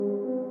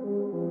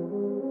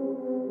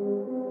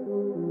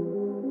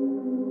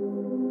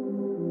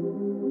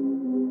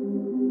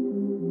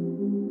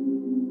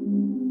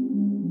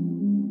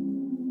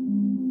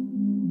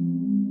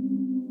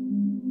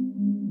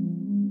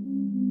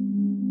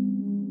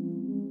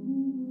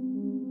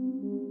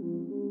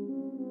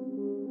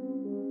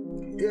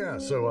Yeah,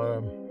 so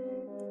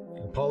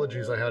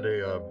apologies, I had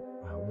a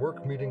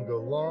work meeting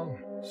go long,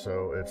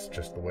 so it's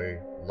just the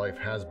way life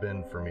has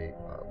been for me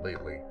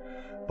lately.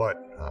 But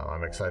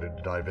I'm excited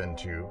to dive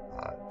into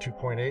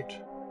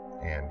 2.8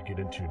 and get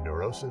into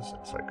neurosis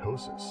and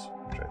psychosis,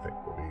 which I think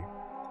will be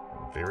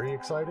very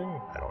exciting.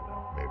 I don't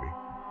know, maybe.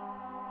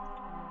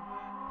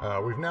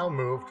 We've now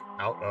moved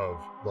out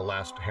of the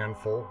last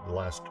handful. The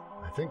last,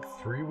 I think,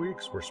 3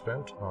 weeks were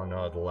spent on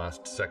the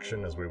last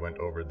section as we went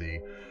over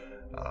the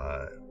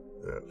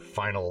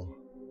final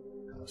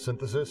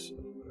synthesis,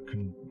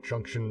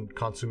 conjunction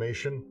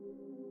consummation.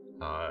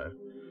 That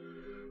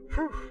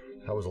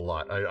was a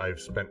lot. I've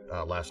spent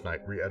last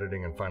night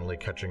re-editing and finally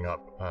catching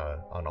up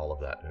on all of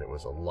that, and it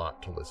was a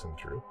lot to listen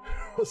through.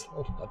 It was a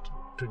lot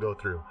to go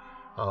through.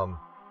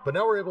 But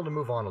now we're able to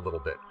move on a little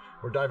bit.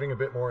 We're diving a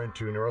bit more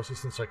into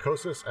neurosis and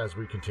psychosis as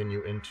we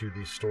continue into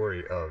the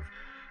story of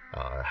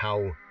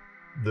how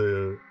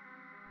the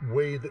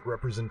way that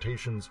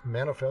representations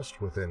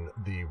manifest within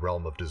the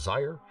realm of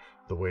desire,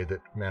 the way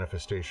that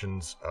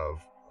manifestations of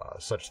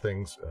such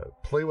things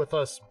play with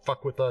us,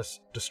 fuck with us,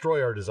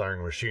 destroy our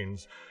desiring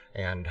machines,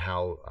 and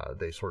how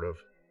they sort of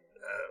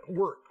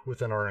work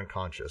within our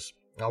unconscious.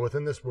 Now,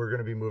 within this, we're going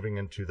to be moving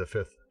into the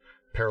fifth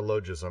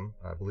paralogism,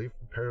 I believe,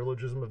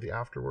 paralogism of the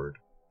afterword,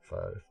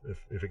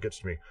 if it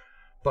gets to me.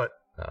 But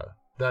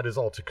that is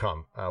all to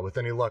come. With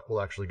any luck,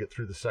 we'll actually get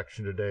through the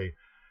section today.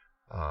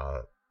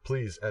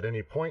 Please, at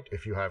any point,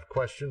 if you have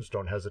questions,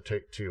 don't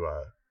hesitate to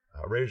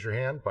raise your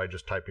hand by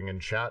just typing in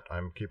chat.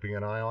 I'm keeping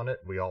an eye on it.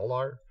 We all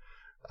are.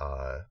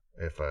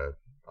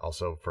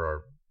 Also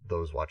for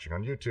those watching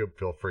on YouTube,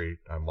 feel free.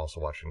 I'm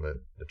also watching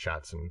the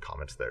chats and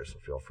comments there, so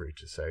feel free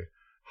to say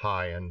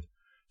hi and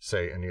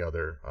say any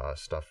other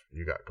stuff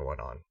you got going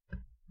on.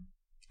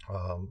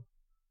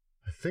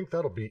 I think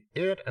that'll be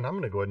it, and I'm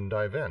going to go ahead and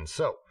dive in.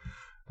 So,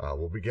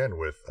 we'll begin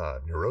with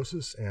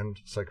neurosis and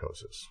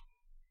psychosis.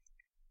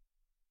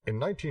 In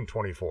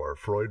 1924,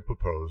 Freud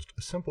proposed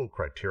a simple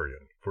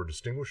criterion for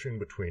distinguishing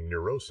between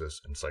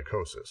neurosis and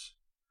psychosis.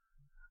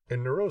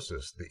 In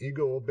neurosis, the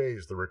ego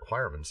obeys the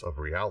requirements of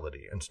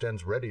reality and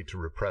stands ready to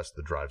repress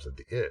the drives of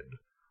the id,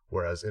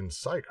 whereas in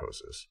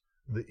psychosis,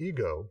 the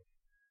ego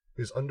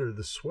is under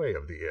the sway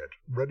of the id,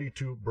 ready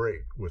to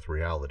break with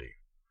reality.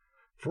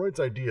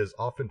 Freud's ideas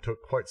often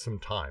took quite some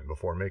time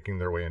before making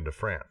their way into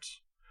France.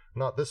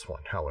 Not this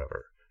one,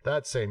 however.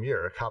 That same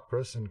year,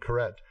 Capgras and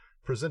Carrette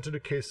presented a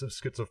case of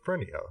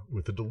schizophrenia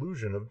with the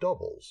delusion of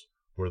doubles,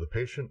 where the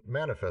patient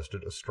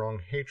manifested a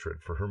strong hatred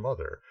for her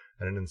mother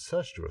and an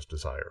incestuous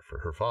desire for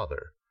her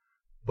father,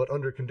 but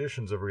under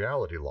conditions of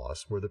reality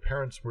loss where the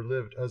parents were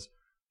lived as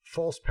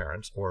false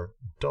parents or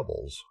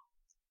doubles.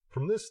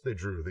 From this they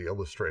drew the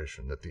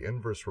illustration that the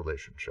inverse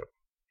relationship,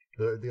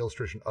 the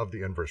illustration of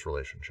the inverse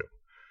relationship.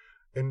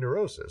 In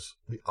neurosis,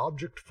 the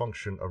object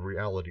function of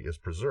reality is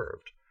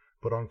preserved,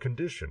 but on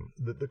condition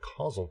that the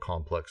causal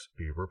complex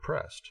be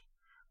repressed.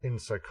 In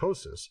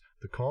psychosis,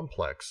 the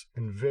complex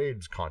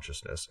invades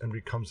consciousness and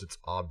becomes its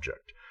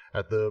object,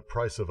 at the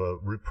price of a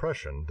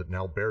repression that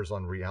now bears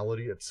on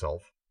reality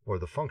itself or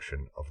the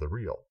function of the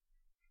real.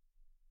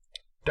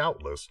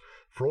 Doubtless,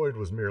 Freud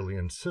was merely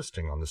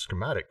insisting on the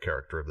schematic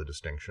character of the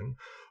distinction,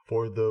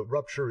 for the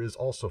rupture is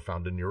also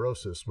found in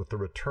neurosis with the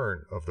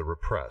return of the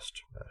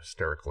repressed,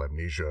 hysterical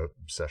amnesia,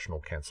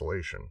 obsessional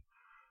cancellation,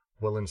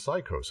 while in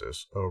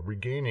psychosis, a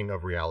regaining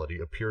of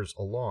reality appears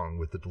along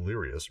with the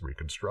delirious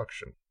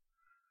reconstruction.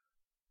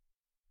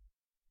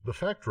 The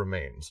fact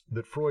remains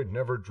that Freud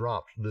never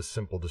dropped this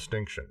simple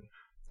distinction,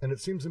 and it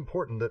seems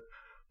important that,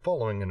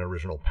 following an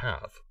original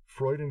path,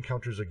 Freud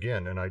encounters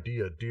again an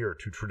idea dear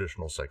to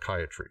traditional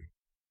psychiatry,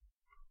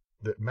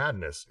 that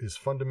madness is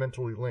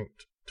fundamentally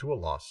linked to a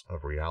loss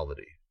of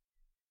reality.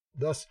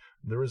 Thus,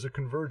 there is a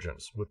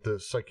convergence with the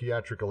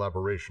psychiatric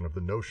elaboration of the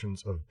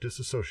notions of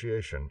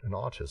disassociation and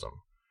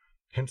autism,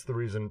 hence the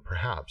reason,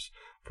 perhaps,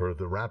 for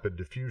the rapid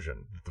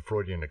diffusion that the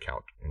Freudian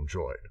account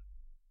enjoyed.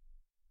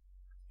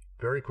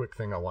 Very quick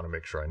thing I want to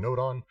make sure I note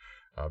on,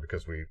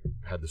 because we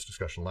had this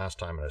discussion last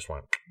time and I just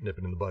want to nip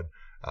it in the bud.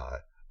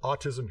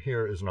 Autism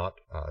here is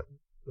not,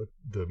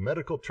 the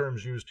medical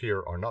terms used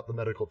here are not the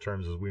medical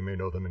terms as we may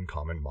know them in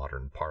common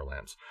modern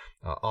parlance.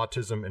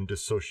 Autism and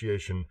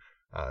dissociation,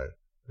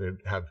 they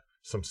have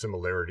some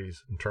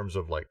similarities in terms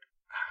of like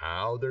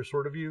how they're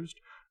sort of used,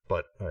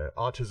 but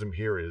autism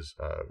here is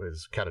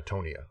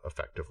catatonia,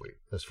 effectively,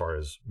 as far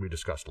as we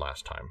discussed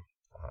last time.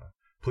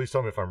 Please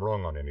tell me if I'm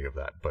wrong on any of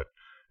that, but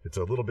it's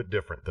a little bit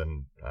different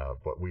than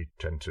what we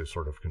tend to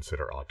sort of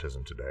consider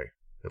autism today,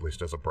 at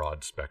least as a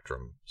broad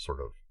spectrum sort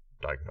of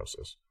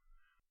diagnosis.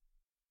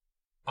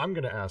 I'm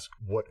going to ask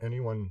what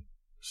anyone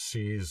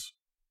sees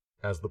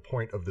as the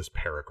point of this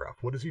paragraph.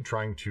 What is he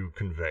trying to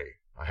convey?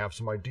 I have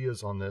some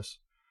ideas on this.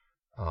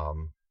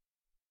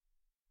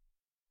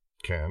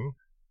 Ken?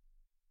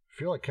 I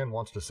feel like Ken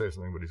wants to say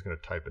something, but he's going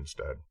to type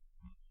instead.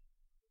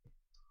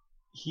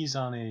 He's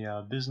on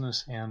a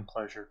business and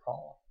pleasure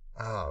call.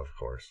 Ah, of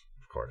course.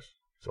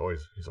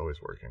 He's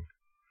always working.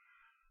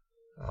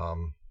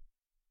 All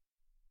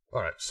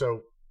right,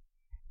 so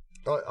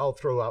I'll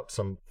throw out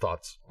some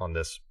thoughts on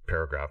this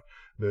paragraph.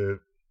 The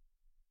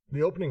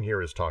opening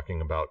here is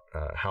talking about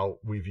how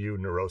we view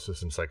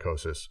neurosis and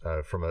psychosis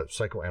from a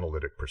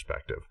psychoanalytic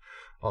perspective.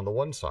 On the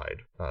one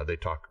side, they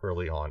talk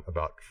early on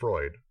about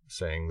Freud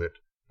saying that,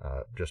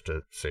 just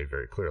to say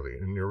very clearly,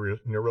 in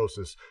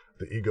neurosis,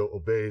 the ego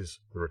obeys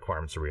the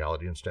requirements of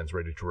reality and stands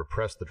ready to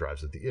repress the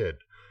drives of the id.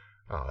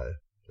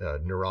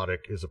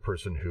 Neurotic is a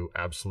person who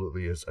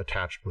absolutely is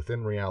attached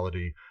within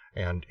reality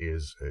and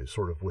is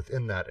sort of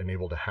within that and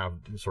able to have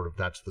sort of,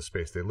 that's the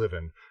space they live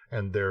in,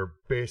 and they're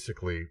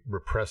basically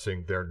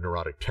repressing their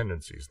neurotic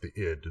tendencies, the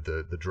id,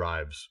 the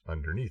drives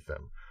underneath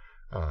them.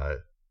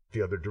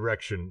 The other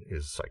direction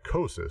is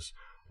psychosis,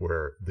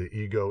 where the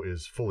ego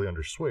is fully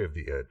under sway of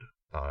the id,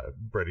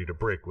 ready to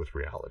break with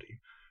reality.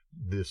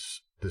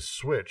 This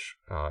switch,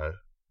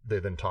 they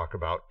then talk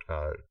about,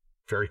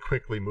 very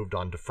quickly moved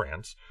on to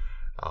France,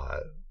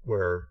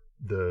 where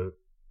the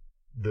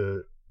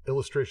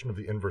illustration of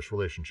the inverse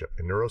relationship.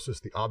 In neurosis,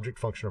 the object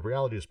function of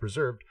reality is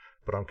preserved,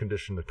 but on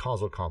condition the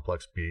causal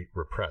complex be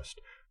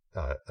repressed.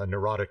 A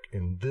neurotic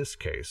in this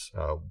case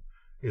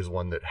is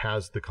one that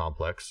has the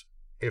complex.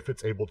 If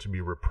it's able to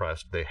be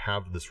repressed, they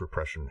have this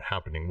repression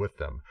happening with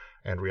them,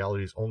 and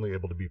reality is only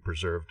able to be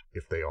preserved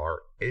if they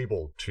are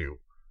able to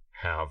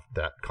have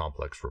that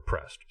complex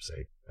repressed,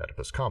 say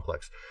Oedipus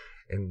complex.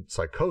 In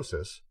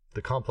psychosis,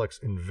 the complex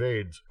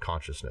invades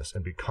consciousness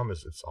and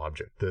becomes its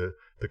object. The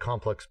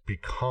complex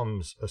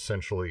becomes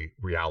essentially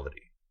reality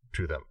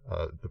to them,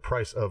 the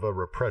price of a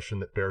repression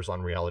that bears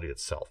on reality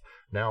itself.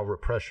 Now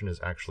repression is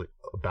actually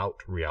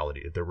about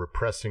reality. They're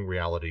repressing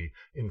reality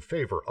in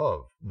favor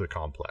of the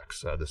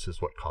complex. This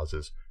is what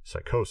causes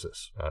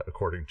psychosis,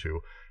 according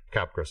to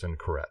Capgras and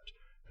Corrette.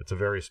 It's a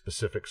very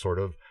specific sort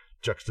of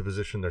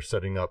juxtaposition they're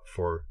setting up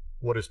for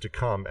what is to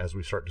come as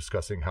we start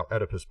discussing how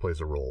Oedipus plays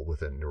a role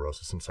within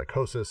neurosis and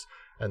psychosis,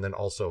 and then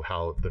also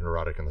how the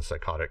neurotic and the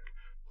psychotic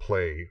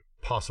play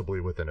possibly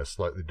within a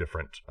slightly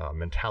different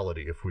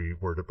mentality if we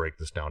were to break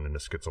this down in a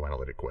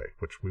schizoanalytic way,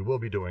 which we will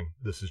be doing.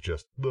 This is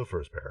just the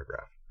first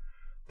paragraph.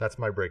 That's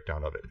my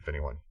breakdown of it, if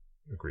anyone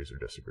agrees or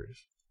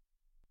disagrees.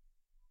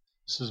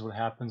 This is what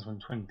happens when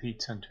Twin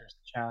Peaks enters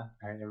the chat.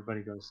 Right,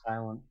 everybody goes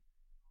silent.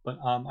 But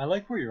I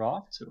like where you're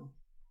off to.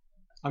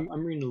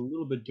 I'm reading a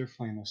little bit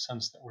differently in the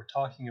sense that we're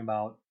talking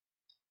about.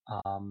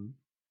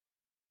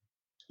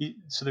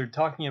 So they're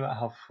talking about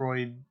how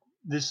Freud.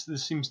 This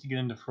seems to get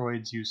into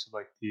Freud's use of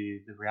like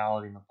the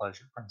reality and the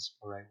pleasure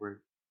principle, right?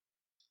 Where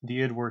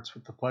the id works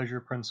with the pleasure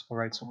principle,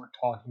 right? So we're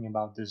talking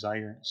about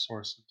desire and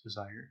source of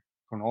desire,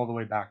 going all the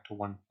way back to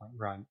 1.1,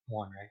 right?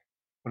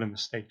 What a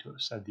mistake to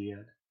have said the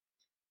id.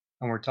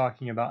 And we're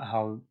talking about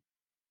how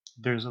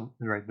there's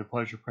the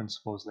pleasure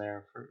principle is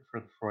there for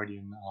the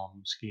Freudian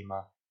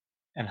schema,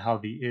 and how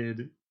the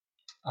id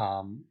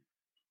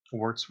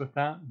works with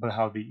that, but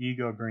how the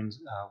ego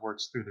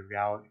works through the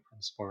reality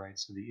principle, right?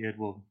 So the id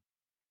will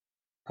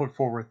put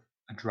forward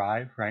a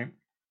drive, right?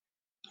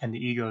 And the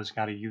ego's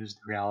got to use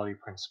the reality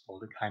principle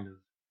to kind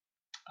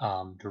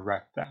of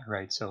direct that,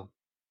 right? So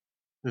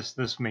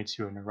this makes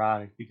you a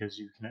neurotic because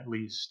you can at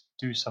least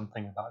do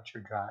something about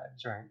your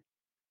drives,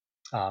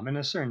 right? In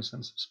a certain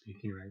sense of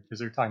speaking, right? Because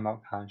they're talking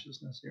about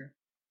consciousness here.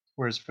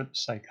 Whereas for the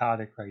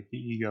psychotic, right, the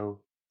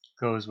ego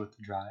goes with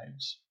the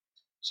drives.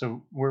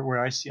 So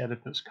where I see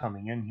Oedipus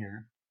coming in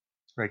here,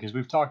 right, because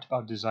we've talked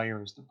about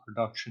desire as the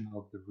production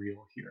of the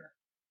real here,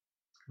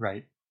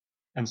 right?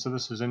 And so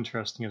this is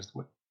interesting, as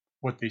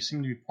what they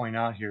seem to be pointing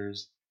out here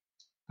is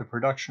the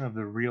production of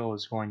the real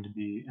is going to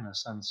be, in a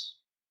sense,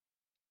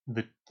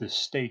 the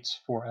states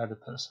for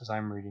Oedipus, as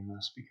I'm reading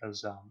this,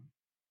 because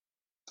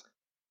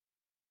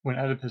when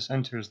Oedipus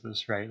enters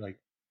this, right, like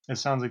it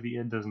sounds like the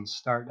id doesn't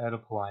start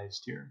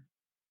Oedipalized here,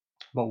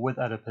 but with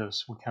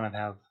Oedipus we kind of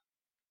have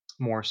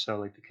more so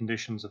like the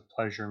conditions of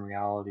pleasure and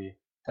reality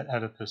that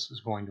Oedipus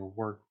is going to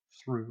work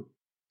through,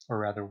 or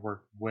rather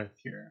work with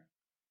here.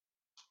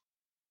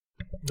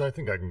 I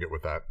think I can get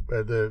with that.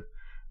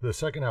 The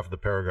second half of the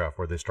paragraph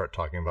where they start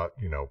talking about,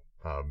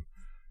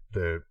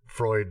 the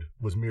Freud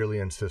was merely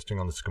insisting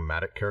on the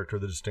schematic character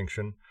of the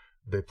distinction.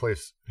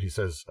 He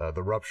says,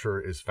 the rupture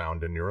is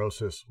found in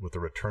neurosis with the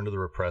return to the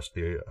repressed,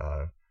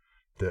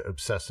 the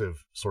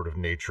obsessive sort of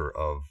nature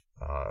of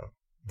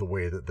the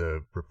way that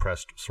the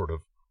repressed sort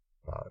of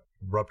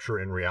rupture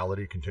in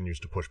reality continues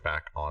to push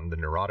back on the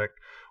neurotic,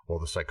 while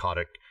the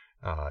psychotic,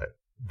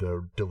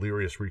 the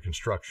delirious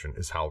reconstruction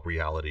is how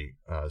reality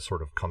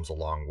sort of comes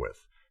along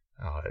with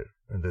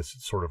and this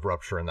sort of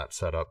rupture in that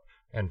setup.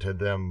 And to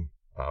them,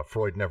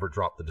 Freud never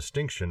dropped the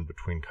distinction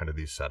between kind of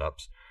these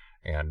setups.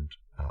 And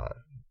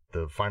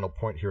the final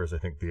point here is, I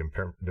think the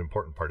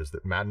important part is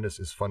that madness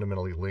is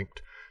fundamentally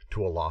linked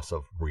to a loss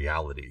of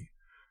reality.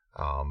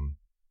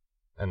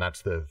 And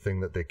that's the thing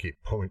that they keep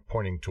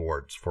pointing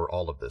towards for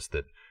all of this,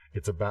 that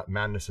it's about,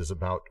 madness is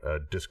about a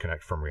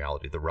disconnect from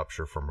reality, the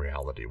rupture from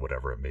reality,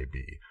 whatever it may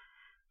be.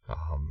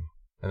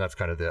 And that's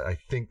kind of I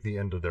think the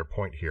end of their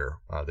point here.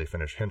 They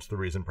finish, hence the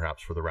reason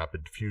perhaps for the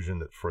rapid diffusion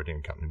that Freudian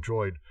account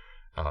enjoyed.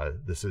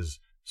 This is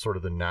sort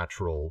of the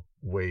natural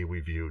way we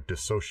view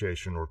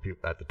dissociation, or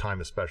people at the time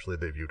especially,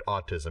 they viewed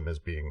autism as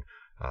being,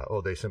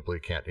 they simply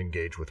can't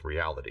engage with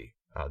reality.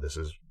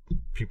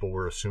 People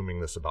were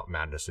assuming this about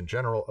madness in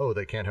general. Oh,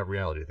 they can't have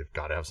reality. They've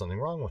got to have something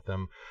wrong with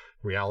them.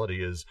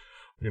 Reality is,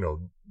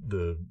 we'll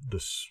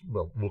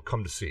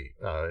come to see,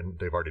 and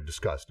they've already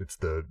discussed. It's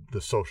the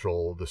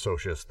social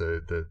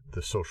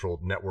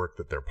network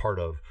that they're part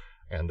of,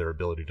 and their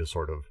ability to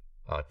sort of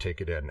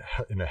take it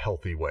in a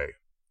healthy way,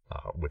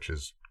 which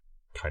is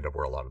kind of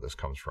where a lot of this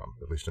comes from,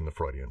 at least in the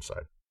Freudian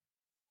side.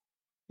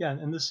 Yeah,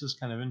 and this is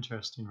kind of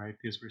interesting, right?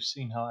 Because we're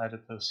seeing how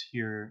Oedipus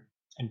here,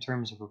 in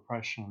terms of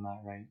repression and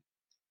that, right?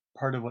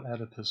 Part of what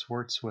Oedipus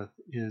works with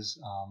is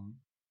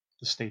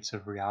the states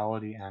of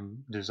reality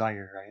and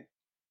desire, right?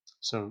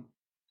 So,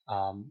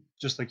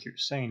 just like you're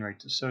saying, right,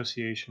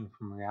 dissociation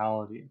from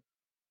reality,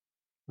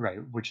 right,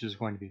 which is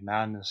going to be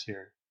madness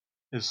here,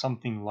 is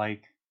something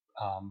like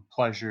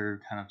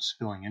pleasure kind of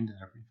spilling into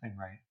everything,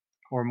 right?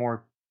 Or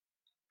more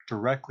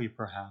directly,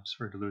 perhaps,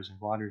 for Deleuze and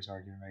Guattari's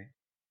argument, right,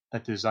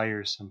 that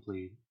desire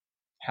simply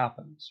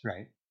happens,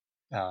 right?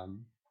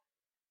 Um,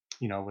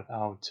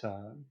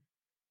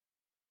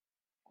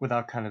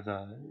 without kind of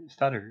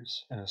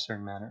fetters in a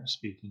certain manner of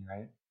speaking,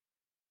 right?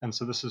 And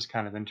so this is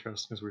kind of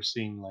interesting because we're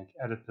seeing like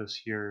Oedipus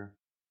here,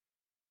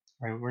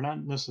 right? We're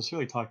not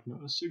necessarily talking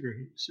about a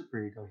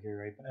superego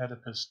here, right? But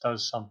Oedipus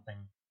does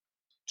something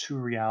to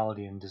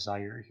reality and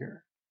desire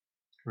here,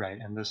 right?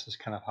 And this is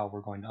kind of how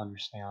we're going to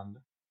understand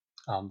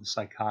the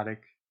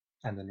psychotic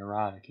and the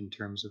neurotic in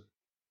terms of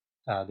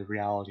the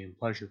reality and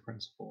pleasure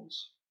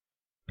principles.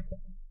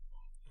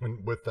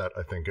 And with that,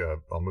 I think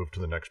I'll move to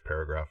the next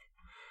paragraph,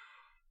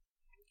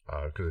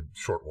 because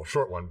it's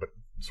short one, but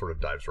sort of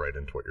dives right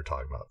into what you're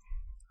talking about.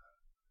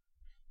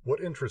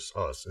 What interests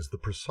us is the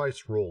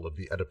precise role of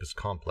the Oedipus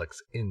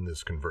complex in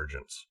this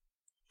convergence.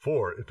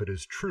 For if it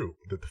is true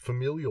that the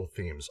familial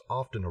themes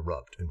often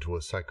erupt into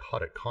a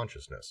psychotic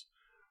consciousness,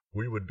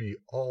 we would be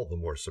all the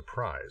more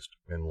surprised,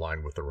 in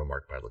line with the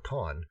remark by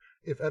Lacan,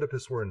 if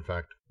Oedipus were in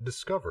fact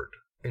discovered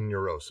in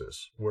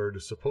neurosis, where it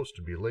is supposed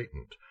to be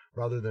latent,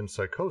 rather than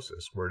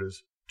psychosis, where it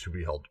is to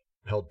be held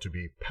to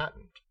be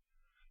patent.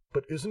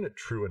 But isn't it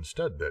true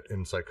instead that,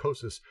 in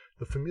psychosis,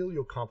 the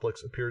familial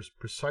complex appears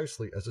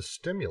precisely as a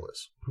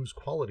stimulus whose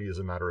quality is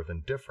a matter of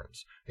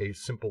indifference, a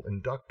simple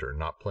inductor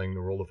not playing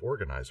the role of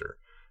organizer,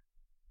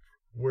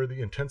 where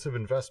the intensive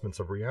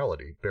investments of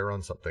reality bear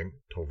on something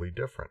totally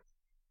different?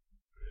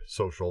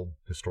 Social,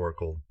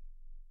 historical,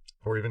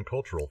 or even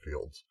cultural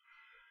fields.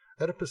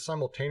 Oedipus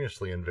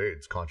simultaneously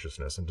invades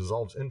consciousness and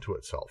dissolves into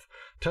itself,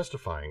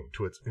 testifying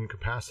to its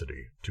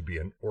incapacity to be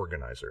an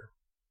organizer.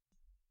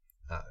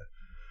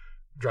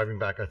 Driving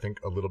back, I think,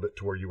 a little bit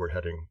to where you were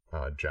heading,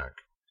 Jack.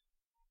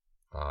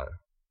 A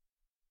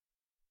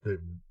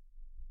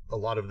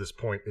lot of this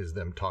point is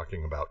them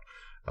talking about,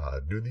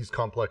 do these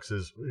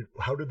complexes,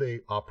 how do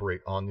they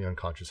operate on the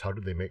unconscious? How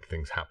do they make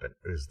things happen?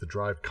 Is the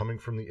drive coming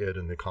from the id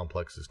and the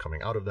complex is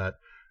coming out of that?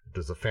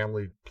 Does the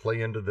family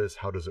play into this?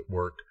 How does it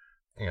work?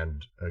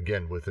 And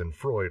again, within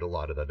Freud, a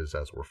lot of that is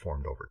as we're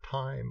formed over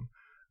time.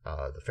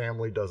 The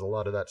family does a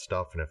lot of that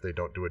stuff, and if they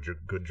don't do a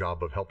good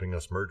job of helping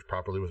us merge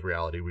properly with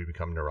reality, we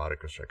become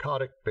neurotic or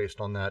psychotic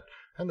based on that,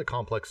 and the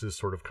complexes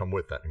sort of come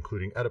with that,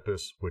 including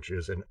Oedipus, which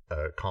is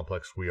a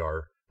complex we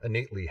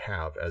innately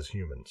have as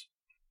humans.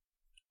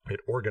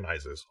 It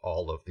organizes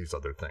all of these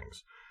other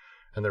things.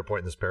 And their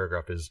point in this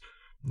paragraph is,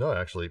 no,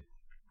 actually,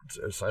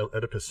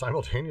 Oedipus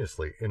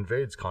simultaneously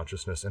invades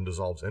consciousness and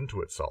dissolves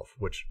into itself,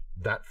 which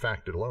that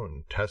fact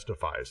alone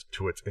testifies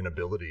to its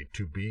inability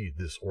to be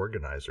this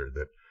organizer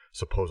that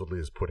supposedly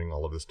is putting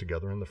all of this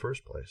together in the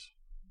first place.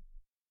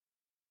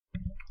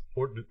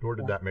 Or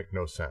did that make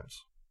no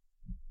sense?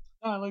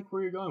 I like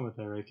where you're going with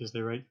that, right? Because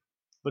they're right.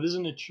 But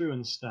isn't it true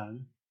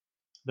instead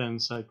that in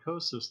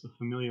psychosis the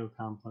familial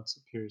complex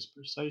appears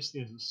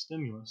precisely as a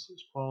stimulus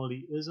whose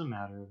quality is a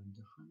matter of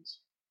indifference?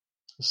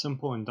 A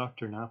simple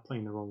inductor not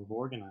playing the role of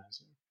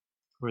organizer,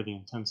 where the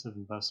intensive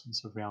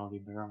investments of reality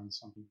bear on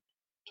something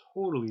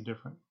totally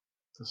different,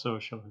 the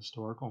social,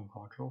 historical, and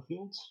cultural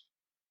fields.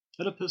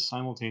 Oedipus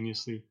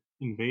simultaneously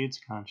invades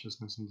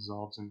consciousness and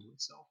dissolves into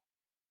itself,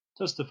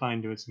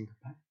 testifying to its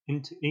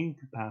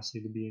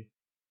incapacity to be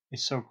a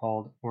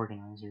so-called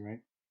organizer, right?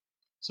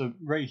 So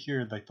right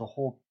here, like the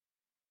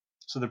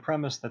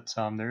premise that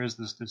there is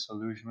this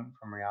disillusionment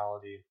from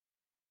reality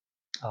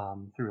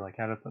through like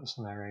Oedipus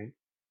and that, right?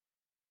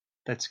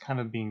 That's kind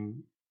of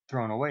being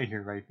thrown away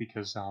here, right?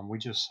 Because we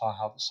just saw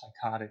how the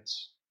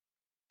psychotics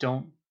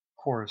don't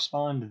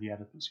correspond to the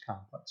Oedipus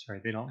complex,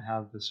 right? They don't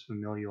have this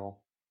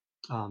familial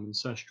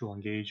ancestral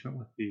engagement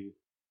with the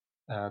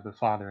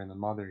father and the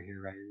mother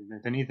here, right?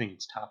 If anything,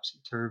 it's topsy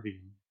turvy,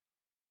 and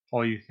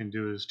all you can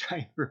do is try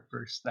and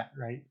reverse that,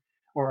 right?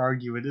 Or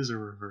argue it is a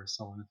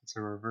reversal, and if it's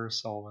a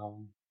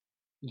reversal,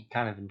 you're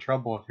kind of in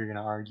trouble if you're going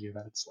to argue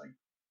that it's like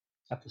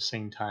at the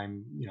same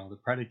time, the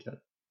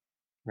predicate,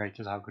 right?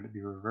 Because how could it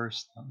be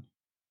reversed then?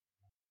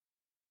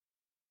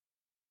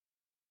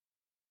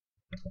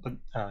 But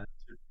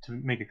to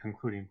make a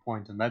concluding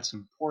point, and that's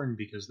important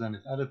because then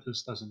if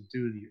Oedipus doesn't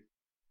do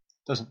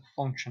doesn't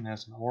function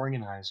as an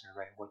organizer,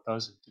 right? What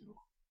does it do?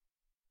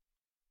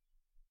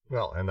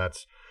 Well, and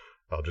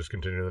I'll just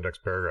continue to the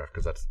next paragraph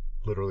because that's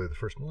literally the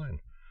first line.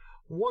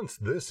 Once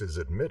this is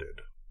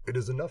admitted, it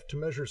is enough to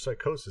measure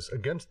psychosis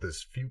against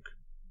this fugue.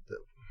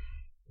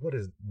 What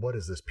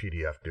is this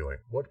PDF doing?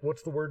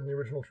 What's the word in the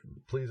original?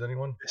 Please,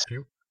 anyone?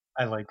 Fugue?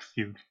 I like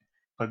fugue,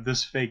 but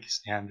this fake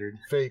standard.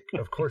 Fake.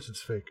 Of course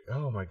it's fake.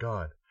 Oh my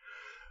god.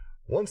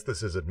 Once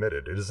this is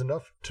admitted, it is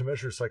enough to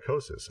measure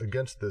psychosis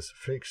against this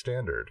fake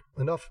standard,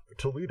 enough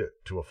to lead it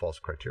to a false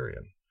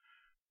criterion.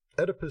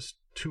 Oedipus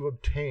to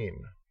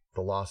obtain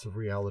the loss of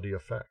reality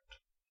effect.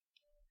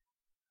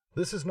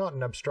 This is not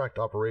an abstract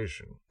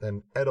operation.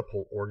 An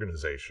Oedipal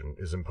organization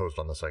is imposed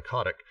on the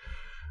psychotic,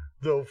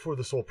 though for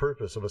the sole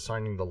purpose of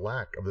assigning the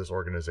lack of this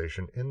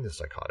organization in the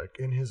psychotic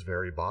in his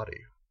very body.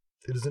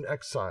 It is an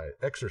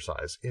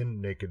exercise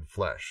in naked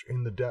flesh,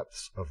 in the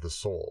depths of the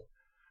soul.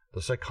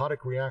 The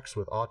psychotic reacts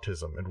with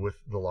autism and with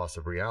the loss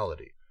of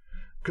reality.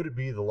 Could it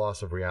be the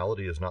loss of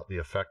reality is not the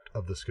effect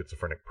of the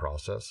schizophrenic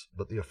process,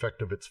 but the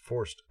effect of its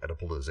forced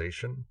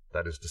Oedipalization,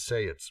 that is to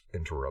say, its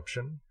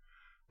interruption?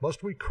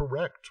 Must we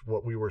correct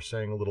what we were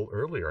saying a little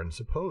earlier and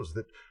suppose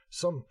that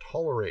some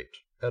tolerate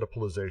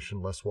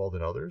Oedipalization less well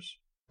than others?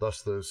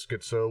 Thus the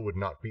schizo would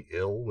not be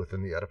ill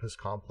within the Oedipus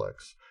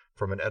complex,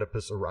 from an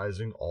Oedipus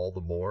arising all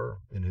the more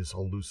in his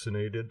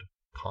hallucinated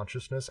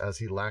consciousness as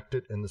he lacked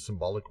it in the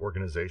symbolic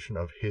organization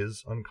of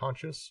his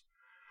unconscious?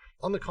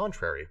 On the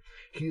contrary,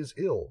 he is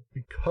ill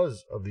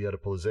because of the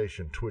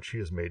Oedipalization to which he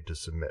is made to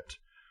submit,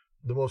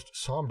 the most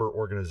somber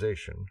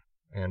organization,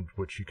 and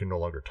which he can no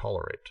longer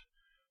tolerate.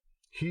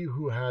 He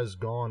who has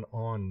gone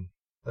on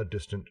a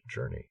distant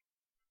journey,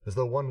 as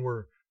though one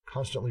were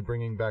constantly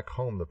bringing back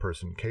home the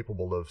person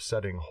capable of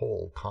setting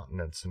whole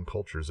continents and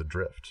cultures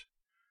adrift.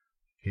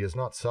 He is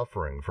not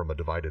suffering from a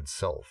divided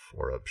self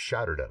or a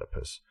shattered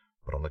Oedipus,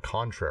 but on the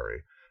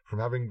contrary, from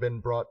having been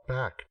brought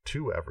back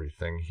to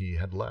everything he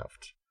had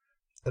left.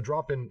 A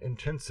drop in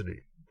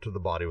intensity to the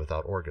body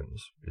without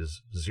organs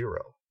is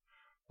 0.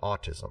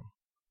 Autism.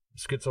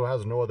 Schizo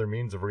has no other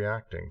means of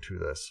reacting to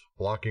this,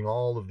 blocking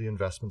all of the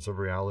investments of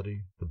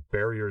reality, the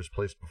barriers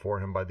placed before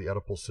him by the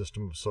Oedipal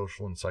system of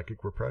social and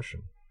psychic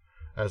repression.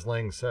 As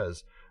Lang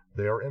says,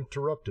 they are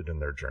interrupted in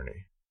their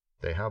journey.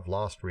 They have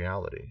lost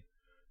reality.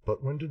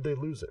 But when did they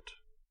lose it?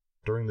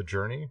 During the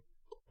journey,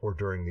 or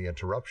during the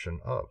interruption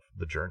of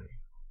the journey?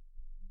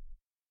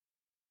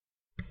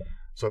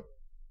 So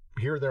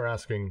here they're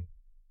asking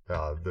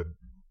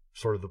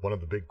one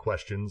of the big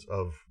questions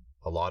of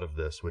a lot of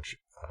this, which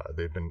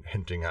they've been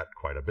hinting at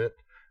quite a bit,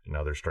 and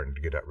now they're starting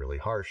to get at really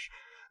harsh.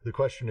 The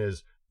question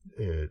is,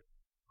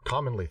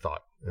 commonly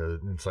thought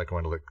in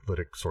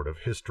psychoanalytic sort of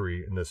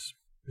history, and this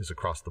is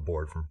across the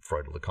board from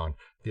Freud to Lacan,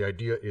 the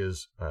idea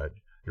is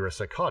you're a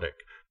psychotic,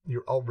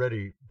 you're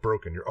already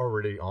broken, you're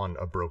already on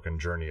a broken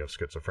journey of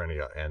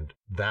schizophrenia, and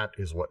that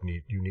is what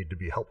you need to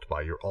be helped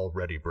by. You're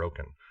already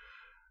broken.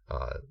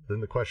 Then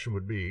the question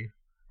would be,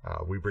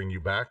 we bring you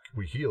back,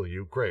 we heal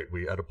you, great,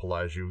 we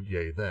Oedipalize you,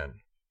 yay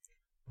then.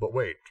 But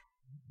wait,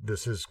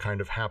 this kind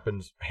of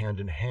happens hand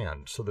in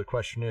hand. So the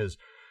question is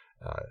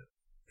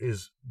it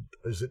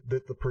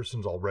that the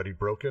person's already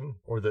broken,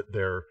 or that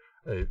they're,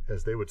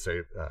 as they would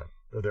say,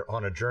 they're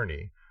on a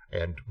journey,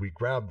 and we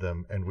grab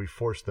them and we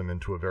force them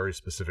into a very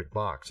specific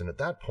box, and at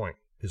that point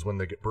is when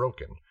they get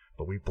broken,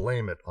 but we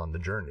blame it on the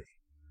journey.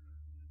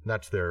 And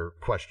that's their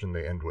question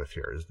they end with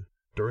here, is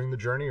during the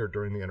journey or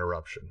during the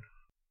interruption?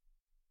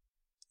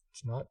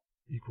 It's not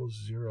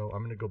equals 0. I'm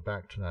going to go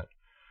back to that.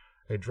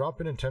 A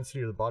drop in intensity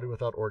of the body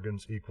without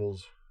organs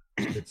equals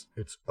it's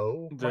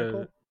O,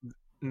 Michael?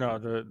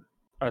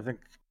 I think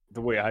the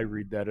way I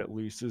read that, at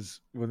least,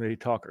 is when they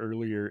talk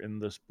earlier in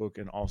this book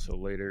and also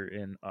later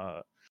in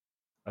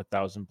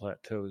 1,000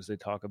 Plateaus, they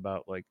talk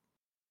about like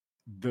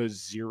the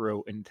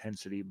 0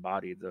 intensity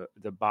body,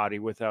 the body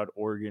without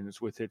organs,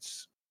 with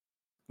its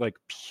like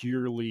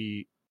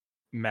purely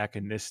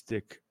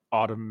mechanistic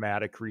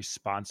automatic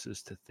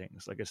responses to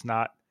things. Like, it's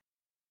not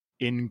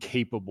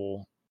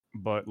incapable,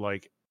 but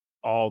like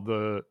all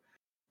the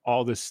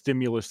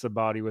stimulus the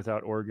body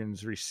without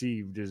organs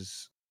received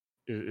is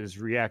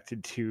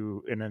reacted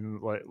to in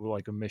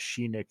like a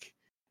machinic,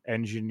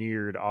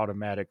 engineered,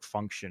 automatic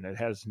function. It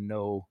has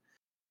no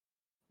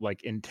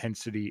like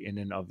intensity in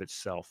and of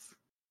itself.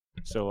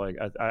 So like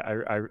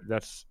I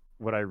that's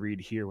what I read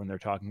here when they're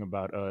talking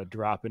about a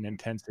drop in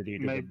intensity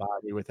to the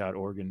body without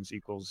organs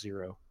equals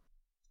 0.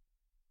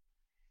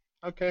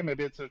 Okay,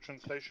 maybe it's a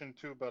translation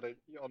too, but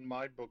on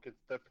my book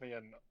it's definitely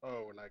an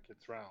O, like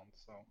it's round.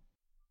 So.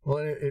 Well,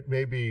 it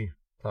may be.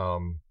 I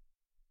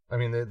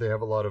mean, they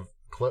have a lot of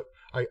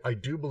I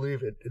do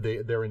believe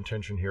their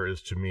intention here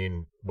is to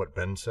mean what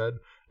Ben said.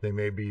 They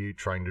may be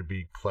trying to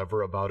be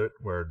clever about it,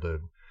 where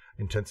the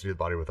intensity of the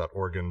body without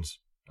organs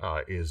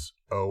is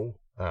O,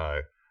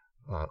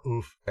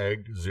 oof,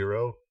 egg,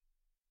 0.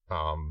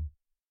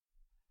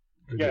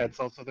 Yeah, it's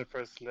also the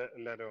first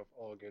letter of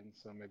organ,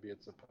 so maybe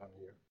it's a pun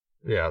here.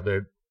 Yeah,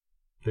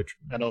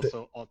 and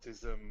also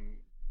autism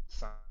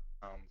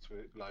sounds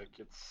like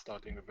it's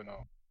starting with an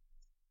O.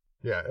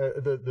 Yeah,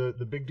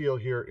 the big deal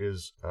here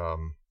is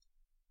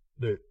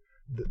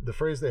the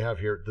phrase they have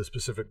here,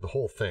 the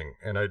whole thing,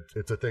 and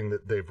it's a thing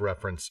that they've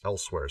referenced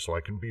elsewhere, so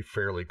I can be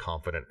fairly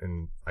confident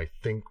in, I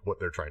think, what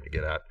they're trying to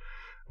get at,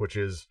 which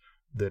is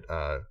that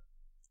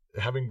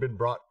having been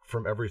brought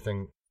from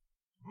everything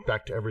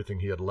back to everything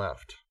he had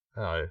left,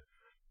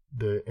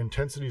 the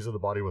intensities of the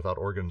body without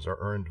organs are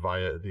earned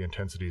via the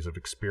intensities of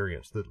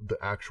experience, the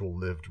actual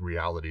lived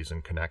realities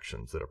and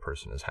connections that a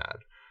person has had.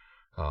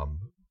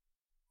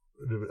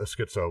 A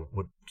schizo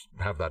would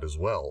have that as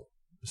well.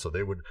 So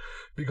they would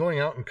be going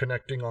out and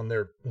connecting on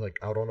their, like,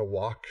 out on a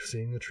walk,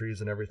 seeing the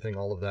trees and everything,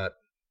 all of that.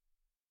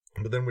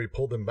 But then we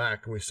pull them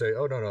back and we say,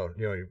 oh, no,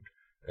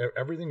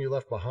 everything you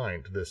left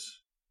behind, this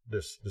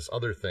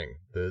other thing,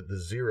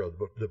 the zero,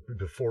 the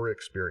before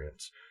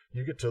experience,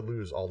 you get to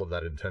lose all of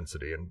that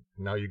intensity, and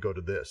now you go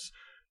to this,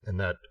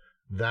 and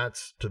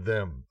that's to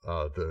them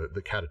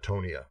the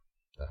catatonia.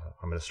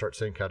 I'm going to start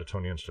saying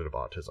catatonia instead of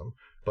autism,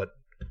 but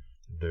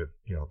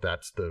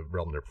that's the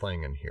realm they're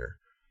playing in here.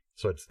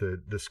 So it's the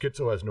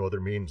schizo has no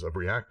other means of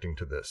reacting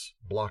to this,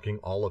 blocking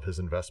all of his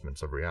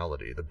investments of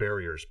reality, the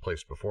barriers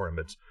placed before him.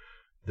 It's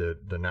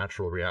the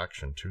natural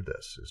reaction to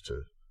this is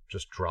to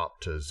just drop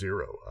to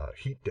zero.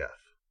 Heat death.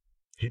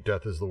 Heat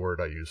death is the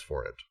word I use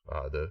for it.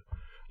 The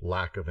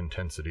lack of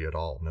intensity at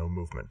all, no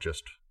movement,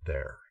 just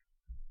there.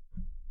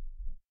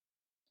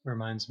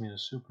 Reminds me of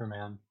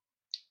Superman.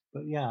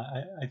 But yeah,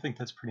 I think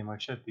that's pretty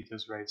much it,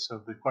 because, right, so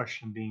the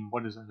question being,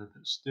 what does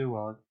Oedipus do?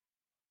 Well,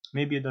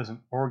 maybe it doesn't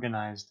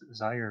organize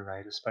desire,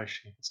 right,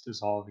 especially if it's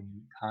dissolving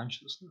in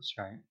consciousness,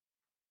 right?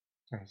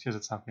 Right, because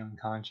it's not feeling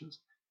conscious.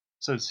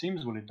 So it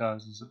seems what it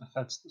does is it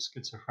affects the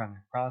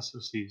schizophrenic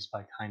processes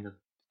by kind of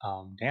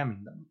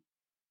damming them.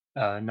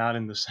 Not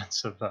in the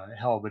sense of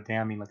hell, but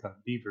damming like a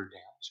beaver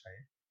dams,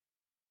 right?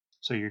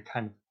 So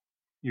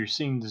you're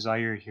seeing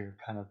desire here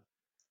kind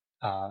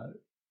of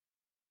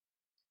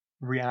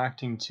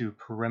reacting to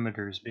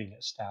perimeters being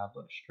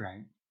established,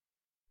 right?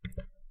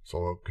 So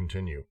I'll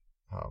continue.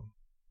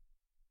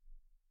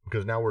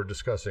 Because now we're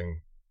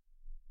discussing,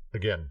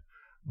 again,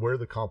 where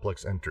the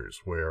complex enters,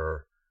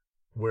 where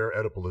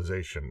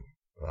Oedipalization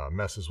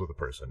messes with a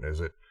person. Is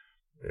it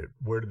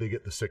where did they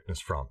get the sickness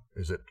from?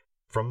 Is it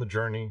from the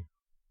journey,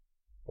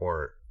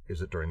 or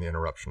is it during the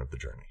interruption of the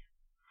journey?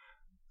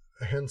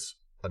 Hence,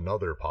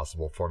 another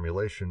possible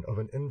formulation of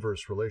an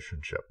inverse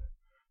relationship.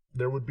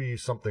 There would be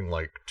something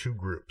like two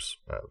groups,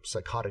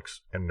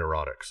 psychotics and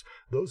neurotics,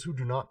 those who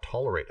do not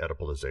tolerate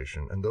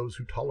Oedipalization and those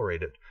who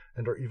tolerate it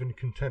and are even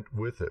content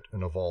with it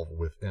and evolve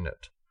within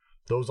it,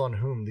 those on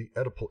whom the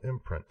Oedipal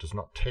imprint does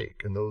not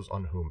take and those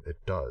on whom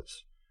it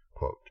does.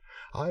 Quote,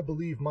 I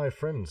believe my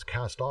friends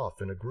cast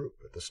off in a group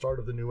at the start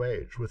of the New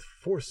Age with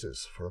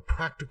forces for a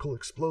practical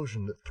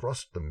explosion that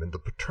thrust them into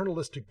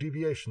paternalistic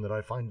deviation that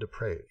I find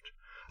depraved.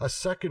 A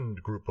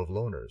second group of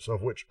loners,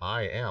 of which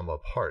I am a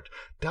part,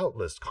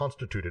 doubtless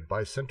constituted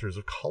by centers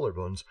of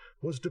collarbones,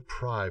 was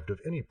deprived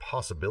of any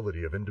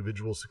possibility of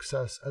individual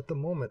success at the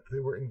moment they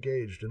were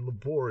engaged in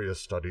laborious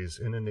studies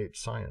in innate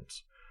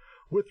science.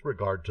 With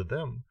regard to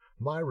them,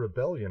 my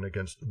rebellion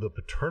against the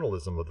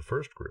paternalism of the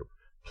first group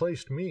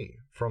placed me,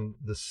 from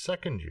the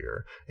second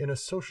year, in a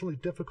socially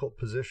difficult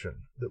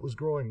position that was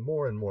growing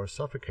more and more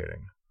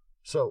suffocating.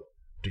 So,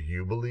 do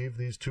you believe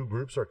these two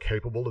groups are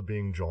capable of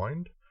being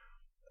joined?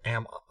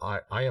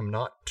 I am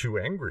not too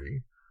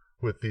angry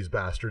with these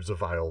bastards of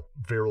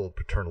virile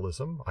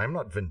paternalism. I am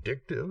not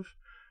vindictive.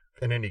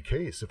 In any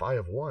case, if I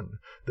have won,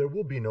 there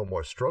will be no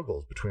more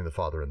struggles between the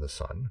Father and the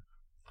Son.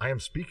 I am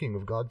speaking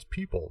of God's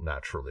people,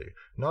 naturally,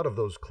 not of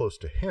those close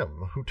to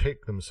him who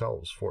take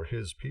themselves for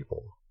his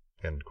people.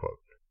 End quote.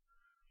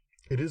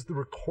 It is the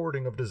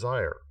recording of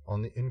desire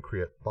on the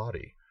increate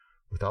body,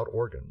 without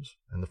organs,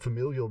 and the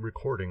familial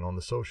recording on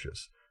the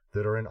socius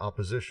that are in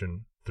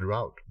opposition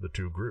throughout the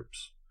two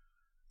groups.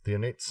 The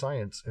innate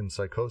science in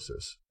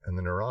psychosis and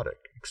the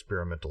neurotic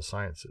experimental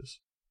sciences,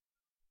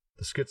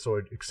 the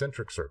schizoid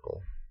eccentric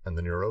circle and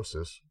the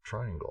neurosis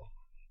triangle.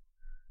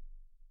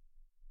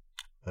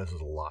 This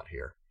is a lot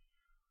here.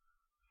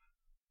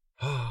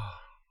 I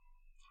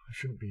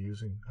shouldn't be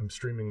I'm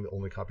streaming the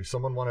only copy.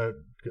 Someone want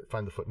to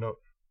find the footnote?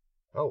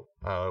 Oh,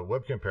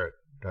 Webcam Parrot,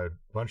 why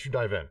don't you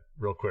dive in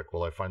real quick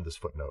while I find this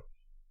footnote?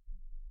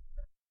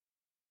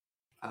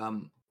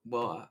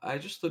 Well, I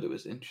just thought it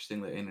was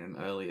interesting that in an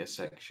earlier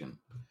section,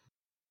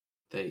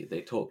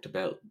 they talked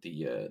about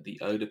the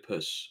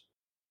Oedipus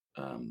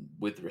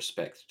with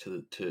respect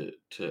to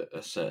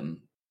a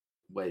certain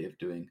way of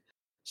doing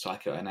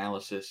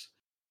psychoanalysis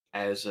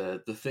as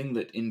the thing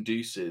that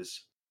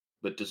induces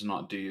but does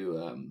not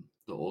do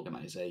the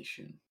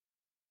organization.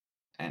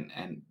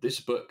 And this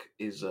book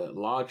is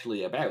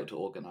largely about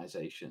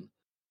organization,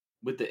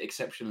 with the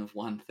exception of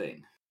one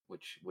thing,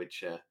 which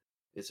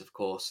is of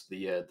course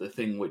the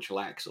thing which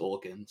lacks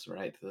organs,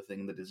 right? The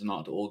thing that is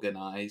not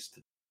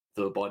organized,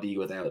 the body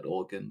without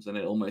organs. And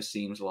it almost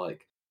seems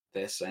like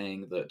they're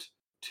saying that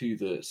to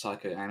the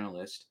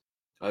psychoanalyst,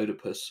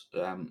 Oedipus,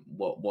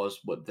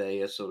 what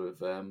they are sort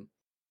of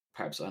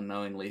perhaps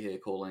unknowingly here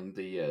calling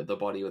the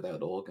body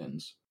without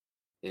organs,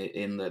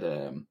 in that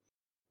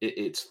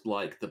it's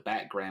like the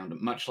background,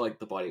 much like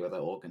the body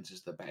without organs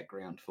is the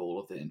background for all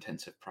of the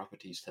intensive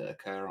properties to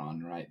occur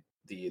on, right?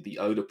 The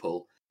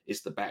Oedipal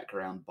is the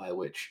background by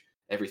which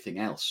everything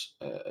else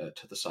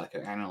to the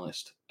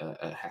psychoanalyst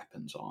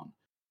happens on,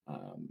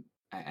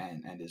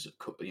 and is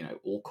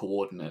all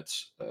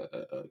coordinates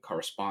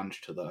correspond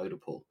to the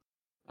Oedipal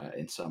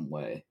in some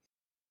way.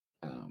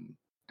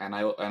 And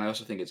I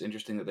also think it's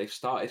interesting that they've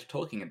started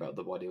talking about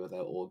the body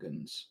without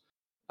organs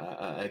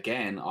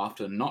again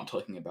after not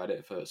talking about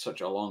it for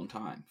such a long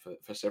time.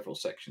 For several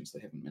sections, they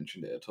haven't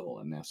mentioned it at all,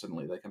 and now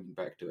suddenly they're coming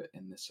back to it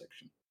in this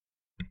section.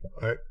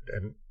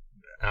 And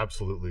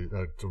absolutely,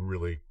 that's a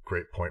really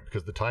great point,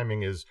 because the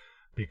timing is,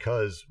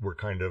 because we're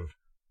kind of,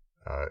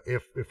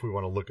 if we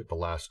want to look at the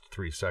last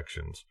three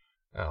sections,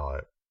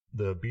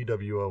 the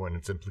BWO and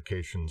its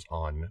implications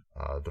on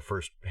the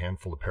first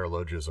handful of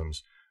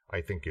paralogisms,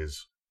 I think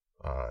is,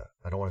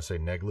 I don't want to say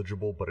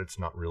negligible, but it's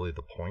not really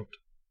the point,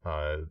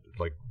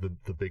 like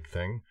the big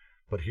thing.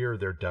 But here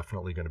they're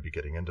definitely going to be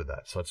getting into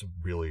that, so that's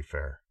really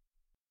fair.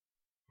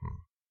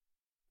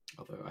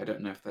 Although I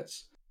don't know if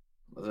that's,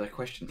 the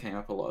question came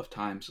up a lot of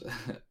times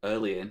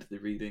earlier into the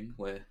reading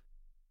where it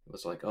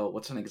was like, oh,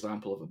 what's an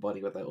example of a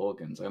body without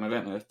organs? And I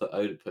don't know if the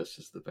Oedipus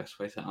is the best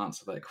way to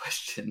answer that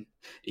question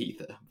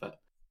either, but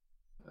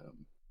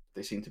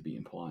they seem to be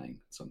implying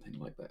something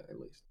like that at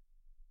least.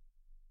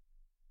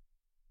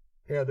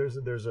 Yeah,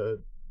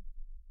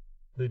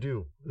 they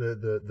do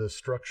the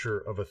structure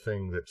of a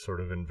thing that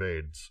sort of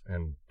invades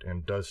and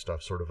does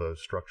stuff, sort of a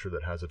structure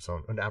that has its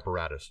own, an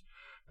apparatus.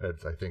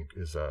 I think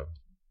is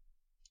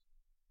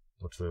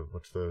what's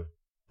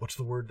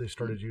the word they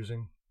started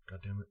using? God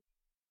damn it.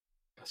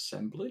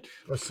 Assemblage?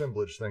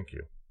 Assemblage, thank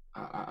you.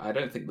 I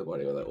don't think the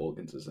body without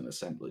organs is an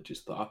assemblage.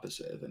 It's the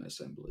opposite of an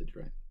assemblage,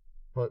 right?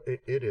 Well,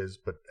 it is,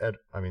 but the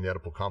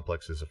Oedipal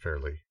complex is an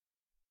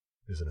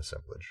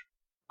assemblage.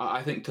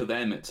 I think to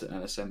them it's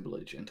an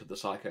assemblage, and to the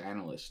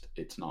psychoanalyst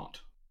it's not.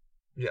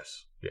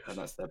 Yes. And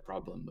that's their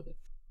problem with it.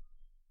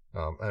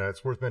 And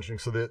it's worth mentioning,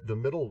 so the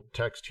middle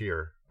text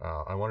here,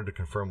 I wanted to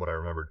confirm what I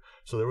remembered.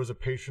 So there was a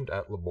patient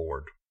at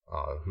Laborde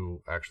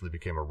who actually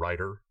became a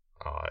writer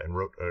and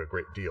wrote a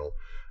great deal.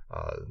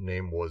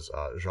 Name was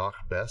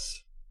Jacques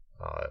Bess,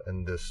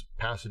 and this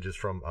passage is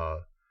from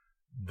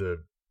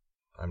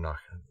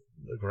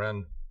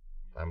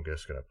I'm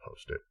just going to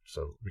post it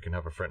so we can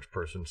have a French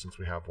person, since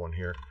we have one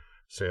here,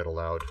 say it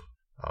aloud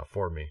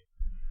for me.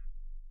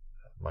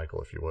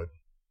 Michael, if you would.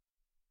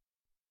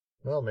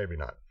 Well, maybe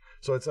not.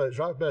 So it's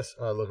Jacques Bess,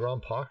 Le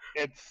Grand Pack.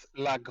 It's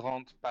La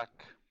Grande Pack.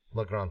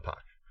 Le Grand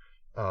Pack.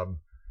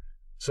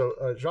 So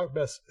Jacques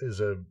Bess is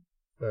a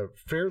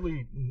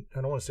fairly,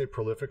 I don't want to say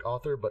prolific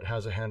author, but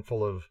has a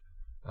handful of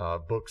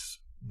books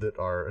that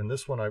are, and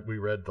this one we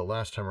read the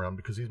last time around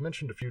because he's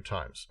mentioned a few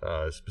times,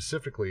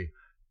 specifically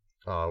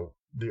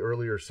the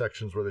earlier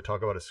sections where they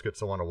talk about a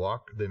schizo on a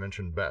walk, they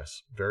mention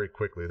Bess very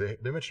quickly.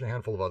 They mention a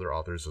handful of other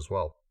authors as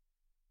well.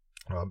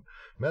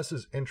 Bess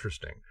is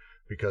interesting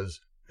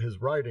because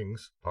his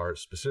writings are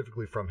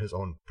specifically from his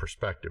own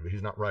perspective.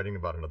 He's not writing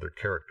about another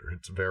character.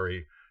 It's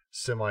very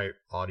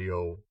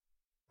semi-audio,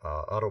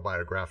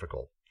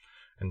 autobiographical.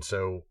 And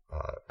so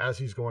as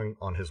he's going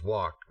on his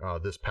walk,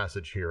 this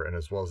passage here, and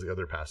as well as the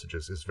other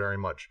passages, is very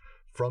much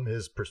from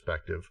his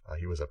perspective.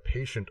 He was a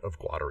patient of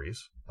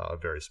Guattari's,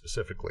 very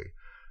specifically.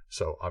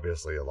 So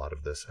obviously a lot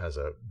of this has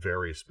a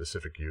very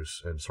specific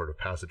use and sort of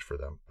passage for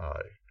them.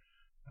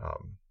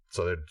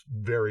 So there's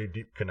very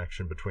deep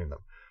connection between them.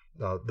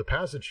 The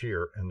passage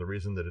here, and the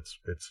reason that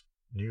it's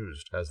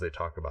used as they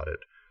talk about it,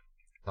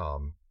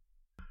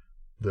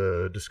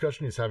 the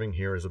discussion he's having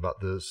here is about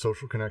the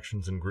social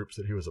connections and groups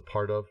that he was a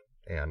part of,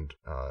 and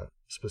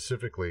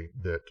specifically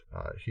that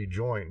he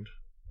joined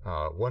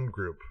one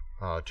group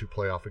to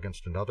play off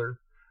against another,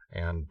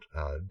 and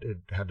it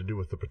had to do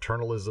with the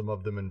paternalism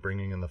of them and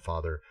bringing in the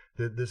father.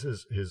 This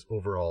is his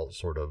overall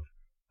sort of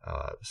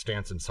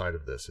stance inside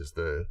of this, is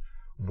the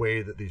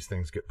way that these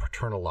things get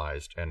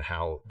paternalized and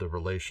how the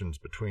relations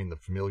between the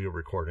familial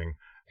recording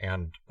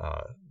and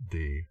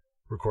the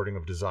recording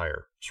of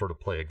desire sort of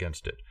play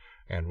against it.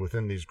 And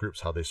within these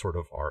groups, how they sort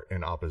of are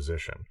in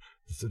opposition.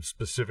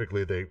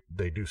 Specifically,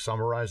 they do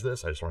summarize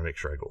this. I just want to make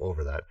sure I go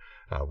over that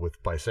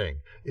by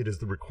saying it is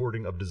the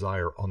recording of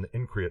desire on the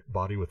increate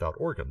body without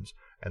organs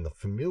and the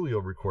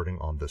familial recording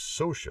on the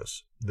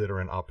socius that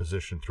are in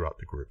opposition throughout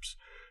the groups.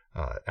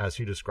 As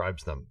he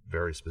describes them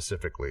very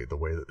specifically, the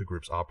way that the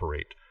groups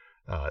operate,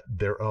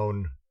 their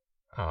own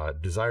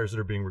desires that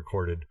are being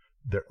recorded,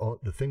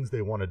 the things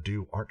they want to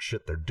do aren't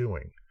shit they're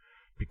doing,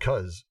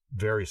 because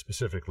very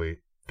specifically,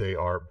 they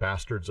are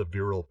bastards of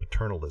virile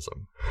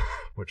paternalism,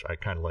 which I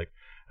kind of like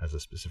as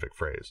a specific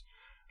phrase.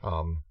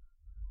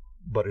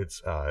 But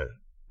it's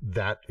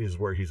that is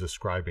where he's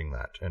ascribing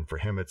that. And for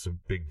him, it's a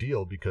big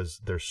deal because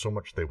there's so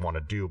much they want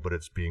to do, but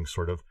it's being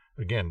sort of,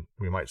 again,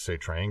 we might say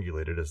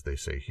triangulated, as they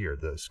say here,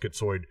 the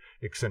schizoid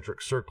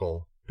eccentric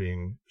circle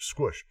being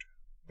squished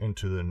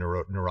into the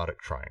neurotic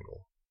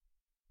triangle.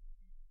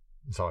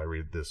 That's how I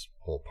read this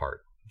whole part.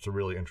 It's a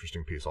really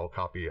interesting piece. I'll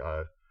copy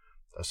a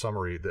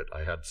summary that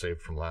I had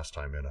saved from last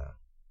time in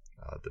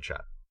the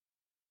chat.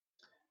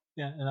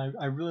 Yeah, and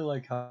I really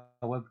like how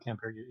Webcam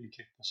here you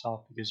kicked this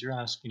off, because you're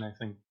asking, I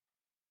think,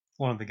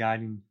 one of the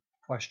guiding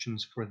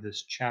questions for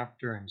this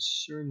chapter, and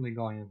certainly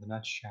going into the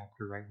next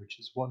chapter, right, which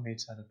is what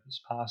makes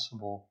Oedipus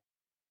possible,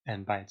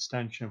 and by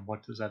extension,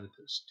 what does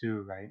Oedipus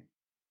do, right?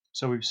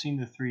 So we've seen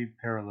the three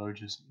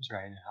paralogisms,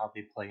 right, and how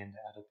they play into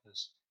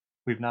Oedipus.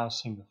 We've now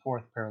seen the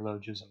fourth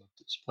paralogism of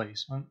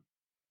displacement,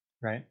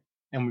 right?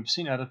 And we've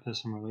seen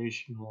Oedipus in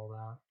relation to all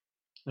that.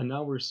 And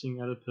now we're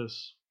seeing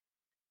Oedipus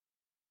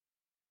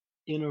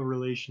in a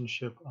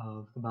relationship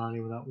of the body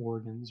without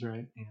organs,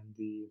 right, and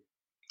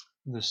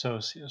the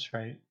socius,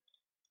 right?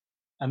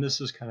 And this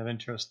is kind of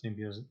interesting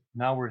because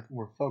now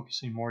we're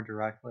focusing more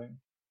directly,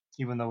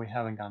 even though we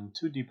haven't gotten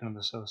too deep into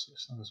the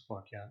socius in this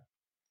book yet,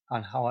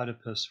 on how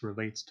Oedipus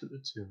relates to the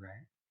two,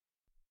 right?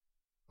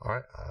 All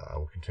right, I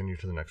will continue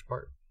to the next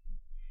part.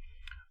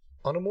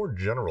 On a more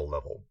general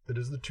level, it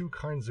is the two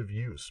kinds of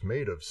use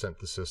made of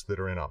synthesis that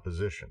are in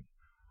opposition.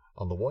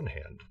 On the one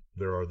hand,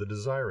 there are the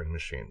desiring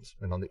machines,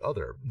 and on the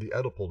other, the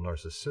Oedipal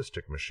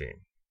narcissistic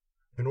machine.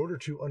 In order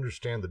to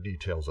understand the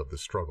details of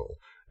this struggle,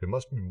 it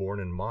must be borne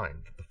in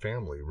mind that the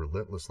family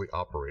relentlessly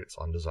operates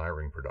on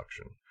desiring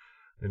production,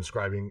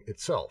 inscribing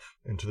itself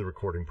into the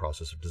recording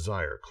process of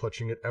desire.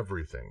 Clutching at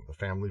everything, the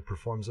family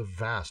performs a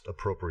vast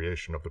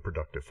appropriation of the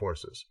productive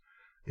forces.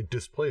 It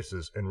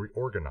displaces and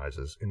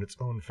reorganizes in its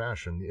own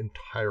fashion the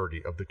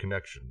entirety of the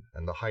connection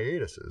and the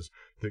hiatuses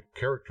that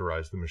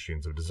characterize the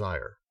machines of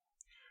desire.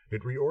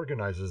 It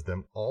reorganizes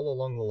them all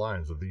along the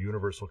lines of the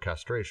universal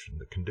castration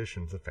that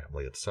conditions the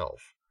family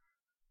itself.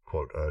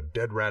 Quote, "A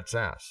dead rat's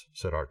ass,"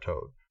 said our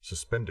toad,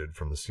 suspended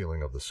from the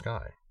ceiling of the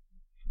sky.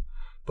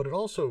 But it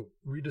also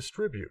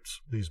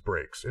redistributes these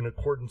breaks in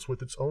accordance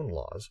with its own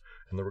laws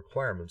and the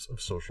requirements of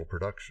social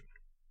production.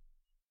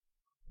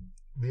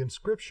 The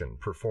inscription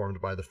performed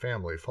by the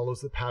family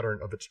follows the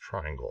pattern of its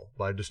triangle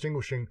by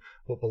distinguishing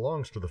what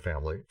belongs to the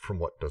family from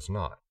what does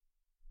not.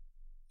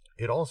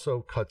 It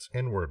also cuts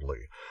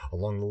inwardly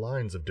along the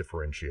lines of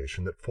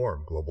differentiation that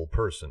form global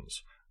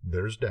persons.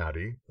 There's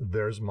daddy,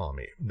 there's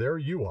mommy, there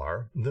you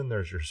are, then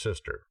there's your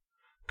sister.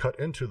 Cut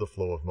into the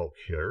flow of milk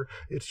here,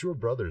 it's your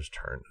brother's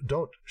turn.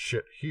 Don't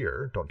shit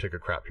here, don't take a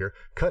crap here,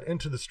 cut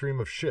into the stream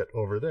of shit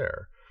over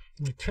there.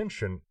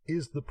 Retention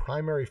is the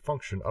primary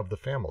function of the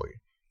family.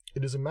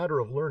 It is a matter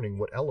of learning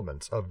what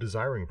elements of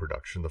desiring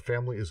production the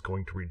family is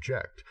going to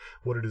reject,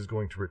 what it is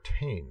going to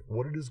retain,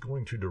 what it is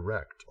going to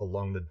direct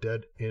along the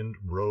dead-end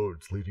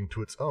roads leading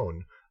to its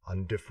own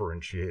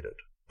undifferentiated,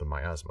 the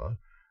miasma,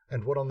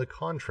 and what on the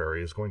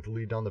contrary is going to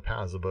lead down the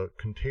paths of a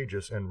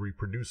contagious and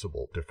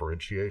reproducible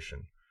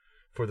differentiation.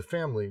 For the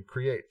family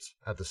creates,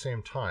 at the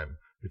same time,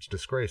 its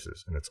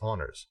disgraces and its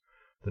honors,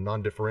 the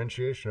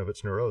non-differentiation of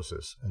its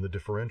neurosis and the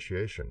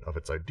differentiation of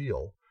its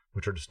ideal,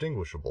 which are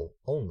distinguishable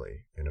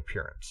only in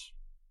appearance.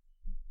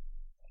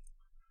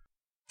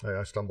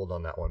 I stumbled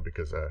on that one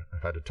because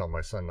I've had to tell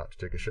my son not to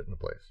take a shit in the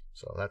place.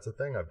 So that's a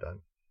thing I've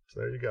done. So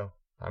there you go.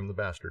 I'm the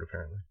bastard,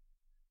 apparently.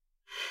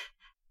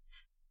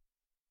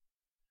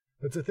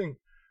 It's a thing.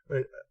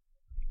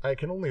 I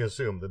can only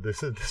assume that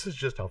this is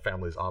just how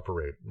families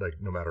operate, like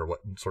no matter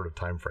what sort of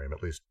time frame,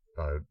 at least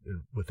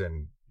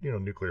within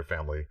nuclear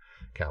family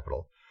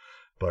capital.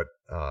 But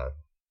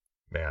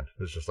man,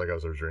 it's just like I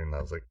was reading that.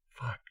 I was like,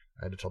 fuck.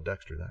 I had to tell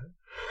Dexter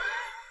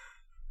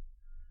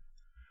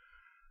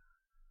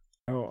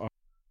that.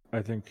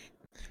 I think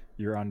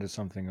you're onto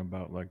something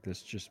about like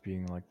this just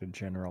being like the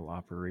general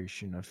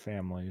operation of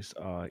families.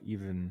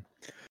 Even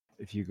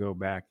if you go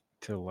back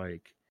to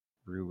like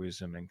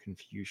Buddhism and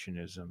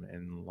Confucianism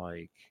and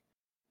like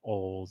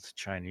old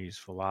Chinese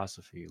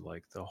philosophy,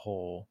 like the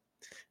whole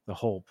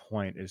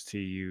point is to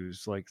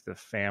use like the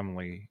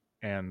family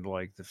and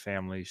like the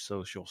family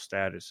social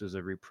status as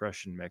a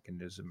repression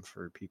mechanism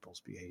for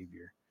people's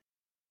behavior.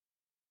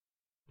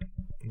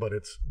 But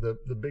it's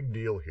the big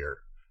deal here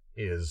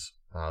is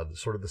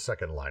sort of the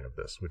second line of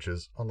this, which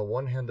is on the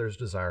one hand there's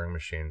desiring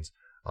machines,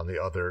 on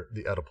the other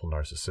the Oedipal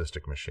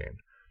narcissistic machine.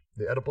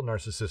 The Oedipal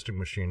narcissistic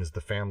machine is the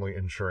family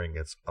ensuring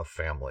it's a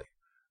family.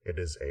 It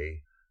is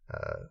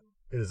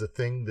a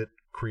thing that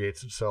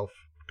creates itself,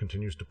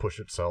 continues to push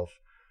itself.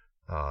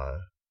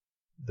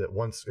 That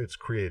once it's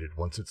created,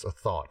 once it's a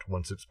thought,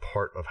 once it's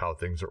part of how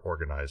things are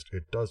organized,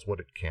 it does what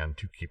it can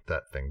to keep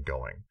that thing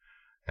going,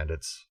 and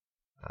it's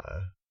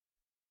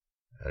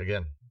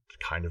again,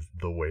 kind of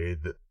the way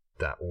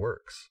that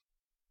works.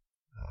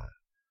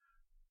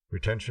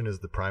 Retention is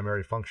the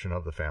primary function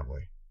of the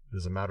family. It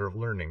is a matter of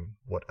learning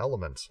what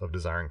elements of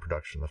desiring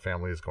production the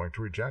family is going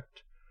to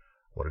reject,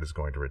 what it is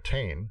going to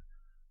retain,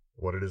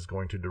 what it is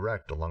going to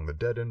direct along the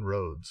dead-end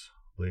roads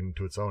leading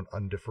to its own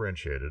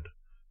undifferentiated,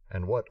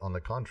 and what, on the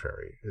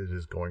contrary, it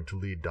is going to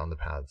lead down the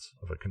paths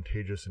of a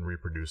contagious and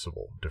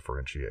reproducible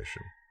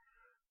differentiation.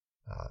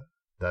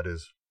 That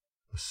is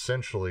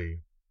essentially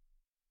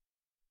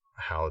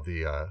how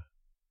the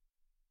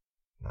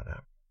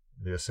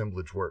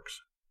assemblage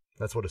works.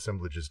 That's what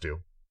assemblages do.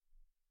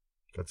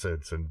 That's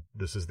it. And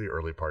this is the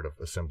early part of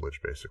assemblage,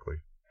 basically.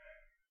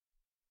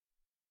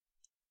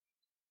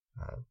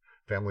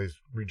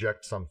 Families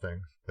reject some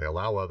things, they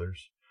allow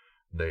others,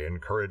 they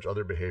encourage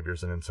other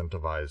behaviors and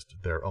incentivize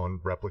their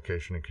own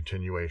replication and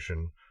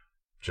continuation.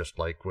 Just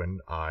like when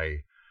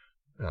I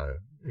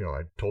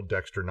told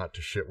Dexter not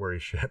to shit where he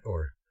shit,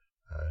 or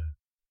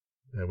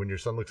when your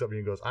son looks up at you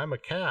and goes, "I'm a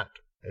cat,"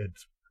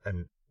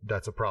 and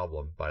that's a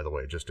problem, by the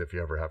way. Just if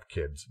you ever have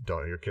kids,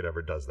 don't your kid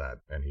ever does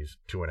that, and he's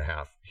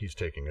 2.5, he's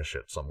taking a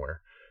shit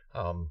somewhere.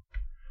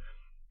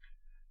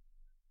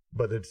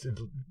 But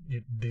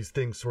these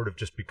things sort of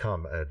just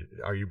become,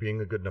 are you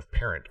being a good enough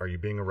parent? Are you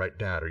being a right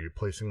dad? Are you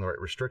placing the right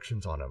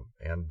restrictions on him?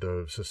 And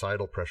the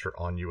societal pressure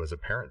on you as a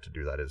parent to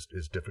do that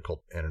is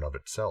difficult in and of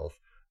itself.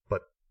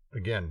 But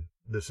again,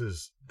 this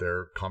is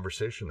their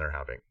conversation they're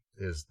having,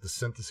 is the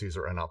syntheses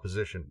are in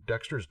opposition.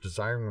 Dexter's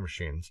desiring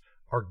machines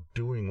are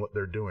doing what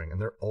they're doing, and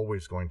they're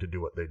always going to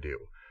do what they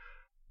do.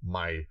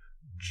 My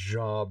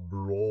job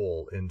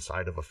role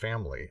inside of a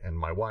family, and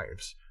my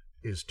wife's,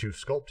 is to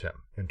sculpt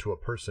him into a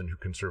person who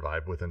can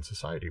survive within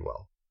society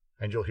well.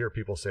 And you'll hear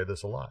people say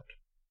this a lot.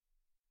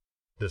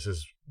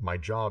 My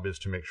job is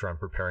to make sure I'm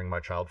preparing my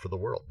child for the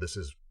world. This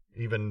is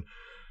even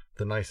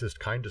the nicest,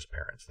 kindest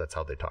parents. That's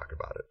how they talk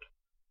about it.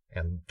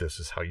 And this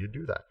is how you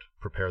do that.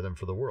 Prepare them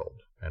for the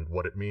world. And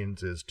what it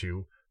means is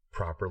to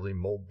properly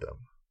mold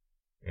them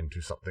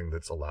into something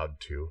that's allowed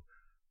to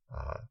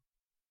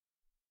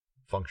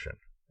function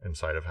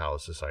inside of how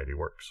society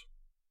works.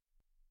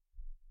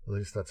 At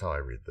least that's how I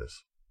read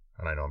this.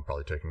 And I know I'm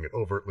probably taking it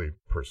overtly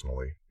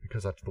personally,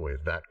 because that's the way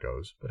that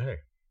goes, but hey.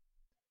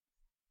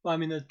 Well, I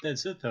mean,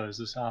 that's it, though, is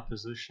this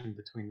opposition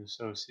between the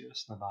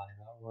socius and the body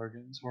without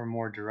organs, or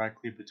more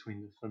directly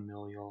between the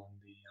familial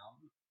and the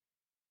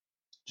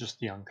just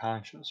the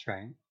unconscious,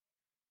 right?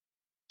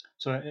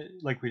 So,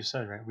 like we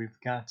said, right, we've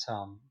got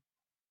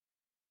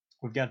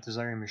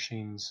desiring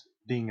machines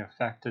being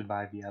affected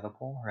by the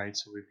Oedipal, right?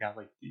 So we've got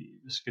like the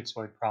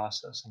schizoid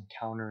process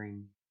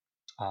encountering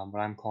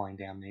what I'm calling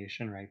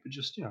damnation, right? But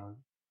just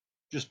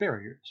just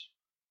barriers,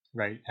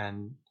 right?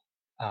 And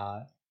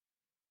I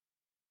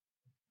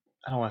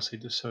don't want to say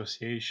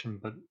dissociation,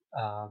 but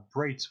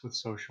breaks with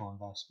social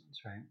investments,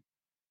 right?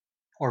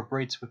 Or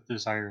breaks with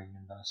desiring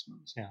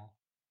investments, yeah.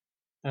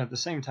 And at the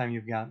same time,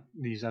 you've got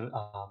these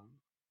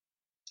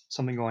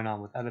something going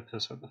on with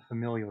Oedipus or the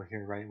familial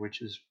here, right?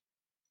 Which is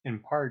in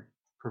part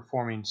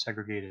performing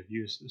segregative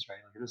uses, right?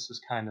 Like this is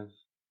kind of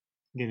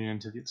getting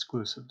into the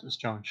exclusive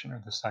disjunction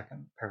or the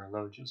second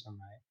paralogism,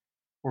 right?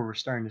 Where we're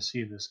starting to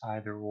see this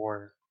either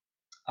or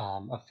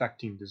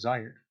affecting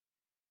desire.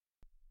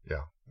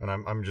 Yeah, and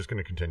I'm just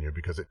going to continue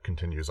because it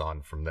continues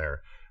on from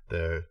there.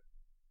 The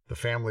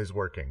family's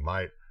working.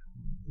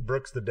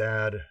 Brooks, the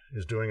dad,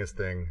 is doing his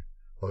thing.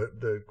 Well,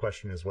 the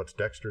question is, what's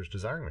Dexter's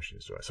desiring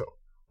machines doing? So,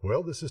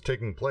 well, this is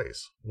taking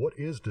place. What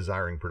is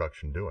desiring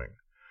production doing?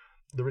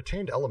 The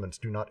retained elements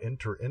do not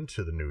enter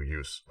into the new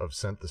use of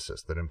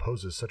synthesis that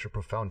imposes such a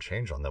profound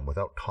change on them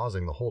without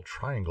causing the whole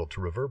triangle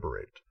to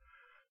reverberate.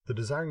 The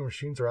desiring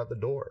machines are at the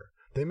door.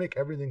 They make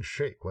everything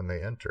shake when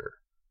they enter.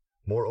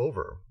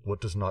 Moreover,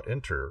 what does not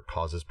enter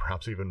causes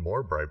perhaps even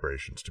more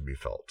vibrations to be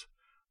felt.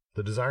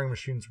 The desiring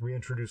machines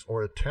reintroduce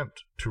or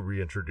attempt to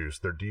reintroduce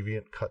their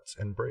deviant cuts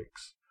and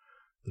breaks.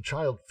 The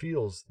child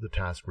feels the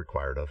task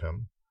required of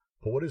him,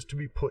 but what is to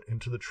be put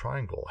into the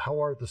triangle?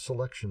 How are the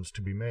selections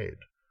to be made?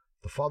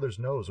 The father's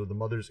nose or the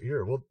mother's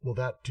ear, will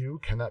that do?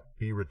 Can that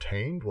be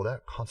retained? Will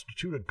that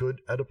constitute a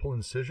good Oedipal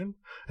incision?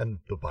 And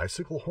the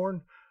bicycle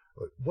horn?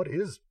 What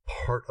is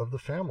part of the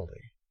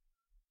family?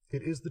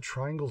 It is the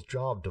triangle's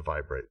job to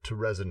vibrate, to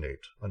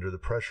resonate under the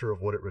pressure of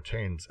what it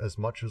retains as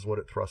much as what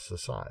it thrusts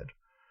aside.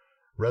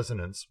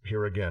 Resonance,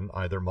 here again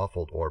either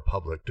muffled or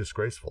public,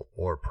 disgraceful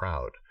or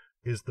proud,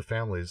 is the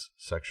family's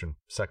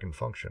second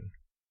function.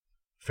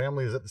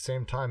 Family is at the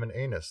same time an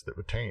anus that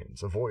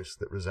retains, a voice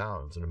that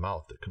resounds, and a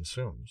mouth that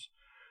consumes.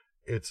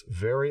 Its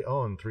very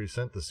own three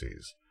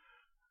syntheses,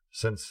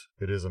 since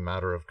it is a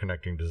matter of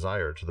connecting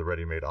desire to the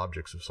ready-made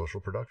objects of social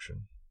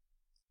production.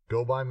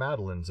 Go buy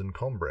Madeleines and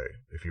Combray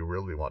if you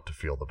really want to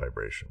feel the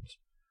vibrations.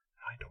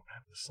 I don't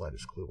have the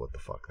slightest clue what the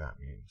fuck that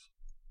means.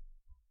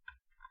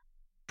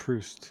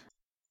 Proust.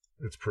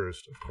 It's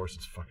Proust. Of course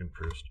it's fucking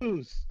Proust.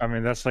 I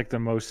mean, that's like the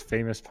most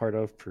famous part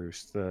of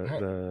Proust,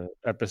 the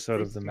episode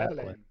Proust of the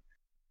Madeleine.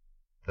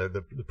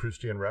 Madeleine. The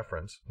Proustian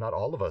reference. Not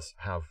all of us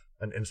have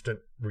an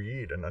instant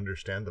read and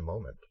understand the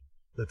moment.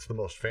 That's the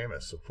most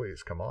famous, so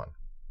please, come on.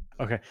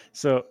 Okay,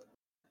 so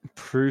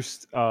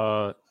Proust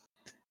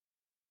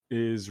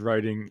is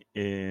writing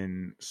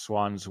in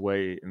Swan's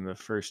Way in the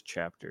first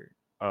chapter.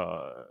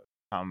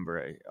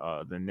 Combray,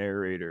 the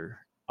narrator,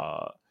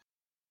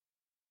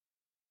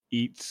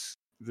 eats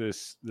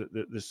this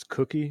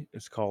cookie.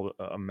 It's called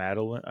a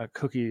Madeleine. A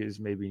cookie is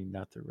maybe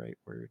not the right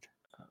word.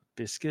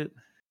 Biscuit.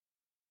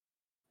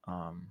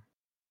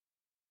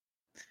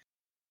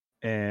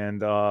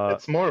 And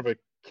It's more of a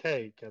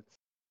cake. It's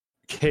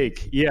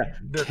cake. Yeah,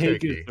 They're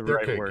cake cakey. is the They're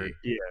right cakey. word.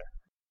 Yeah,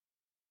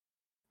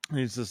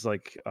 it's just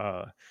like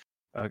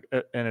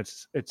and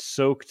it's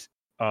soaked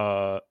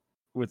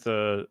with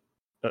a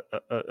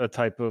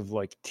type of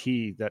like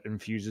tea that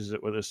infuses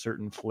it with a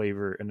certain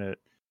flavor, and it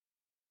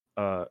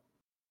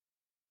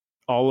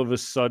all of a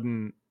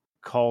sudden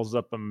calls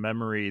up a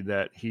memory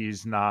that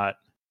he's not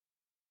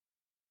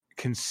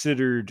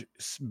considered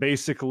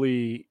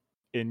basically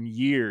in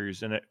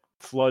years, and it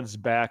floods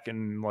back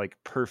in like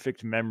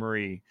perfect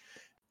memory,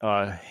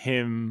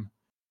 him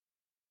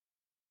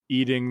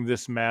eating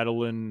this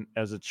Madeleine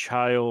as a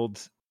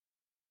child,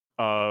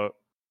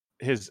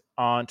 his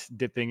aunt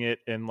dipping it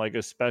in like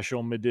a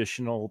special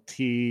medicinal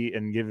tea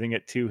and giving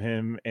it to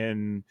him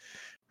in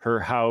her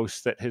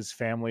house that his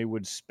family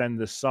would spend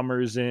the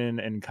summers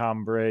in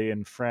Cambrai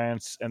in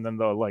France, and then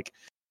the like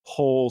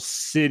whole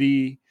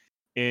city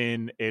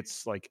in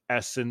its like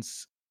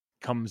essence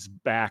comes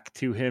back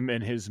to him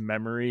in his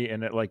memory,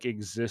 and it like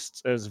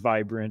exists as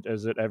vibrant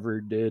as it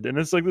ever did. And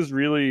it's like this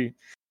really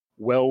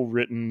well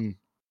written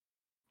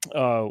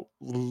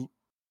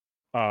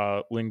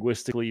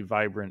linguistically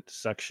vibrant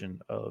section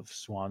of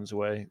Swann's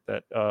Way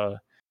that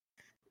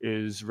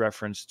is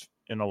referenced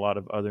in a lot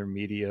of other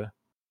media.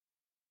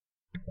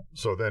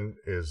 So then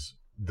is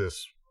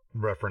this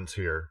reference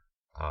here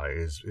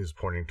is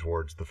pointing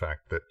towards the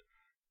fact that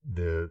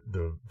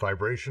the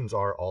vibrations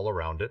are all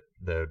around it.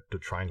 The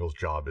triangle's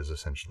job is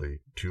essentially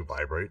to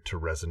vibrate, to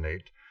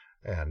resonate,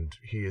 and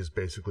he is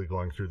basically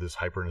going through this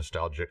hyper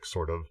nostalgic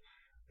sort of,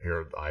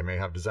 here I may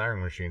have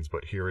desiring machines,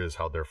 but here is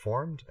how they're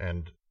formed,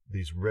 and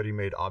these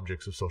ready-made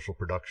objects of social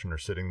production are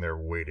sitting there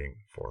waiting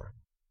for him.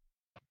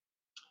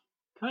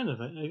 Kind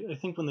of. I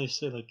think when they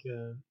say like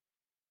the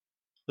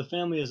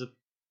family is at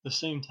the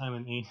same time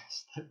an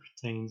anus that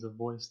retains, a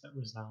voice that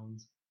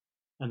resounds,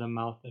 and a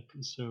mouth that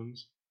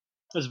consumes,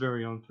 has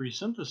very own three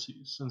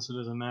syntheses, since it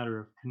is a matter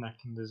of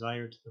connecting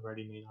desire to the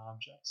ready-made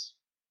objects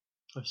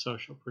of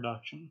social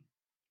production.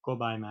 Go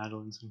buy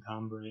Madeleines and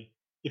Cambrai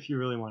if you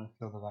really want to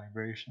feel the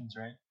vibrations,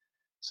 right?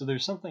 So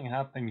there's something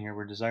happening here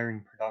where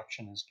desiring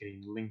production is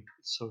getting linked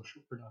with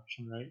social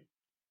production, right?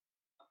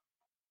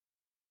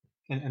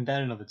 And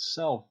that in of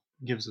itself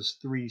gives us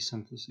three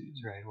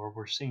syntheses, right? Or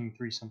we're seeing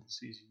three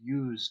syntheses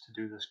used to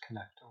do this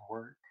connective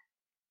work.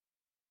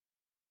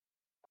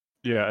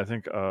 Yeah, I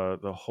think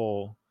the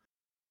whole,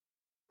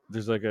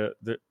 there's like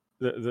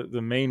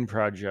the main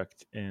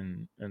project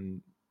in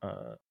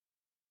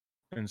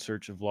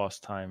Search of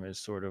Lost Time is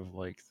sort of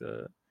like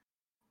the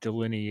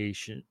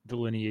delineation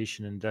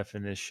and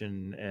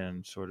definition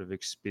and sort of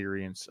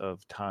experience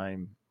of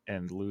time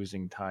and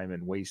losing time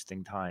and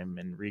wasting time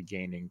and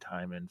regaining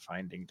time and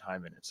finding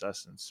time in its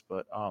essence.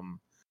 But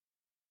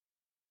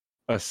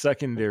a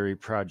secondary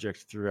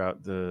project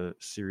throughout the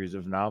series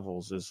of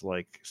novels is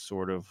like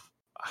sort of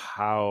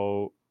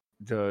how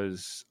do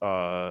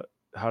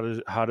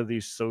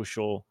these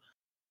social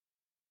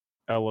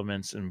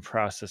elements and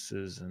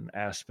processes and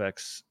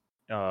aspects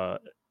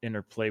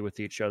interplay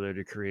with each other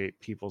to create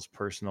people's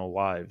personal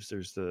lives.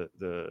 There's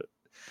the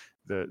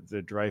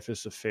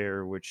Dreyfus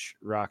affair, which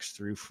rocks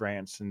through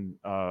France and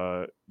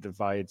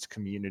divides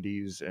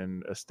communities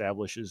and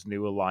establishes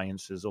new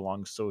alliances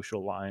along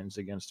social lines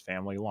against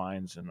family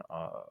lines, and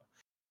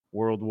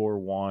World War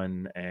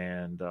One,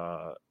 and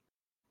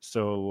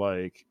so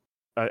like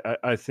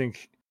I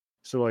think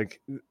so like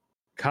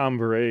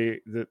Cambrai,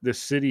 the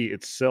city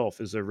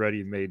itself is a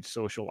ready-made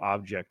social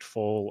object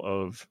full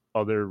of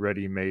other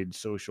ready-made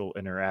social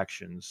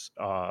interactions,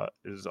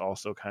 is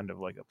also kind of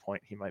like a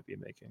point he might be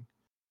making.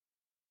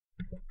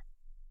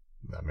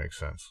 That makes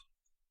sense.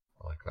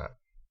 I like that.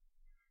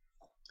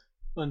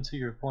 And to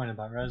your point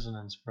about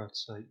resonance,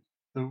 Brooks,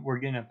 we're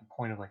getting at the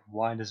point of like,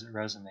 why does it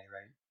resonate,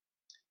 right?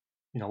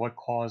 You know, what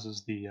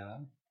causes the,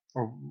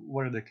 or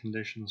what are the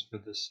conditions for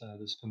this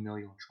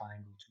familial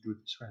triangle to do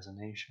this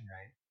resonation,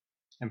 right?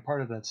 And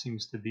part of that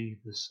seems to be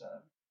this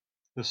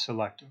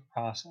selective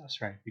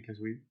process, right?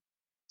 Because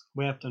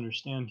we have to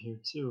understand here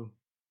too.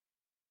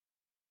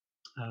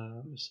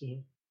 Let me see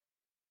here.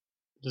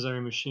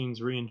 Desiring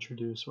machines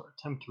reintroduce or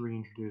attempt to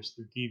reintroduce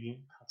their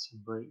deviant cuts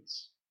and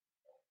breaks.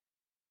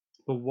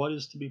 But what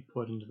is to be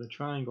put into the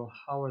triangle?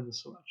 How are the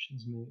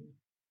selections made?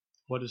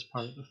 What is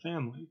part of the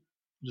family?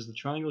 It is the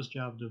triangle's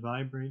job to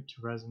vibrate,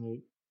 to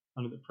resonate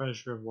under the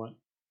pressure of what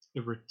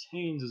it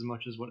retains as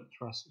much as what it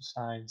thrusts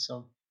aside.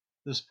 So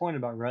this point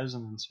about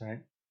resonance,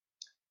 right?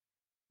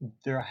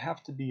 There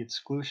have to be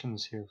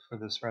exclusions here for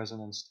this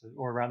resonance,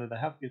 or rather, there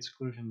have to be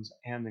exclusions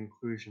and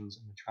inclusions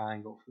in the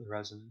triangle for the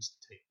resonance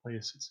to take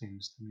place, it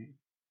seems to me.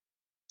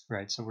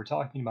 Right, so we're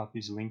talking about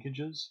these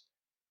linkages,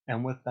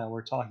 and with that,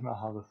 we're talking about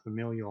how the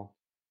familial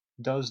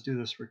does do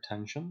this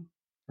retention,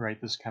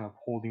 right? This kind of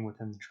holding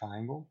within the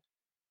triangle,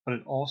 but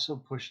it also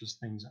pushes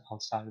things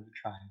outside of the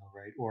triangle,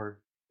 right?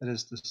 Or that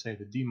is to say,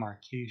 the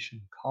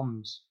demarcation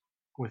comes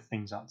with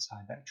things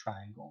outside that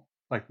triangle,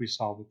 like we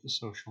saw with the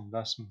social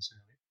investments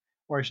earlier.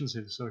 Or I shouldn't say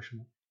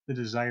the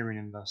desiring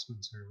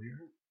investments earlier.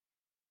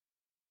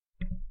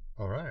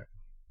 All right.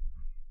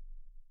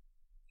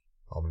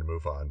 I'm going to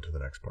move on to the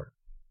next part.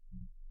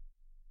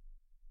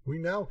 We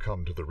now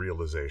come to the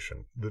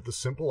realization that the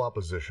simple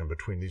opposition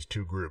between these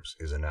two groups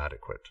is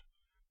inadequate.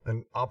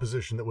 An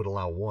opposition that would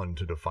allow one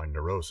to define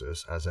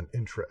neurosis as an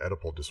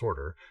intra-Oedipal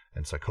disorder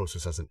and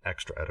psychosis as an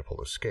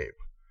extra-Oedipal escape.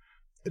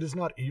 It is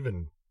not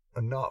even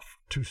enough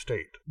to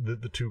state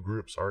that the two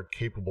groups are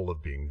capable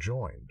of being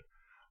joined.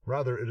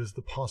 Rather, it is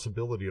the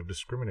possibility of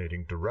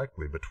discriminating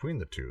directly between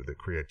the two that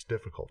creates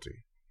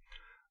difficulty.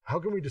 How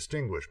can we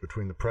distinguish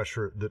between the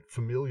pressure that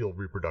familial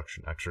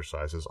reproduction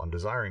exercises on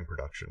desiring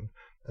production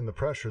and the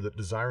pressure that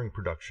desiring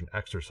production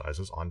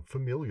exercises on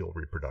familial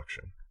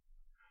reproduction?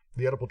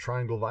 The Oedipal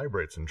triangle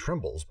vibrates and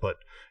trembles, but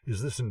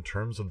is this in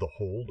terms of the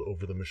hold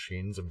over the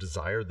machines of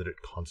desire that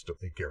it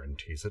constantly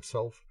guarantees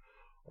itself,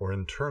 or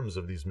in terms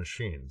of these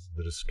machines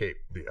that escape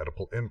the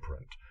Oedipal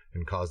imprint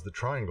and cause the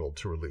triangle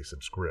to release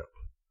its grip?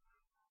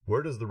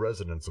 Where does the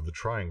resonance of the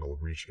triangle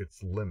reach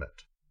its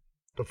limit?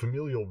 A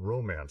familial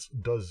romance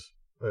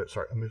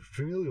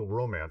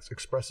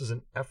expresses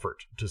an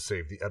effort to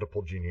save the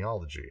Oedipal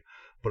genealogy,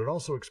 but it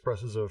also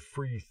expresses a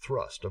free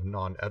thrust of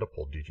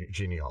non-Oedipal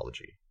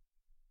genealogy.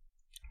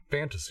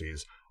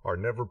 Fantasies are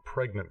never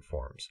pregnant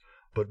forms,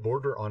 but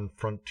border on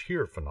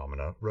frontier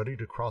phenomena ready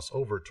to cross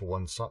over to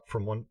one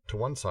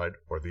side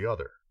or the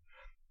other.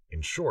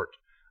 In short,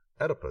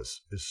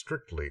 Oedipus is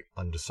strictly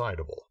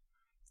undecidable.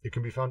 It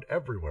can be found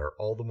everywhere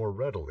all the more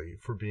readily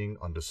for being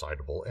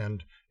undecidable,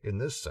 and, in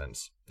this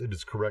sense, it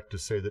is correct to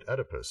say that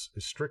Oedipus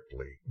is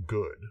strictly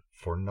good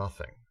for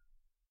nothing.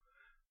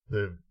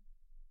 The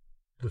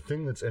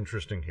thing that's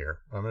interesting here,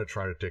 I'm going to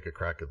try to take a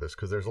crack at this,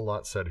 because there's a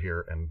lot said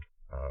here, and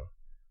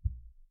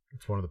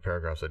it's one of the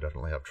paragraphs I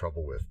definitely have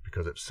trouble with,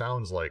 because it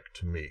sounds like,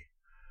 to me,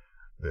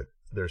 that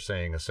they're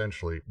saying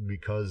essentially,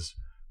 because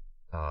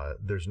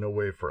there's no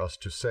way for us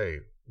to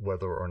say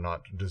whether or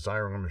not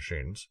desiring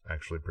machines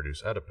actually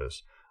produce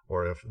Oedipus,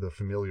 or if the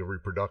familial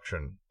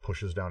reproduction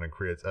pushes down and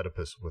creates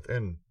Oedipus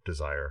within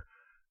desire,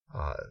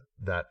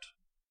 that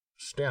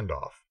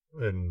standoff,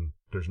 and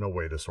there's no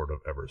way to sort of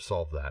ever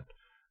solve that,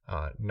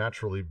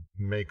 naturally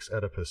makes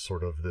Oedipus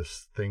sort of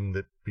this thing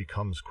that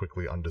becomes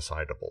quickly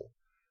undecidable.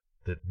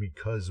 That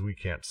because we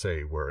can't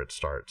say where it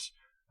starts,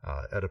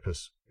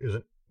 Oedipus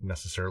isn't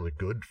necessarily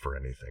good for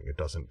anything. It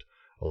doesn't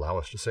allow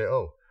us to say,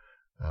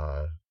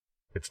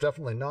 it's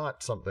definitely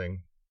not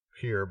something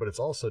here, but it's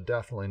also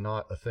definitely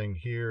not a thing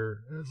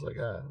here. And it's like,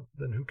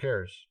 then who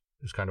cares?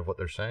 Is kind of what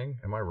they're saying.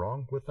 Am I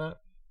wrong with that?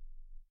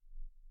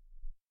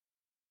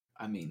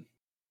 I mean,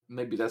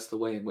 maybe that's the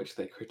way in which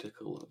they're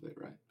critical of it,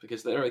 right?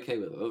 Because they're okay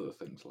with other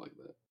things like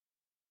that.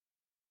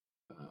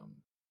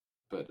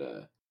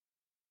 But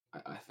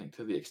I think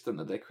to the extent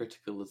that they're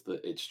critical is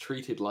that it's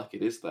treated like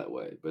it is that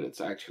way, but it's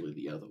actually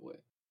the other way.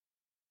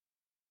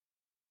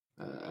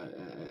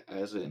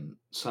 As in,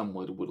 some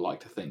would like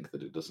to think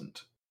that it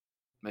doesn't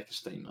make a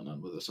statement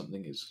on whether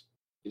something is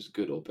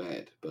good or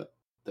bad, but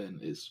then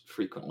is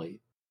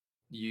frequently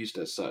used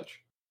as such.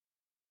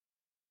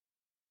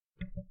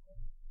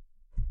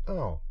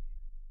 Oh,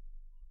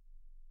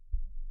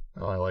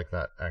 I like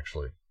that,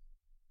 actually.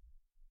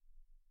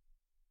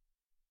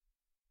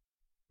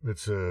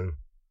 It's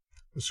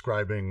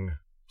ascribing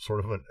sort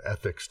of an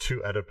ethics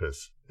to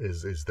Oedipus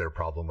is their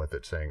problem with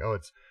it, saying,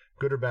 it's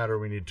good or bad, or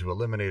we need to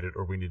eliminate it,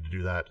 or we need to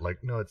do that.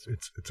 Like, no, it's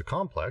a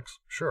complex,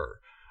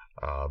 sure,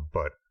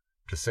 but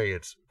to say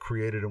it's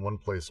created in one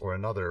place or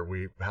another,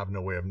 we have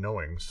no way of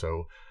knowing,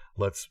 so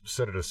let's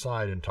set it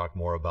aside and talk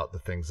more about the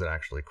things that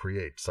actually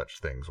create such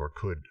things, or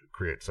could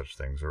create such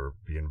things, or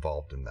be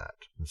involved in that,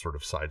 and sort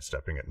of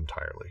sidestepping it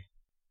entirely.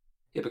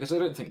 Yeah, because I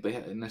don't think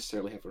they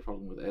necessarily have a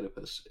problem with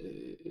Oedipus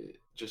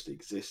just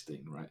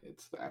existing, right?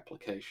 It's the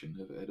application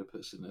of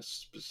Oedipus in a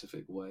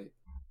specific way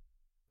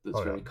that's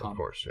very common. Of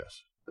course,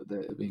 yes. That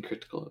they're being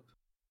critical of.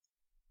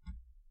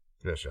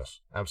 Yes,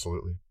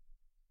 absolutely.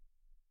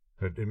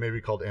 It may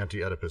be called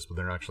anti-Oedipus, but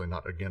they're actually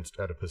not against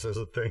Oedipus as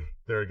a thing.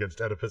 They're against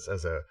Oedipus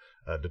as a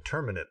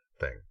determinate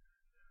thing,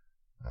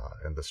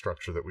 and the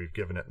structure that we've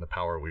given it and the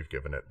power we've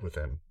given it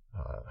within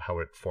how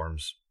it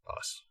forms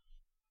us.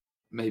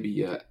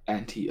 Maybe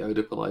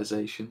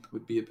anti-Oedipalization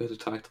would be a better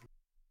title.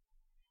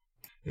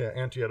 Yeah,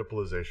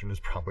 anti-Oedipalization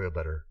is probably a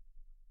better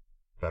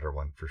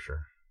one for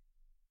sure.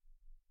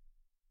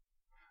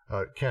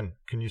 Ken,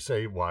 can you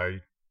say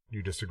why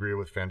you disagree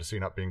with fantasy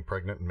not being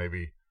pregnant, and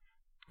maybe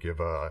give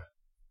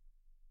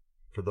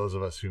for those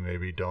of us who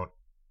maybe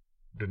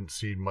didn't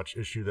see much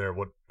issue there,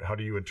 how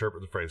do you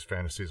interpret the phrase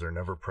fantasies are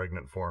never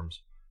pregnant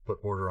forms,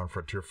 but border on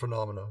frontier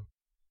phenomena?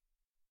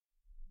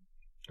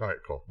 All right,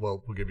 cool.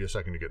 Well, we'll give you a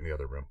second to get in the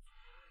other room.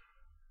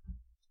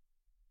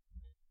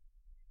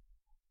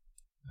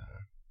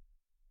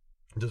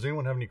 Does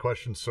anyone have any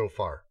questions so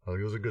far?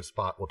 It was a good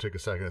spot. We'll take a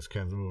second as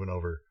Ken's moving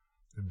over.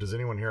 Does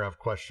anyone here have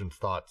questions,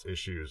 thoughts,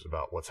 issues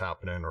about what's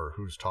happening, or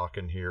who's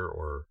talking here,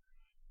 or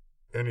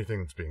anything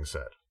that's being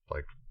said?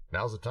 Like,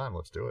 now's the time.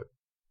 Let's do it.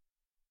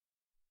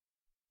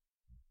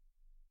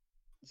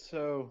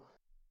 So,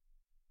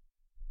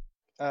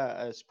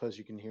 I suppose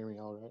you can hear me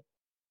all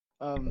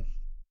right.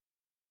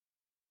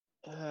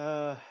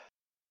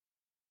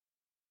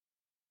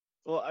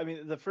 Well, I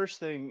mean, the first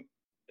thing,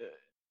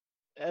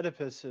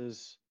 Oedipus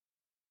is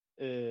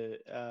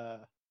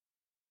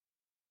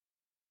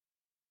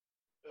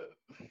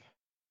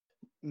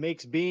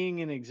makes being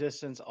in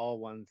existence all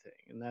one thing,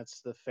 and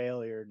that's the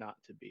failure not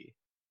to be.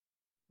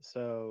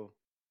 So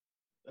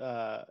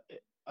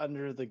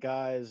under the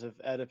guise of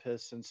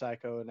Oedipus and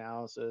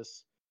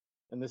psychoanalysis,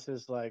 and this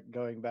is like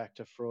going back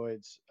to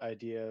Freud's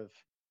idea of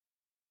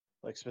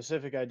like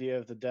specific idea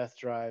of the death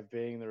drive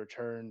being the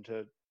return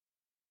to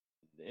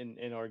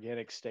in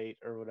organic state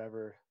or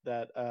whatever,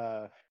 that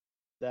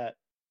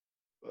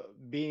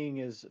being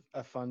is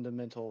a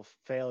fundamental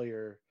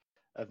failure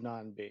of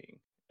non-being.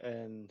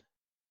 And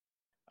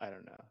I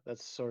don't know,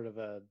 that's sort of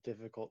a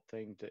difficult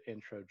thing to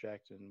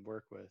introject and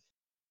work with.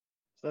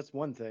 So that's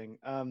one thing.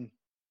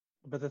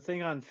 But the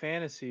thing on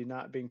fantasy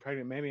not being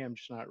pregnant, maybe I'm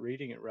just not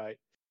reading it right,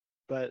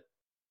 but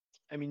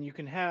I mean, you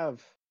can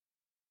have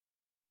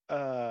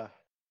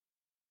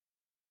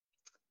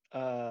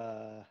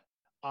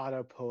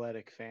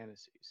autopoetic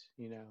fantasies,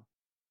 you know,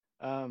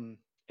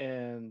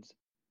 and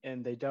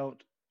they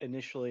don't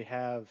initially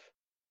have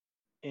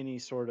any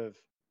sort of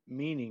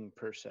meaning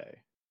per se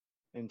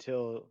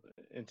until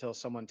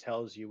someone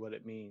tells you what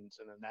it means,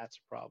 and then that's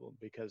a problem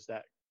because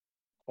that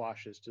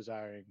quashes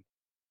desiring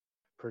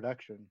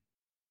production.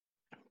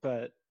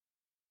 But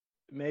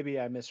maybe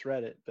I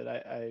misread it, but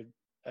I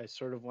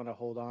sort of want to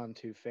hold on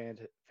to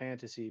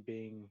fantasy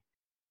being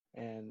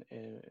an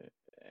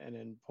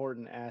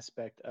important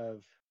aspect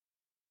of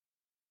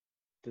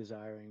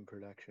desiring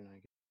production, I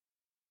guess.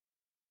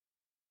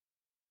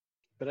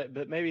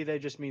 But maybe they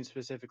just mean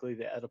specifically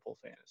the Oedipal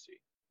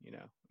fantasy, you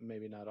know,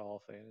 maybe not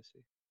all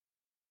fantasy.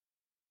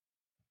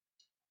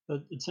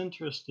 But it's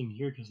interesting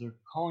here because they're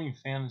calling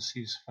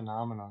fantasies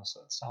phenomena,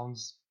 so it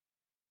sounds,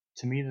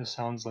 to me, this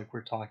sounds like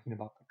we're talking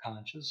about the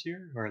conscious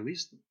here, or at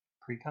least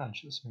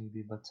pre-conscious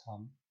maybe, but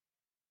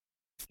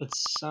it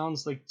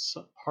sounds like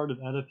part of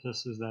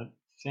Oedipus is that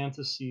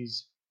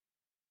fantasies,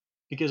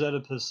 because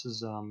Oedipus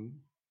is,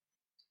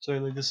 so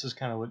like this is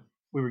kind of what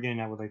we were getting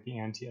at with like the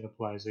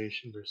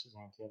anti-Oedipalization versus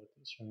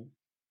anti-Oedipus, right?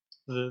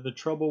 The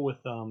trouble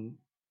with the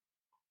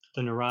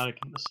neurotic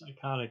and the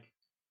psychotic,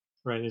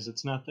 right, is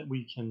it's not that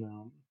we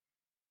can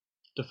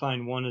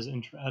define one as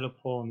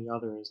intra-Oedipal and the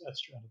other as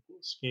extra-Oedipal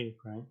escape,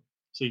 right?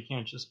 So you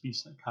can't just be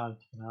psychotic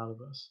to get out of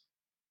this.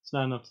 It's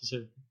not enough to say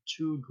that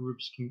two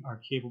groups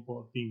are capable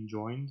of being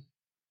joined.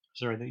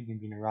 Sorry, that you can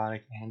be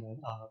neurotic and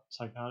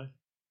psychotic.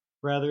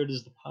 Rather, it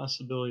is the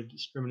possibility of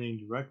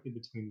discriminating directly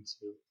between the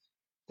two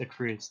that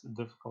creates the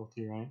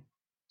difficulty, right?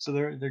 So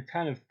they're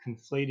kind of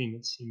conflating,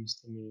 it seems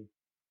to me.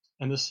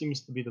 And this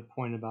seems to be the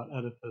point about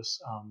Oedipus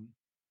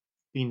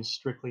being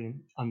strictly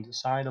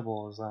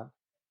undecidable, is that,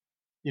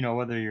 you know,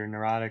 whether you're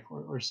neurotic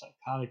or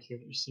psychotic here,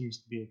 there seems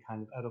to be a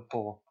kind of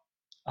Oedipal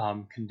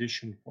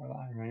condition for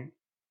that, right?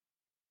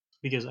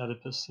 Because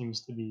Oedipus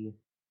seems to be,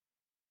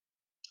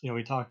 you know,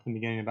 we talked in the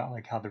beginning about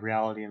like how the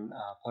reality and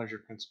pleasure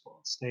principle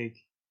at stake,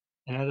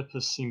 and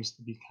Oedipus seems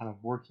to be kind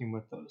of working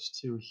with those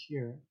two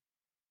here.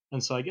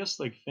 And so I guess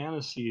like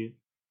fantasy,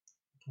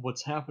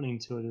 what's happening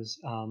to it is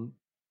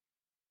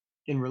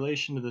in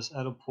relation to this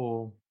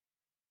Oedipal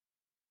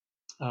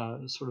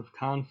sort of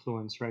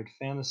confluence, right?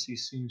 Fantasy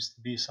seems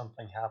to be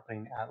something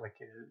happening at like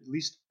at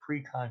least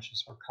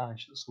pre-conscious or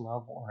conscious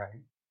level,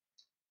 right?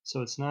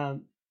 So it's not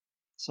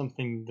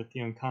something that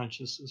the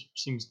unconscious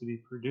seems to be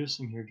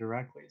producing here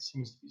directly. It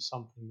seems to be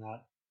something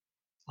that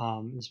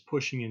is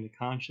pushing into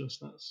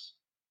consciousness,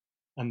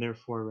 and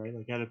therefore, right,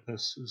 like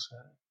Oedipus is,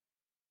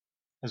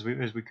 as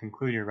we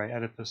conclude here, right,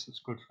 Oedipus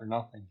is good for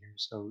nothing here.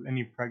 So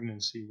any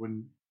pregnancy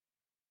wouldn't,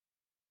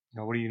 you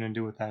know, what are you going to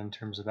do with that in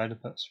terms of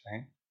Oedipus,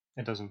 right?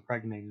 It doesn't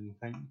pregnate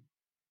anything.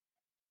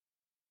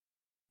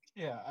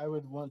 Yeah, I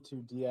would want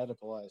to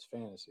de-Oedipalize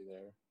fantasy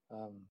there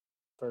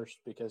first,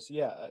 because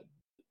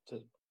to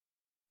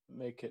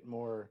make it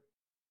more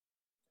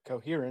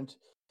coherent,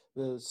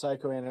 the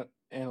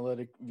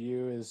psychoanalytic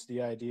view is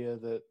the idea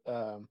that,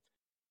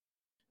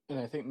 and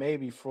I think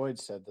maybe Freud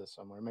said this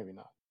somewhere, maybe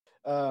not,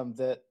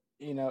 that,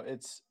 you know,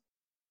 it's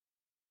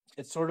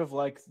sort of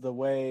like the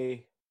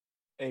way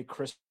a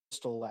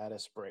crystal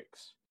lattice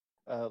breaks.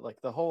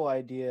 Like the whole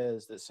idea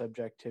is that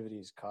subjectivity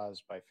is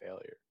caused by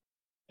failure,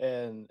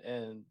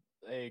 and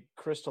a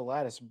crystal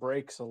lattice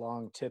breaks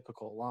along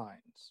typical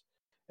lines.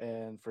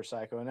 And for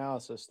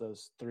psychoanalysis,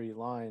 those three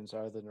lines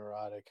are the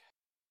neurotic,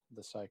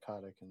 the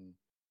psychotic, and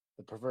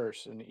the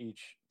perverse, and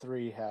each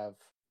three have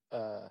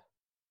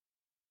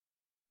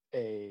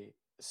a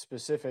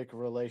specific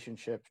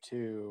relationship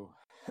to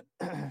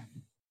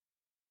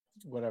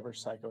whatever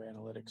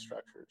psychoanalytic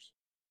structures.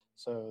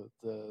 So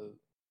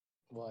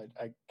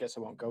I guess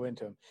I won't go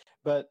into them,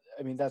 but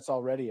I mean, that's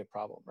already a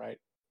problem, right?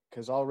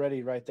 Because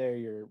already right there,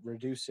 you're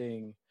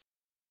reducing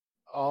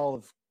all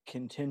of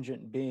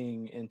contingent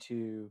being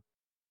into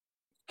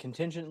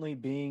contingently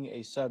being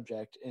a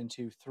subject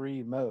into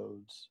three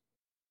modes.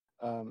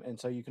 And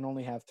so you can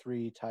only have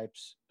three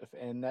types of,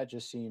 and that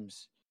just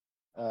seems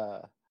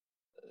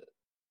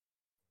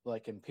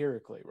like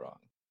empirically wrong.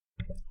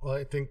 Well,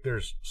 I think their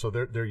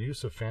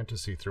use of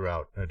fantasy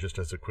throughout, just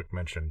as a quick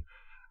mention,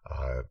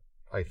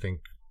 I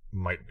think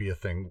might be a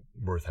thing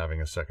worth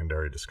having a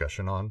secondary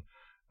discussion on.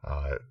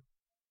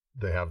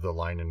 They have the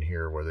line in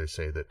here where they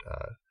say that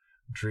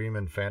dream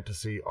and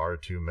fantasy are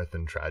to myth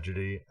and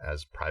tragedy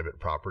as private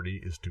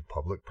property is to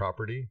public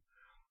property,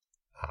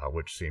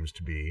 which seems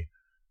to be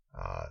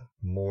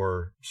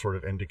more sort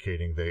of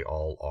indicating they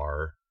all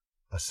are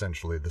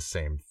essentially the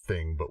same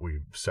thing, but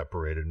we've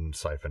separated and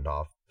siphoned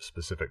off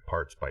specific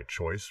parts by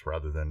choice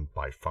rather than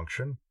by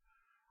function.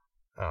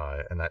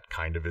 And that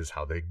kind of is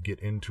how they get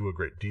into a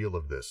great deal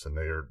of this. And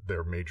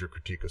their major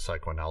critique of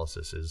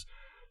psychoanalysis is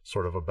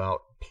sort of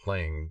about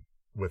playing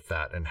with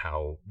that and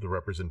how the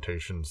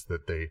representations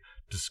that they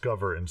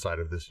discover inside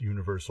of this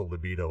universal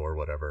libido or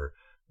whatever,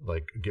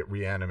 like, get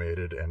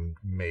reanimated and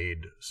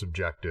made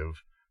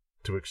subjective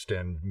to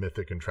extend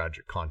mythic and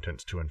tragic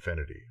contents to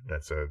infinity.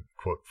 That's a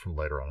quote from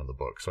later on in the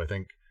book. So I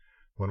think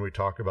when we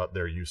talk about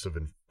their use of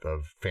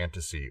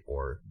fantasy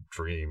or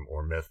dream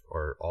or myth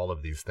or all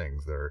of these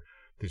things,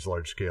 these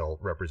large-scale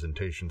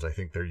representations, I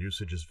think their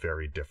usage is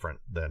very different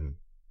than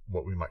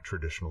what we might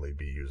traditionally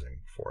be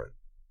using for it.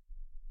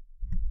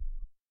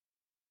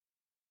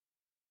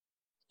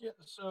 Yeah,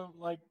 so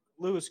like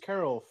Lewis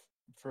Carroll,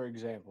 for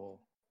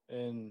example,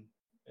 in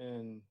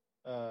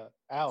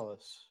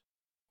Alice,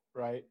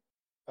 right?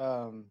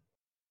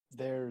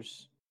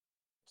 There's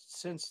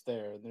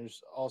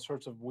all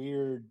sorts of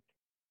weird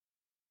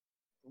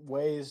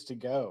ways to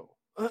go.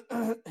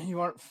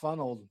 You aren't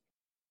funneled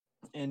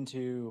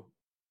into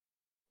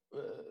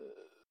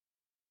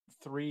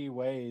 3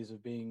 ways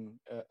of being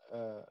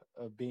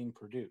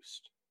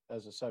produced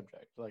as a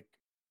subject, like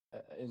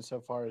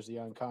insofar as the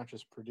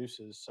unconscious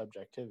produces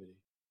subjectivity.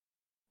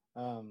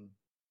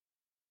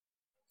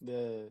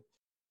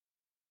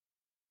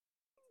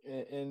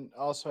 And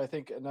also I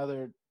think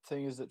another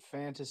thing is that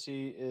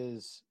fantasy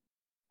is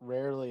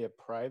rarely a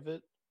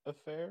private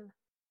affair.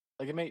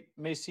 Like, it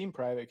may seem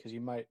private because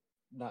you might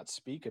not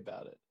speak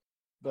about it,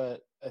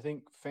 but I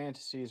think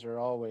fantasies are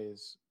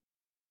always,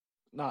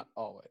 not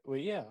always, well,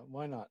 yeah,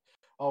 why not,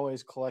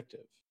 always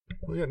collective.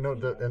 Well, yeah, no,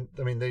 and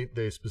I mean,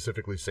 they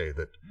specifically say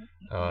that,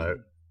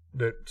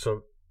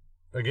 so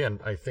again,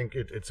 I think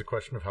it's a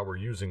question of how we're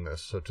using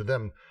this. So to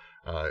them,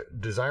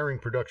 desiring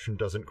production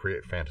doesn't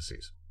create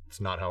fantasies.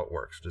 It's not how it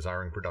works.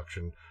 Desiring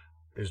production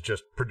is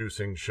just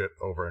producing shit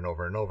over and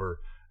over and over.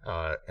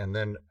 And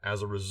then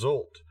as a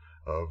result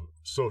of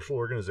social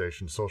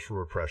organization, social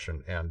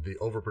repression, and the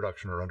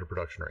overproduction or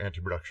underproduction or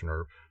anti-production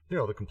or,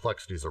 the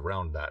complexities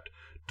around that,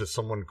 does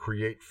someone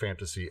create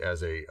fantasy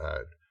as a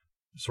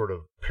sort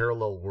of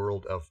parallel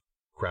world of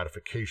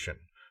gratification?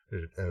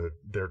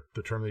 The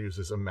term they use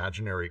is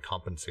imaginary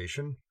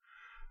compensation,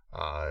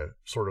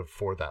 sort of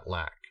for that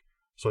lack.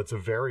 So it's a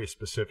very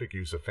specific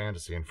use of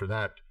fantasy, and for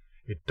that,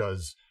 it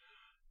does,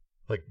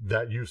 like,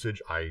 that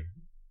usage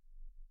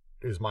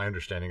is my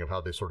understanding of how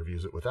they sort of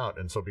use it without.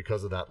 And so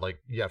because of that, like,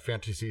 yeah,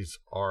 fantasies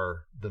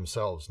are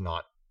themselves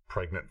not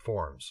pregnant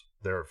forms.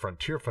 They're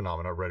frontier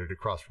phenomena ready to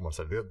cross from one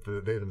side.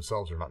 They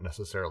themselves are not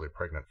necessarily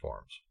pregnant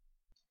forms.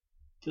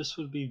 This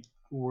would be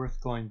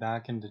worth going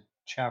back into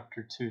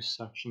chapter 2,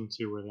 section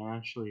 2, where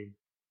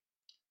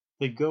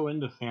they go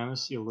into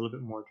fantasy a little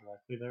bit more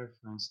directly there.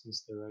 For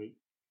instance, they write,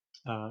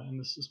 and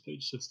this is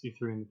page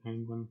 63 in the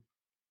Penguin,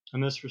 in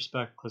this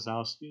respect,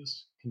 Klosowski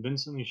has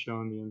convincingly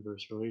shown the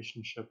inverse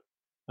relationship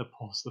that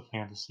pulls the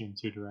fantasy in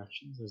 2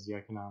 directions, as the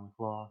economic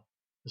law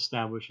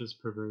establishes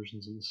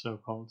perversions in the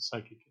so-called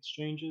psychic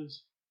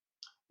exchanges,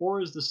 or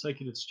as the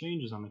psychic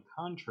exchanges, on the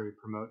contrary,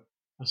 promote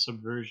a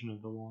subversion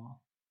of the law.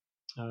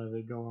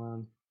 They go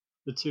on,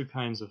 the 2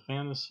 kinds of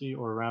fantasy,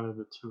 or rather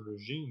the 2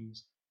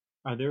 regimes,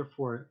 are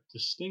therefore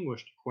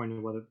distinguished according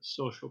to whether the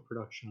social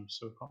production of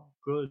so-called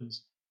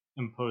goods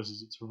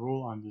imposes its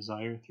rule on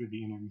desire through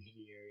the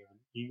intermediary of an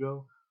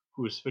ego,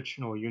 whose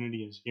fictional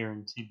unity is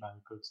guaranteed by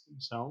the goods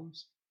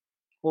themselves,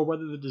 or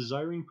whether the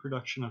desiring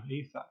production of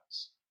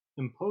affects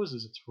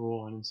imposes its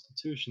rule on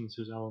institutions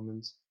whose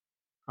elements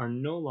are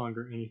no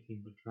longer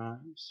anything but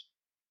drives.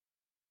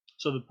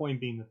 So the point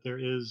being that there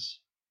is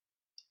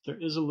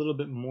a little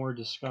bit more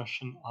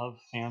discussion of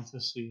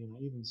fantasy, and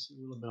I even see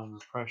a little bit on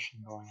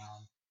repression going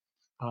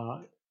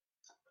on.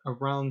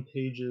 Around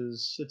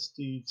pages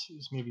 62,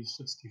 maybe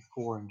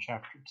 64 in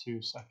chapter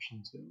 2,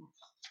 section 2.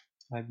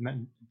 I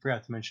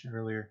forgot to mention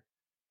earlier,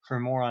 for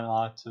more on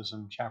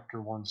autism,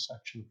 chapter 1,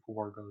 section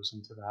 4 goes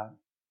into that,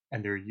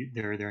 and their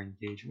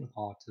engagement with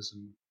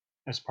autism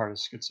as part of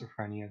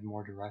schizophrenia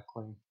more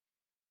directly.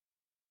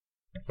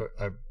 But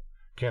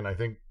Ken, I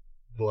think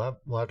we'll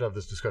have to have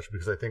this discussion,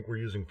 because I think we're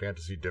using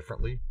fantasy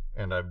differently,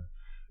 and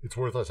it's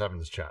worth us having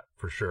this chat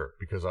for sure,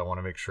 because I want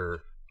to make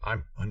sure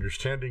I'm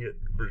understanding it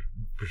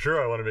for sure.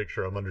 I want to make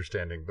sure I'm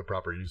understanding the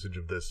proper usage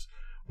of this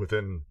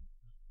within,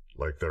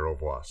 like, their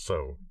oeuvre.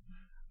 So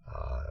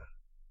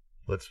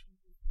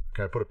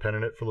can I put a pen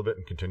in it for a little bit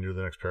and continue to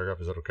the next paragraph?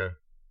 Is that okay?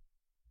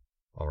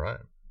 All right.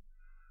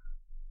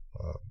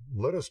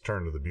 Let us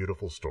turn to the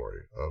beautiful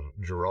story of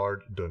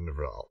Gerard de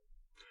Nerval.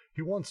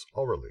 He wants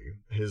Aurélie,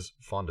 his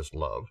fondest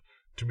love,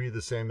 to be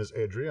the same as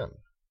Adrienne,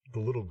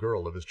 the little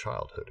girl of his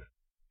childhood.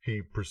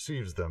 He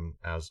perceives them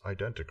as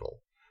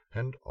identical,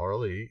 and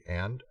Aurélie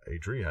and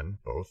Adrienne,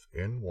 both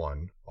in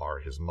one, are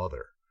his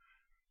mother.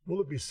 Will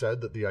it be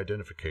said that the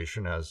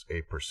identification as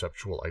a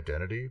perceptual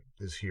identity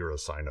is here a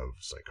sign of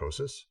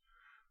psychosis?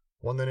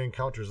 One then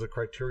encounters the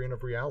criterion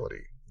of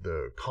reality,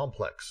 the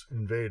complex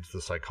invades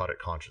the psychotic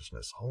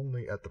consciousness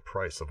only at the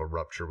price of a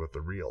rupture with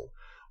the real,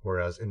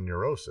 whereas in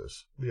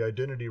neurosis, the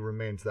identity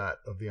remains that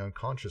of the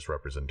unconscious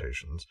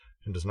representations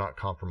and does not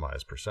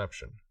compromise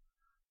perception.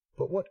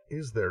 But what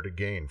is there to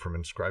gain from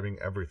inscribing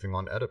everything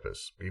on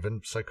Oedipus,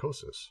 even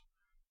psychosis?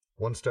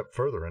 One step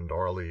further, and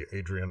Arlie,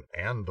 Adrian,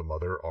 and the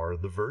mother are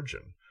the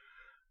virgin.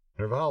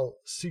 Nerval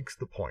seeks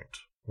the point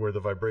where the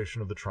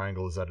vibration of the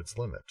triangle is at its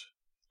limit.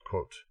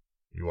 Quote,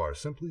 "You are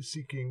simply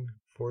seeking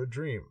for a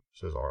dream,"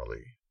 says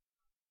Arlie.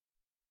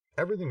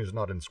 Everything is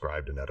not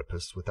inscribed in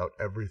Oedipus without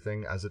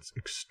everything at its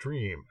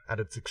extreme,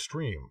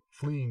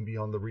 fleeing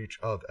beyond the reach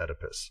of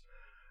Oedipus.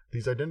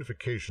 These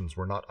identifications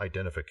were not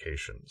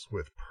identifications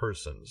with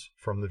persons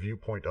from the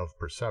viewpoint of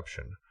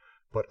perception,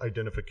 but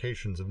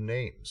identifications of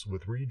names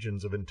with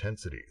regions of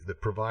intensity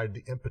that provide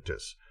the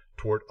impetus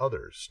toward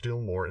other,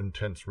 still more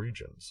intense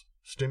regions,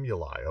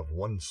 stimuli of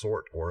one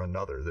sort or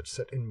another that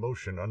set in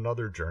motion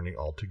another journey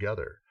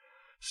altogether,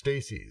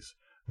 stases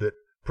that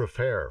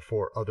prepare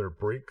for other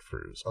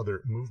breakthroughs,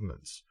 other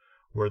movements,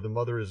 where the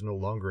mother is no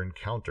longer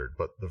encountered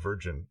but the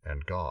Virgin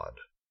and God.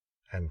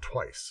 And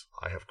twice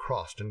I have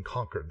crossed and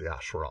conquered the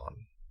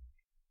Acheron.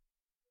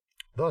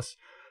 Thus,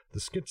 the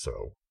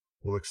schizo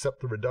will accept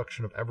the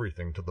reduction of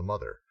everything to the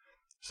mother,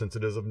 since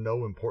it is of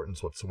no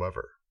importance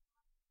whatsoever.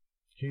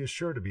 He is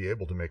sure to be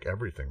able to make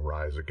everything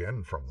rise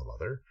again from the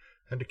mother,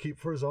 and to keep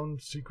for his own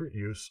secret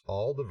use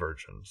all the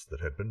virgins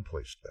that had been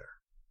placed there.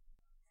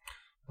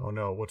 Oh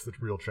no, what's the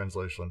real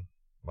translation,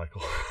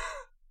 Michael?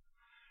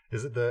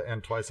 Is it the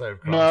 "and twice I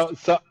have crossed"? No,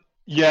 so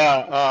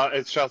yeah,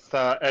 it's just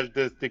El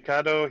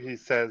Desdicado. He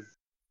says,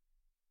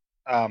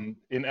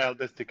 in El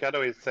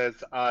Desdicado, it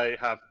says, "I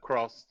have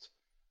crossed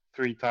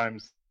 3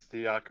 times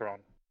the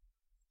Acheron."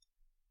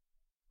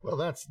 Well,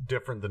 that's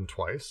different than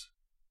twice.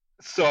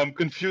 So I'm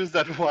confused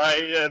at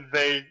why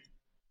they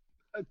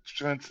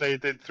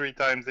translated 3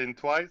 times in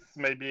twice.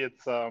 Maybe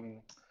it's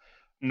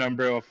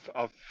number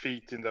of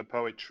feet in the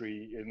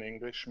poetry in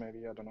English.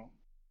 Maybe, I don't know.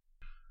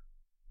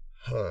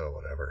 Oh,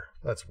 whatever.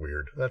 That's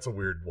weird. That's a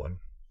weird one.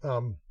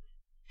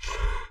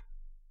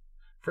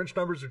 French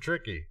numbers are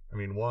tricky. I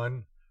mean,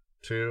 1,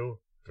 2,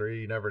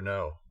 3, you never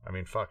know. I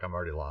mean, fuck, I'm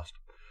already lost.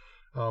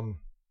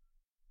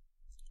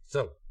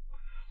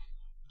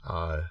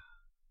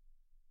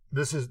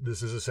 This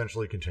is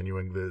essentially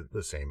continuing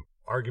the same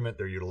argument.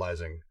 They're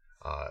utilizing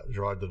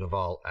Gerard de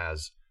Nerval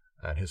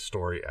and his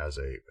story as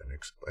an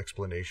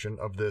explanation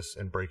of this,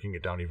 and breaking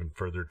it down even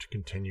further to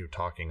continue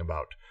talking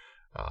about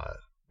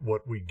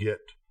what we get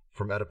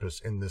from Oedipus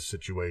in this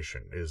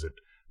situation. Is it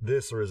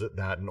this or is it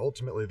that? And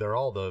ultimately, they're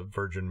all the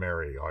Virgin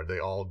Mary. Are they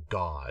all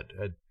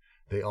God?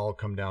 They all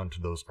come down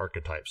to those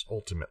archetypes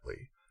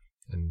ultimately.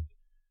 And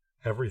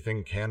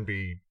everything can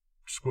be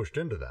squished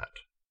into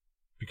that.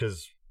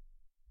 Because,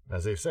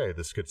 as they say,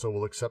 the schizo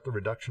will accept the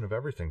reduction of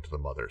everything to the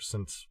mother,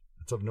 since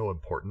it's of no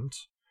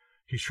importance.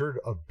 He's sure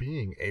of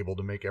being able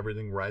to make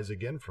everything rise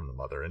again from the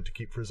mother, and to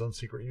keep for his own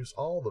secret use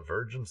all the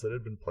virgins that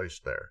had been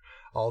placed there,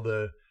 all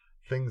the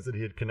things that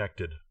he had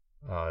connected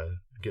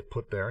get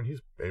put there, and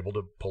he's able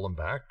to pull them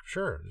back.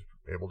 Sure, he's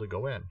able to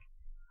go in.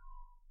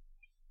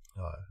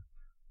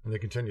 And they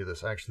continue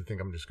this. I actually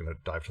think I'm just going to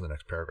dive to the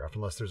next paragraph,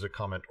 unless there's a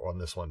comment on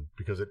this one,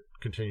 because it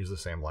continues the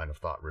same line of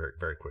thought very,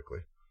 very quickly.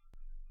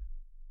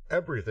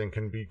 Everything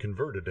can be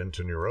converted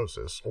into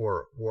neurosis,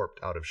 or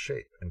warped out of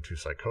shape into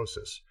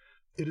psychosis.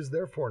 It is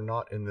therefore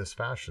not in this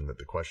fashion that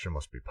the question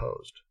must be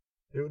posed.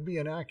 It would be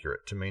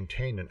inaccurate to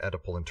maintain an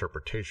Oedipal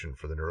interpretation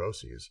for the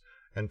neuroses,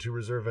 and to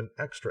reserve an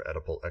extra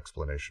Oedipal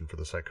explanation for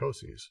the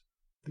psychoses.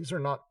 These are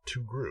not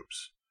two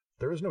groups.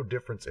 There is no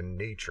difference in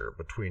nature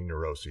between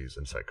neuroses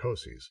and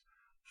psychoses,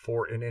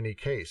 for in any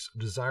case,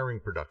 desiring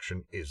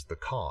production is the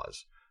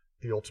cause,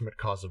 the ultimate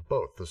cause of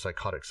both the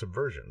psychotic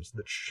subversions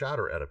that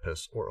shatter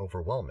Oedipus or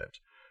overwhelm it,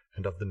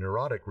 and of the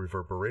neurotic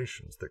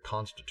reverberations that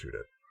constitute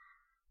it.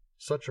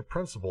 Such a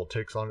principle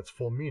takes on its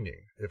full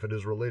meaning if it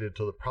is related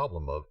to the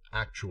problem of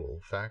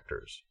actual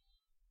factors.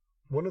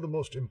 One of the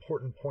most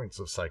important points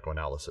of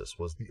psychoanalysis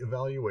was the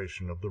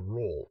evaluation of the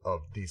role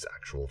of these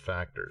actual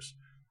factors.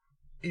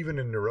 Even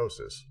in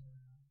neurosis,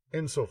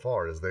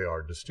 insofar as they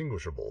are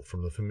distinguishable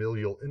from the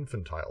familial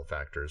infantile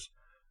factors,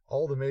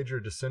 all the major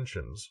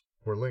dissensions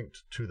were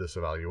linked to this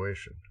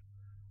evaluation.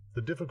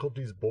 The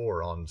difficulties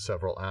bore on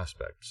several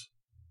aspects.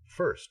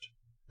 First,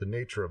 the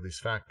nature of these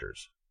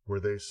factors. Were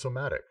they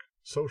somatic,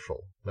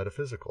 social,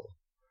 metaphysical?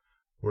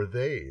 Were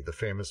they the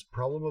famous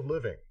problem of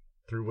living,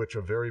 through which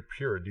a very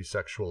pure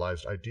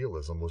desexualized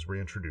idealism was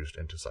reintroduced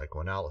into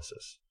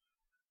psychoanalysis?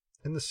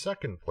 In the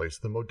second place,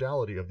 the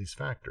modality of these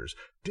factors.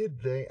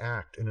 Did they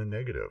act in a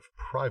negative,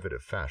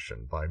 privative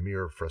fashion by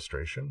mere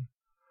frustration?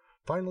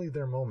 Finally,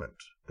 their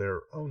moment,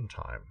 their own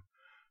time.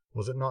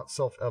 Was it not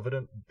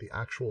self-evident that the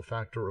actual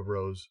factor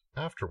arose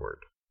afterward,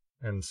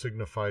 and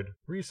signified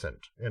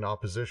recent in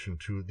opposition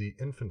to the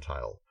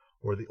infantile,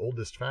 or the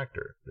oldest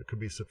factor that could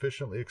be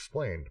sufficiently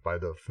explained by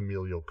the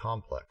familial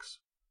complex?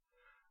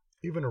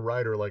 Even a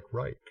writer like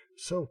Reich,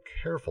 so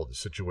careful to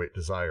situate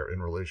desire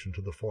in relation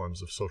to the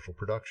forms of social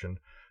production,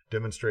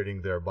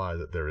 demonstrating thereby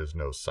that there is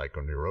no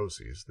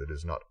psychoneuroses that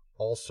is not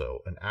also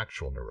an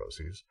actual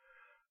neuroses,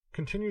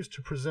 continues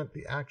to present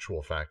the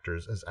actual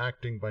factors as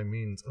acting by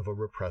means of a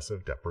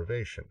repressive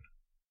deprivation,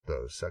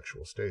 the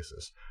sexual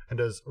stasis,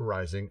 and as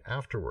arising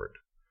afterward,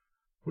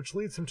 which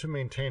leads him to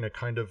maintain a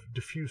kind of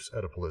diffuse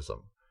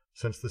Oedipalism,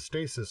 since the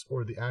stasis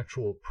or the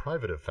actual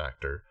privative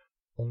factor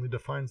only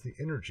defines the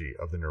energy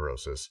of the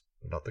neurosis,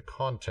 but not the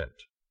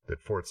content,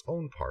 that for its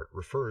own part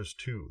refers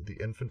to the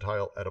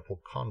infantile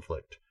Oedipal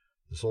conflict,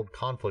 this old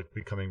conflict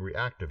becoming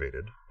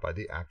reactivated by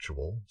the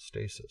actual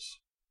stasis.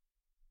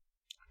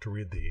 To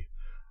read the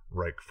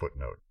Reich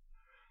footnote.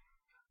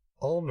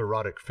 All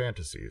neurotic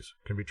fantasies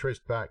can be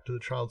traced back to the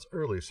child's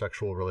early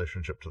sexual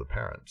relationship to the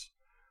parents.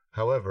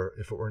 However,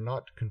 if it were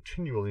not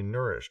continually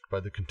nourished by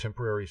the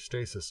contemporary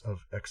stasis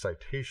of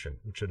excitation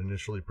which it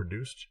initially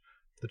produced,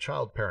 the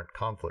child-parent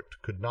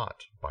conflict could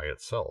not, by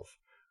itself,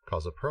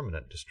 cause a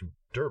permanent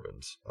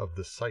disturbance of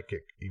the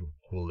psychic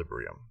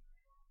equilibrium.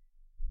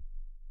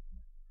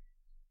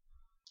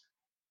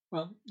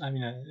 Well, I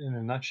mean, in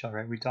a nutshell,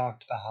 right? We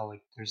talked about how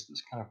like there's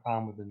this kind of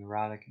problem with the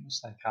neurotic and the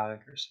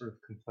psychotic are sort of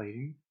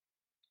conflating,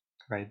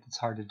 right? It's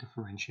hard to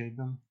differentiate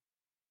them,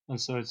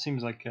 and so it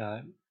seems like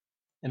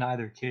in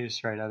either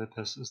case, right,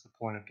 Oedipus is the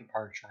point of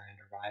departure and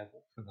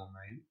arrival for them,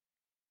 right?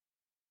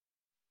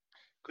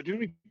 Could you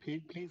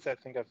repeat, please? I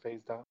think I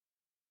phased out.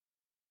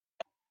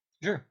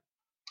 Sure.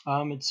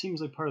 It seems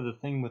like part of the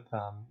thing with,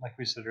 like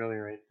we said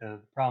earlier, right,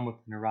 the problem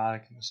with the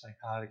neurotic and the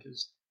psychotic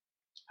is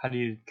how do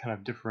you kind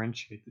of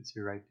differentiate the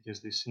two, right?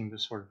 Because they seem to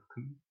sort of,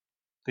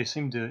 they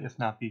seem to, if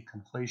not be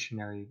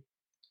conflationary,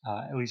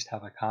 at least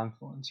have a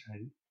confluence,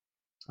 right?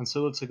 And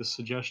so let's say the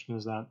suggestion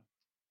is that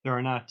there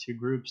are not two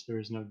groups, there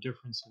is no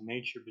difference in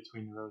nature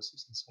between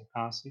neurosis and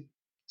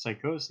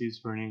psychoses,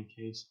 for in any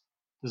case,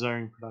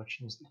 desiring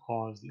production is the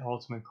cause, the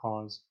ultimate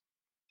cause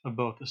of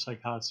both the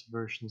psychotic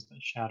subversions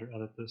that shatter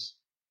Oedipus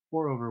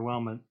or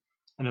overwhelm it,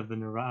 and of the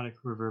neurotic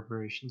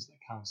reverberations that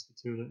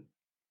constitute it.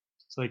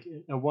 It's like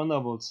at one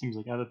level, it seems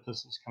like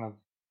Oedipus is kind of,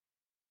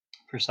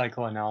 for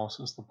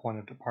psychoanalysis, the point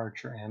of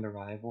departure and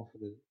arrival for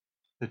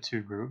the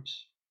two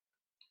groups.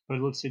 But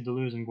let's say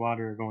Deleuze and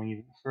Guattari are going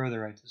even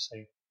further, right, to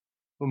say,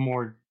 but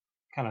more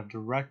kind of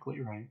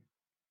directly, right?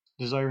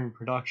 Desiring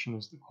production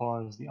is the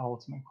cause, the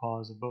ultimate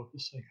cause of both the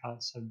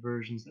psychotic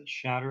subversions that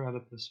shatter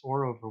Oedipus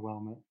or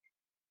overwhelm it,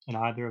 in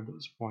either of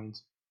those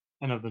points,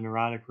 and of the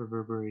neurotic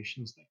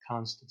reverberations that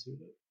constitute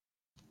it.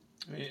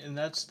 I mean, and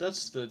that's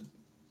the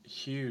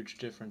huge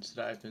difference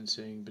that I've been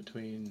seeing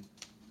between.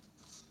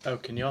 Oh,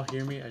 can y'all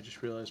hear me? I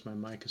just realized my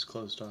mic is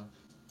closed off.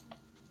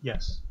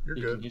 Yes. You're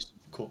good.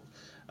 Cool.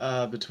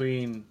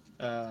 Between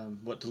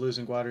what Deleuze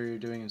and Guattari are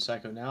doing in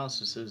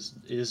psychoanalysis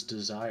is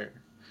desire.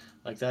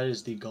 Like that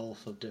is the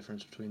gulf of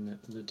difference between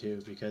the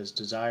two, because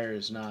desire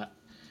is not,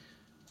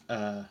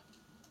 the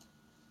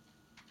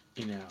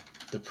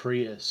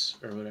Prius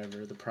or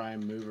whatever, the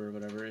prime mover or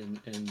whatever in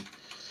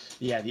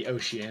the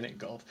oceanic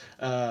gulf.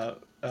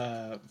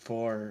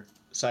 For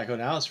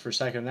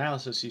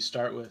psychoanalysis, you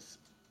start with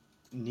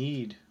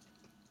need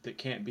that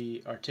can't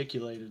be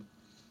articulated.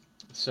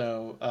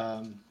 So,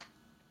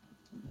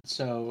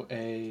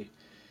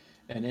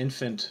 an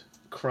infant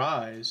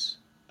cries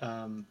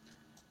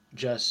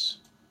just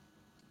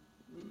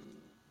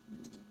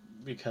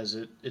because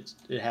it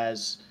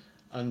has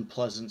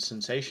unpleasant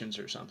sensations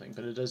or something,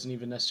 but it doesn't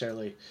even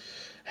necessarily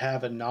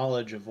have a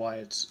knowledge of why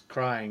it's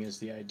crying is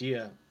the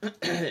idea,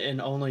 and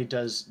only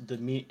does the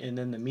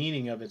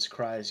meaning of its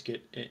cries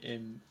get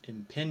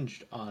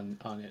impinged on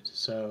it.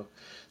 So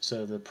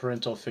the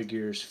parental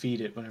figures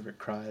feed it whenever it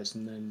cries,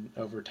 and then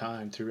over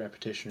time through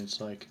repetition,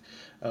 it's like,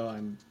 oh,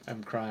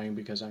 I'm crying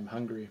because I'm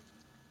hungry,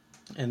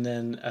 and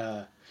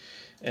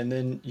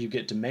then you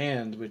get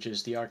demand, which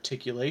is the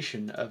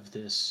articulation of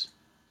this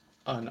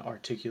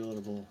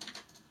unarticulatable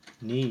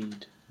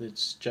need.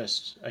 It's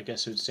just, I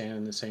guess it would stand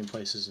in the same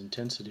place as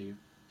intensity.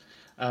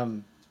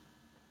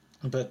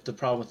 But the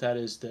problem with that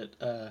is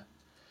that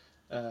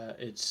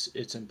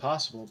it's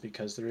impossible,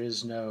 because there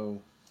is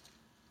no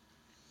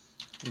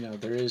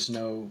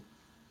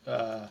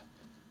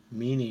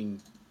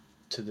meaning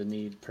to the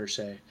need per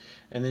se.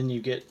 And then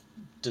you get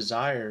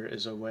desire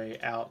as a way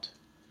out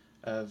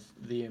of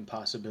the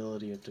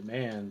impossibility of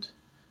demand,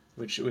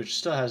 which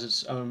still has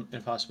its own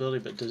impossibility,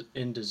 but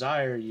in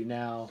desire you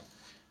now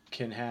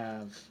can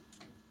have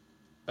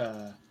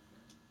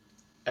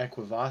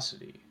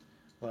equivocity.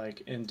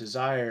 Like in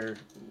desire,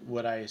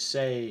 what I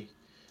say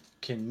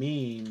can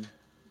mean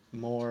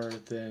more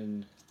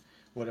than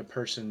what a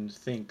person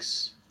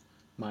thinks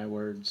my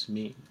words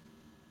mean.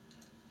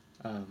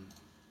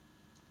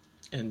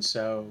 And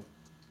so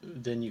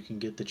then you can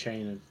get the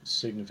chain of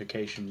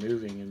signification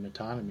moving and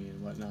metonymy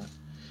and whatnot.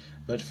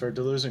 But for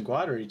Deleuze and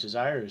Guattari,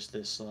 desire is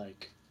this,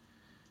 like,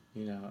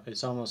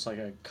 it's almost like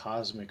a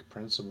cosmic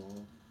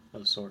principle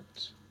of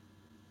sorts.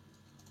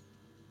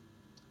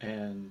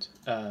 And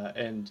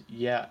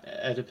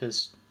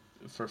Oedipus,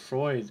 for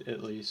Freud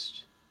at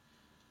least,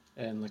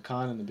 and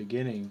Lacan in the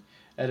beginning,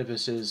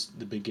 Oedipus is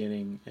the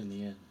beginning and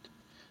the end.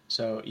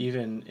 So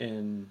even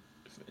in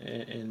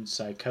in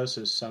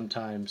psychosis,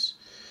 sometimes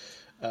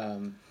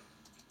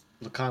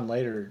Lacan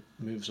later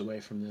moves away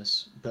from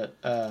this, but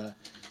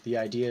the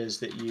idea is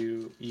that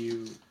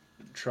you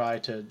try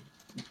to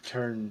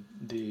turn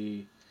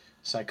the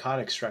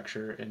psychotic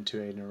structure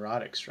into a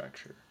neurotic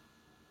structure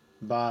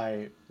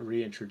by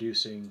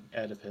reintroducing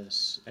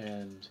Oedipus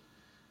and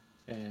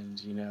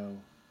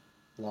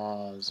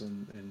laws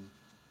and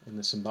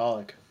the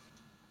symbolic.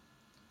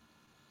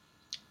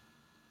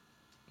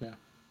 Yeah.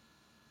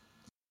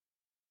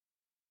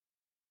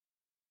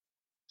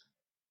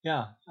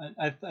 Yeah,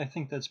 I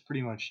think that's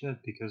pretty much it,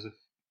 because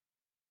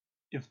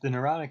if the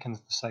neurotic and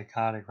the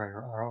psychotic, right,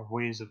 are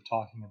ways of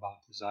talking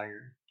about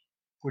desire,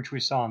 which we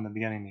saw in the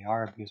beginning they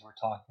are, because we're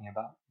talking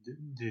about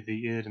the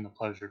id and the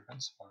pleasure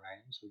principle,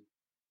 right? So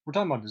we're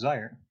talking about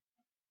desire,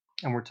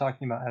 and we're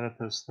talking about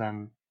Oedipus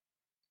then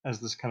as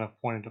this kind of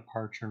point of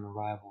departure and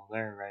arrival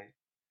there, right?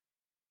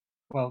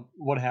 Well,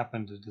 what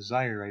happened to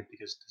desire, right?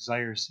 Because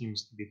desire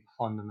seems to be the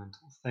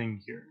fundamental thing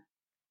here.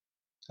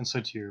 And so,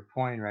 to your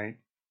point, right,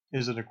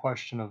 is it a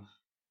question of,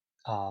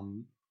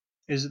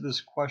 is it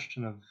this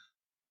question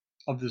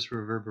of this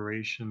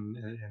reverberation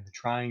in the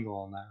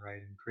triangle and that,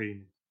 right, and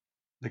creating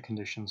the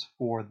conditions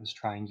for this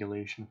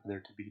triangulation for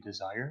there to be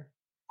desire?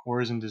 Or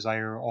isn't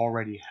desire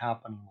already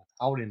happening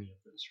without any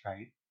of this,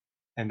 right?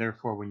 And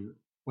therefore,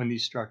 when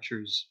these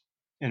structures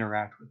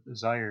interact with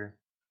desire,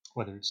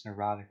 whether it's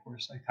neurotic or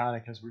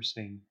psychotic, as we're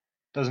saying,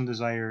 doesn't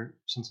desire,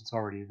 since it's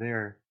already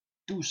there,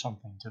 do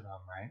something to them,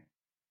 right?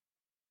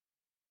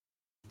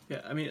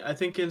 Yeah, I mean, I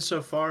think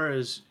insofar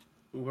as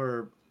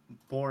we're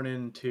born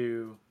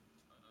into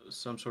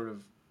some sort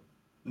of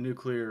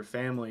nuclear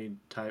family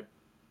type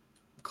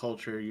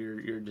culture,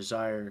 your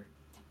desire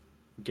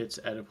gets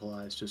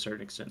Oedipalized to a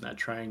certain extent. That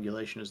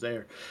triangulation is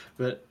there,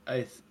 but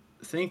I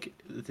think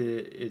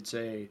that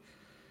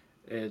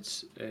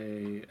it's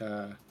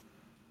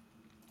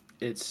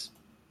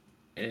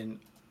an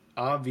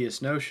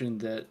obvious notion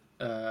that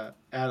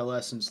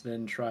adolescents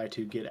then try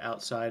to get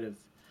outside of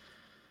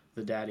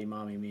the daddy,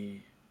 mommy,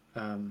 me,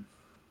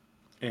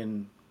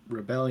 in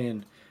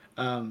rebellion,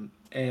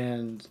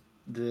 and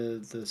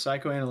the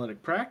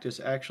psychoanalytic practice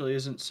actually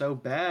isn't so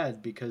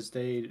bad, because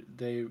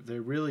they're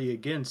really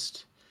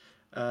against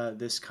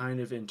this kind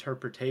of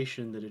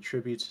interpretation that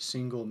attributes a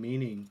single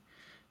meaning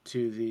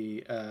to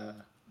the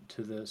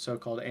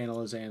so-called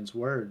analysan's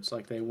words.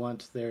 Like, they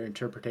want their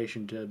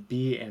interpretation to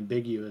be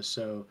ambiguous,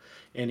 so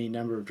any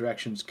number of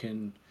directions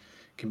can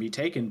be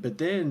taken. But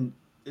then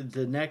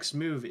the next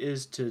move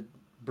is to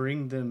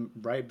bring them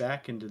right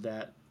back into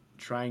that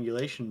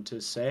triangulation, to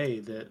say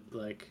that,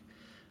 like,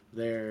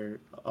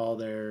 all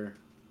their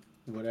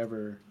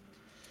whatever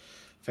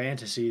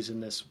fantasies, in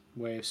this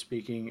way of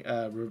speaking,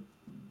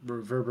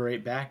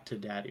 reverberate back to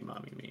daddy,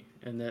 mommy, me,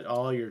 and that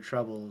all your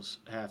troubles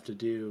have to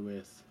do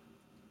with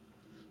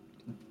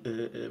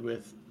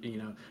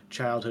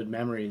childhood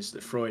memories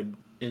that Freud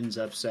ends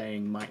up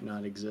saying might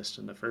not exist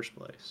in the first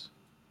place.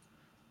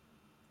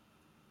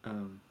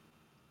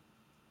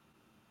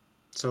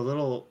 So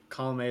little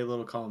column A,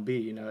 little column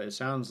B, it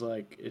sounds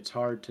like it's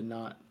hard to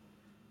not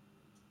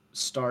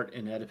start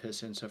in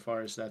Oedipus,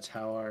 insofar as that's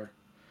how our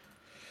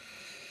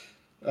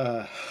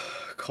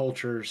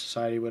culture,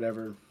 society,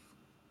 whatever,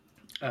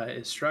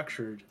 is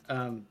structured.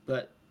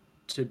 But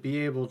to be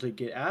able to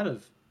get out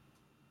of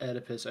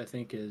Oedipus, I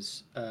think,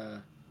 is, I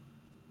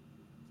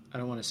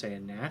don't want to say a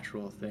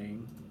natural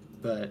thing,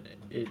 but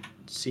it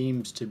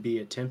seems to be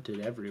attempted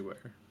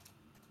everywhere.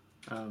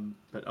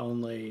 But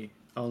only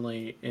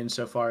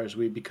insofar as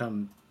we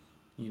become,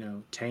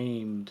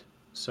 tamed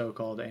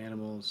so-called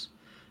animals,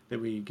 that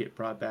we get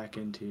brought back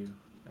into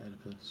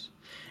Oedipus.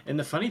 And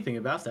the funny thing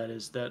about that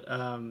is that,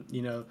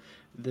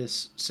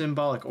 this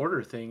symbolic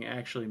order thing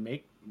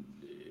actually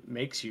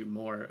makes you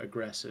more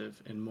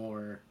aggressive and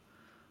more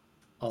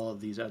all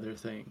of these other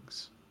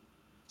things.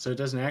 So it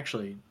doesn't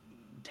actually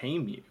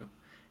tame you.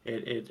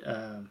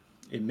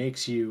 It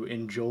makes you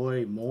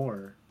enjoy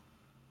more,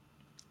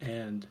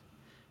 and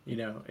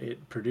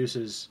it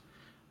produces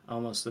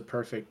almost the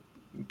perfect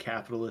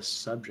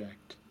capitalist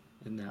subject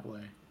in that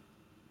way.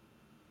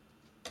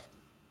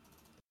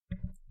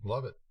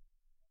 Love it.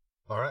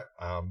 All right.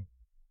 I'm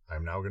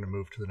now going to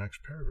move to the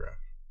next paragraph.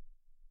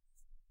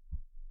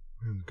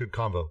 Good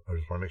convo. I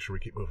just want to make sure we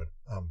keep moving.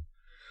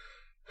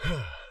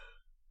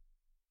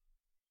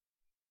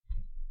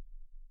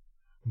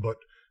 But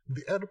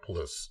the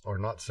Oedipalists are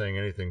not saying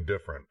anything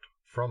different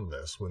from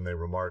this when they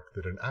remark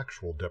that an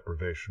actual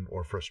deprivation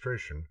or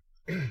frustration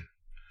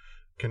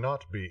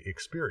cannot be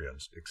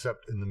experienced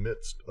except in the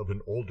midst of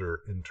an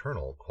older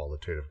internal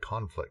qualitative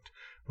conflict,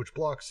 which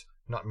blocks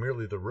not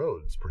merely the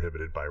roads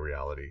prohibited by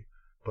reality,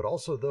 but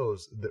also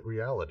those that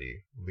reality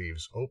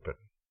leaves open,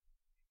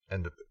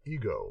 and that the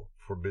ego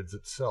forbids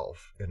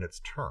itself in its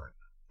turn,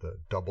 the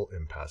double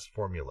impasse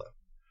formula.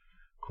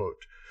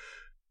 Quote,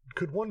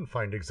 could one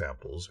find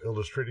examples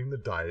illustrating the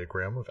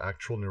diagram of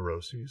actual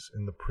neuroses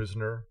in the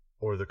prisoner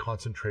or the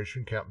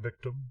concentration camp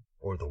victim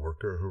or the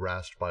worker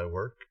harassed by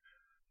work?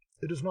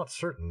 It is not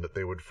certain that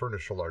they would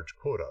furnish a large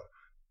quota,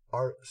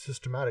 our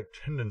systematic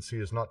tendency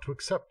is not to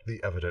accept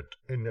the evident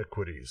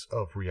iniquities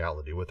of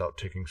reality without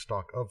taking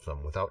stock of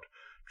them, without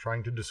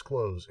trying to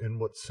disclose in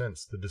what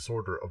sense the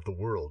disorder of the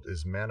world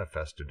is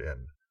manifested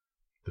in,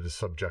 the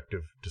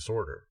subjective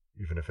disorder,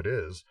 even if it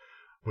is,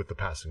 with the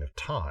passing of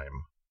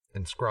time,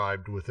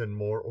 inscribed within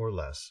more or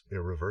less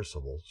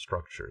irreversible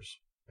structures."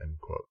 End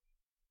quote.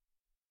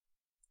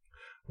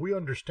 We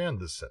understand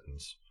this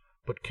sentence,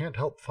 but can't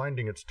help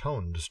finding its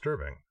tone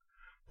disturbing.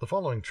 The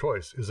following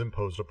choice is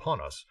imposed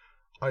upon us.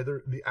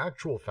 Either the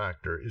actual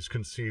factor is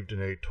conceived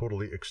in a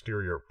totally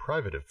exterior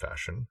privative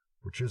fashion,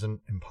 which is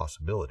an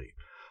impossibility,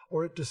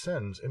 or it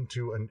descends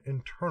into an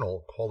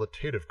internal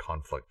qualitative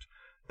conflict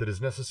that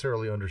is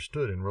necessarily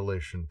understood in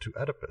relation to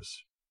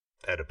Oedipus.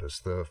 Oedipus,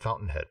 the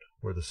fountainhead,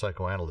 where the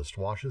psychoanalyst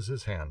washes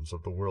his hands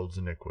of the world's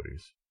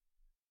iniquities.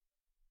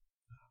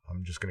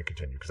 I'm just going to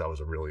continue because that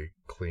was a really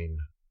clean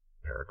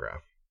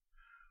paragraph.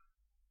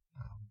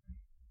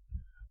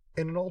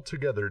 In an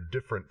altogether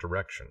different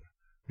direction,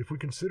 if we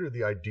consider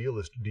the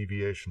idealist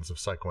deviations of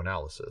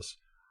psychoanalysis,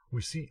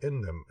 we see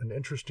in them an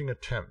interesting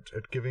attempt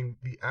at giving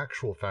the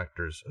actual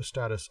factors a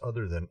status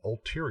other than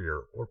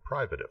ulterior or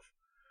privative.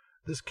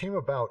 This came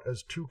about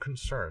as two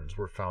concerns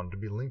were found to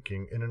be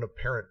linking in an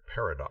apparent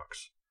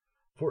paradox.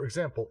 For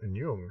example, in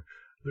Jung,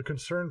 the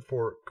concern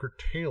for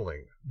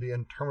curtailing the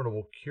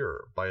interminable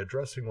cure by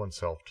addressing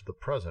oneself to the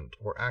present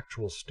or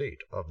actual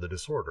state of the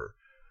disorder,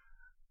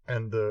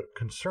 and the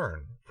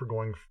concern for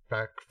going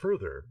back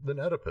further than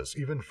Oedipus,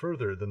 even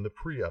further than the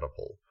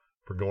pre-Oedipal,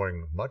 for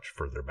going much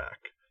further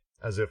back,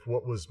 as if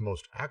what was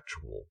most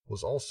actual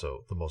was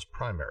also the most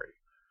primary,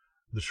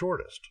 the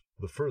shortest,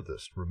 the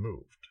furthest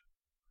removed.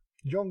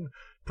 Jung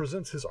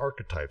presents his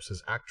archetypes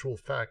as actual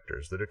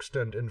factors that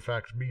extend in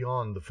fact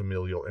beyond the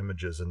familial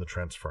images in the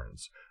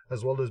transference,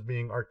 as well as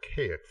being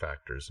archaic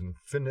factors,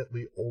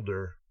 infinitely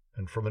older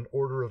and from an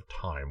order of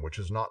time which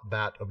is not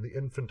that of the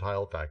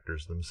infantile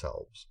factors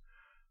themselves.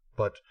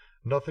 But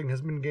nothing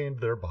has been gained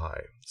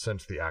thereby,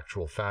 since the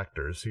actual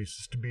factor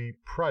ceases to be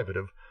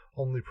privative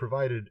only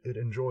provided it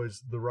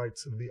enjoys the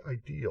rights of the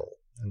ideal,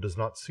 and does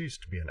not cease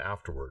to be an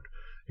afterward,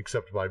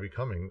 except by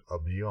becoming a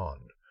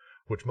beyond,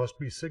 which must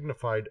be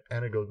signified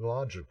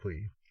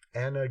anagogically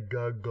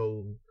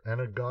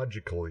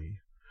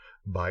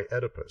by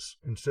Oedipus,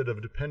 instead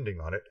of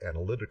depending on it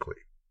analytically.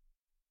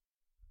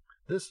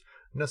 This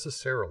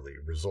necessarily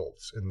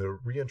results in the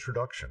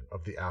reintroduction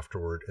of the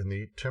afterward in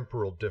the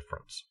temporal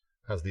difference,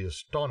 as the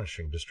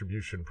astonishing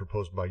distribution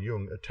proposed by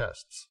Jung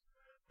attests.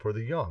 For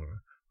the young,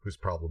 whose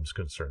problems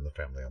concern the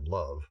family and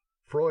love,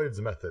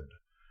 Freud's method,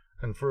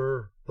 and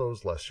for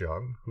those less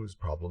young, whose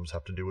problems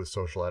have to do with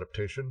social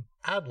adaptation,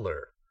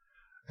 Adler,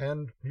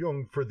 and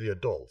Jung for the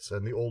adults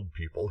and the old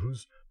people,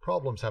 whose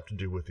problems have to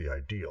do with the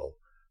ideal.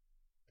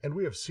 And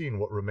we have seen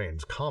what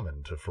remains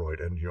common to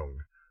Freud and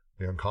Jung.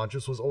 The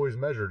unconscious was always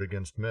measured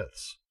against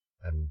myths,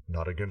 and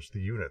not against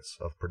the units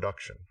of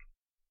production,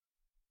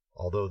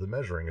 although the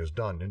measuring is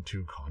done in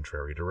two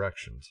contrary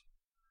directions.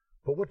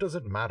 But what does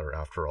it matter,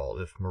 after all,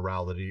 if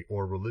morality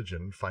or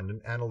religion find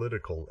an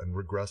analytical and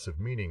regressive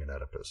meaning in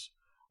Oedipus,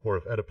 or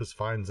if Oedipus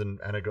finds an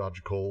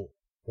anagogical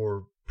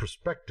or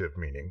prospective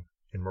meaning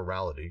in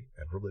morality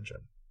and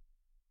religion?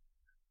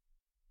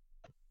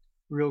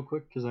 Real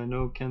quick, because I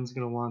know Ken's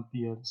going to want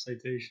the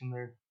citation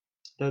there.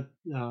 That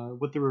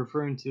what they're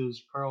referring to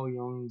is Carl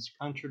Jung's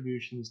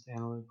Contributions to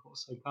Analytical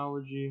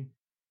Psychology,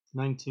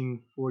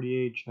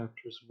 1948,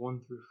 chapters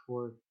 1 through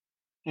 4,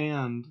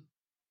 and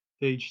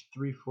page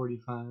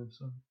 345.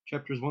 So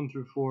chapters 1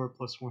 through 4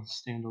 plus one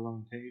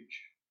standalone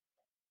page.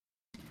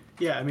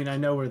 Yeah, I mean, I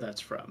know where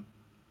that's from.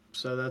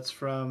 So that's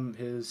from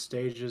his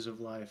Stages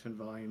of Life in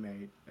Volume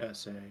 8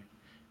 essay,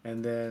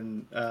 and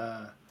then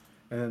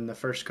the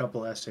first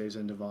couple essays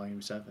into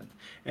Volume 7.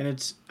 And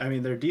it's, I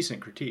mean, they're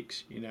decent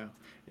critiques, you know.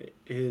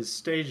 His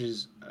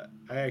Stages,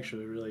 I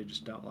actually really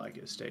just don't like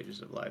his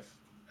Stages of Life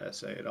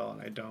essay at all,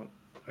 and I don't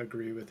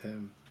agree with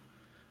him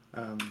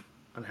on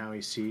how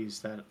he sees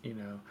that, you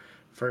know,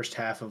 first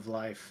half of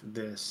life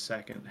this,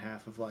 second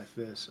half of life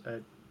this.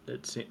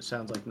 It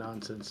sounds like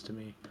nonsense to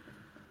me.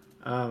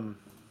 And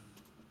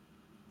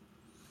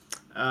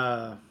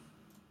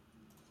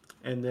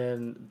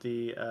then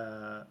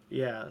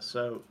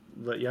so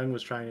what Jung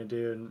was trying to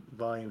do in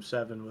Volume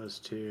 7 was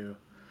to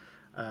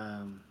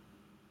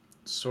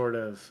sort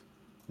of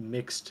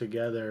mix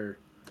together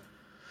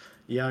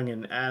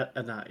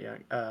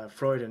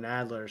Freud and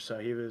Adler. So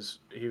he was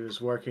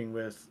working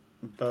with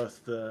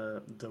both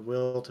the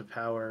will to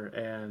power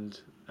and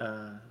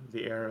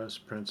the Eros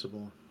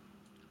principle.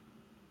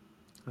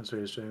 That's what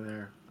he was doing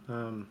there.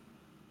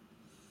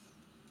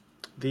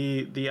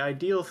 The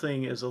ideal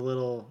thing is a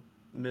little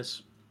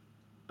is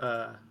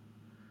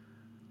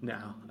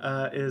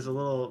a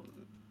little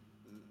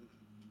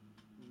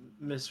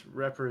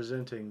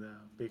misrepresenting, though,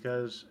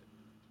 because,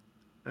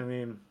 I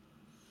mean,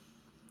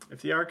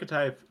 if the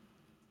archetype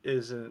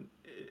is an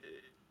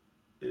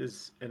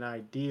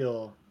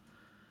ideal,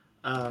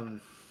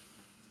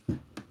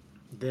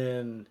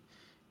 then,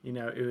 you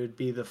know, it would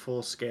be the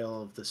full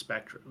scale of the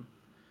spectrum.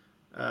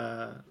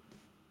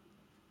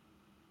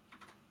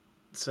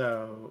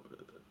 so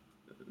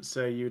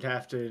you'd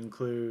have to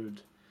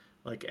include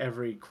like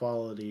every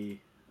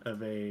quality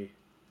of a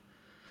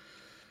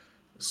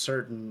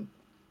certain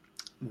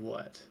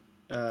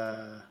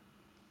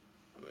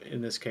in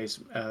this case,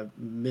 a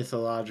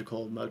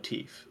mythological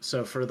motif.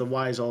 So for the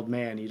wise old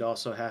man, you'd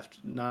also have to,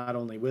 not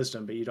only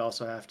wisdom, but you'd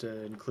also have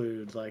to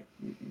include like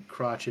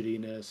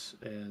crotchetiness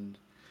and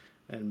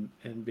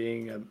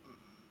being a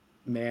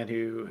man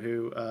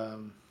who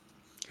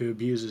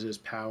abuses his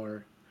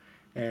power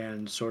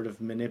and sort of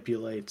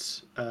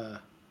manipulates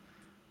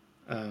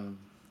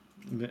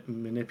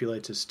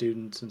manipulates his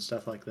students and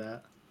stuff like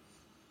that.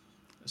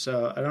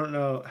 So I don't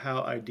know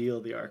how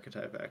ideal the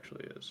archetype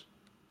actually is.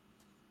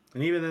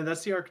 And even then,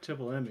 that's the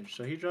archetypal image.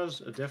 So he draws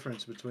a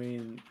difference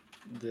between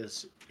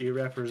this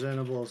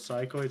irrepresentable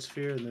psychoid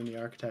sphere and then the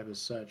archetype as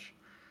such.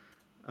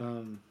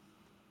 And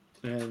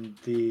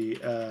the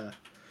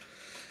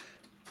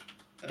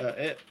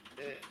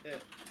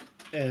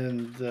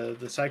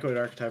psychoid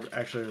archetype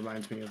actually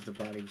reminds me of the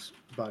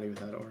body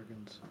without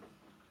organs.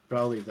 But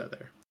I'll leave that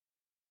there.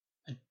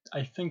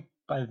 I think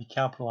by the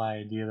capital I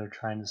idea, they're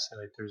trying to say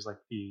like there's like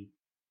the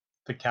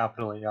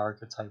capital A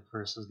archetype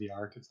versus the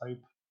archetype.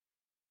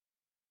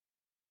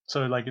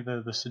 So like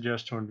the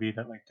suggestion would be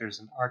that like there's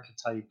an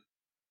archetype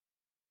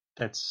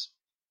that's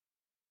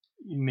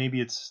maybe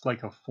it's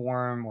like a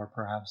form or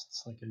perhaps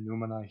it's like a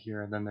noumena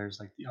here, and then there's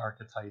like the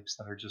archetypes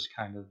that are just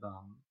kind of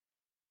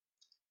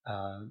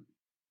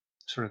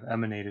sort of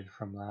emanated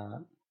from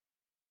that.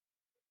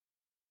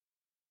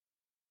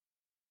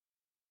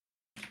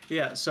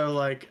 Yeah, so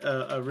like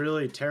a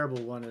really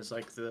terrible one is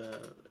like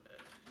the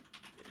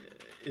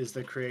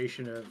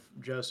creation of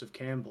Joseph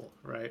Campbell,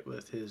 right?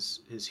 With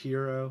his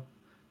hero,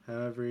 how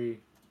every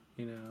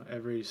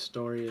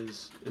story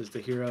is the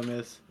hero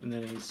myth, and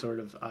then he sort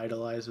of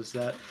idolizes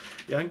that.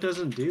 Jung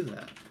doesn't do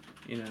that,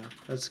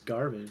 that's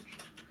garbage.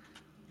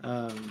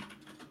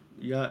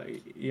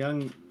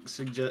 Jung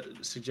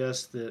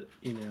suggests that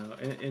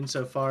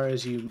insofar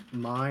as you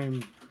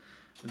mime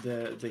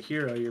the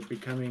hero, you're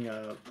becoming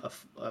a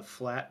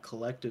flat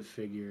collective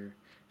figure,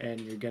 and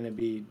you're going to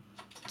be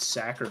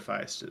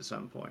sacrificed at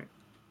some point.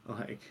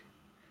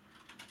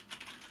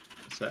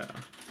 So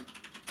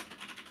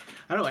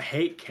I don't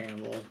hate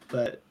Campbell,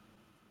 but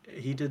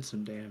he did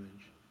some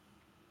damage.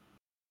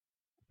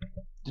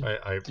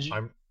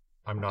 I'm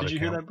not. Did you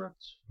hear that,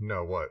 Brooks?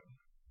 No, what?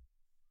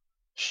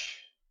 Shh.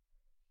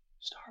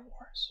 Star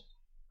Wars.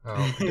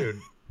 Oh,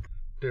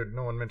 dude,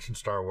 no one mentioned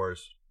Star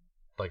Wars.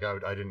 Like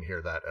I didn't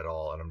hear that at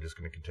all, and I'm just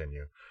going to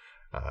continue.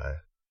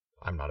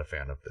 I'm not a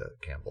fan of the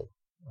Campbell.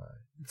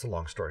 It's a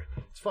long story.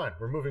 It's fine.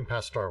 We're moving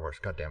past Star Wars.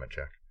 God damn it,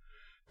 Jack.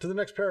 To the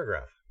next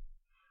paragraph.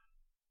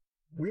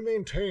 We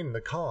maintain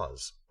the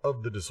cause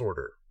of the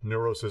disorder,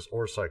 neurosis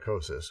or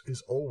psychosis,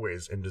 is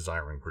always in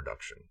desiring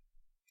production,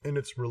 in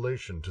its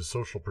relation to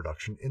social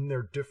production in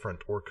their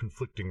different or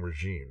conflicting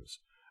regimes,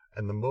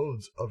 and the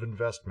modes of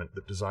investment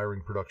that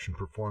desiring production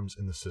performs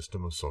in the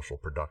system of social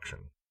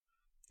production.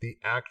 The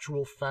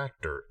actual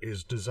factor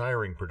is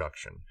desiring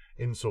production,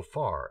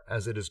 insofar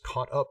as it is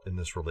caught up in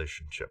this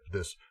relationship,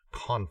 this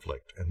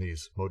conflict, and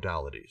these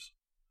modalities.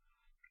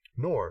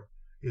 Nor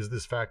is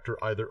this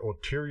factor either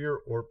ulterior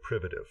or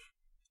privative.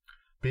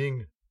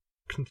 Being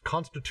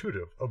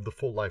constitutive of the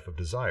full life of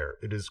desire,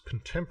 it is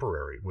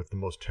contemporary with the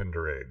most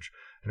tender age,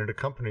 and it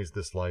accompanies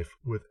this life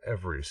with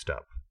every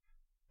step.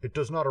 It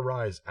does not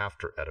arise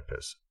after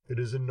Oedipus. It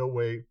is in no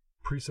way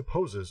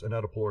presupposes an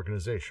Oedipal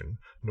organization,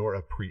 nor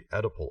a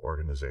pre-Oedipal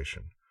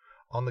organization.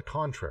 On the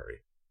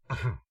contrary,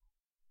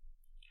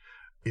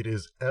 it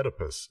is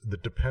Oedipus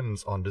that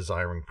depends on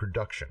desiring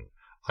production,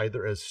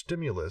 either as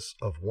stimulus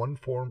of one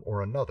form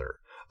or another,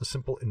 a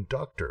simple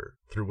inductor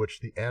through which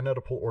the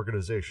anOedipal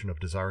organization of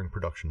desiring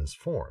production is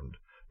formed,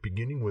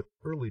 beginning with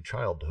early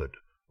childhood,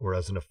 or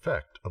as an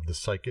effect of the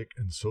psychic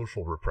and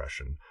social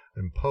repression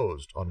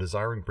imposed on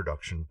desiring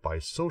production by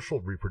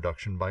social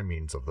reproduction by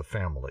means of the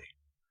family.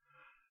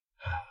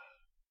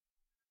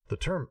 The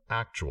term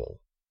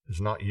actual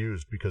is not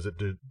used because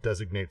it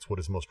designates what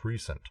is most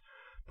recent,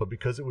 but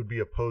because it would be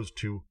opposed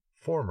to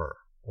former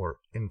or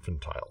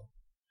infantile.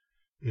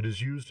 It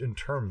is used in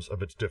terms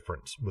of its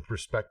difference with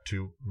respect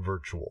to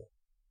virtual.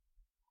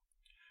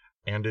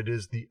 And it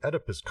is the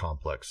Oedipus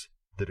complex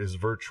that is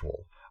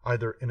virtual,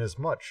 either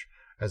inasmuch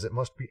as it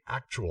must be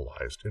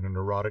actualized in a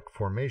neurotic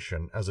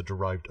formation as a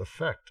derived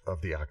effect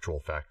of the actual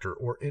factor,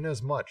 or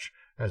inasmuch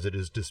as it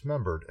is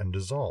dismembered and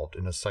dissolved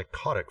in a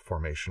psychotic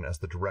formation as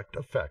the direct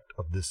effect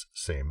of this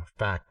same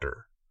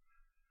factor.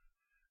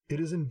 It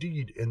is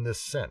indeed in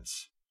this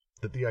sense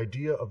that the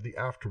idea of the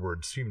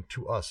afterward seemed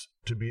to us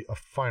to be a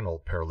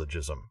final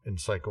paralogism in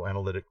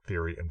psychoanalytic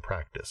theory and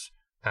practice.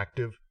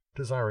 Active,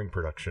 desiring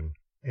production,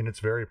 in its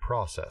very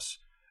process,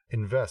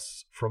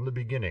 invests from the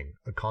beginning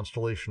a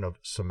constellation of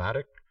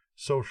somatic,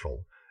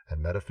 social,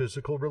 and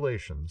metaphysical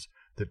relations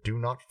that do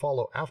not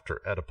follow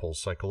after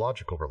Oedipal's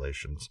psychological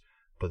relations,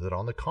 but that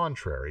on the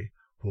contrary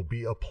will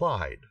be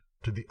applied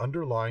to the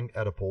underlying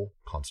Oedipal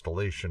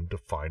constellation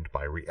defined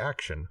by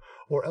reaction,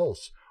 or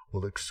else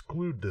will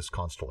exclude this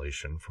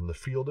constellation from the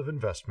field of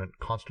investment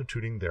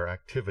constituting their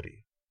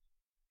activity.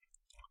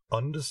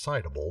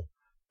 Undecidable,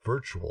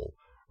 virtual,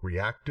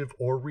 reactive,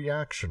 or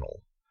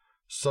reactional,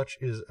 such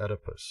is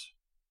Oedipus.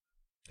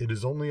 It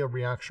is only a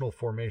reactional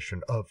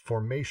formation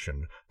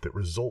that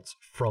results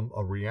from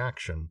a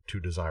reaction to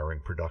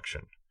desiring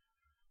production.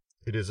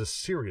 It is a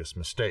serious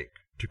mistake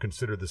to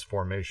consider this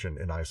formation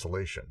in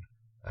isolation,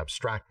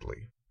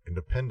 abstractly,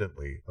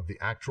 independently of the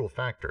actual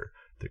factor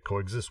that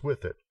coexists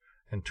with it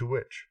and to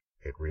which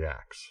it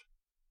reacts.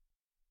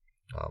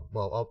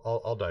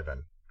 I'll dive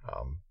in.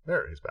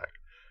 There, he's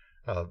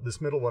back.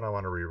 This middle one I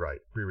want to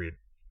reread.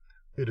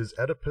 It is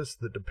Oedipus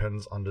that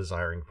depends on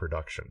desiring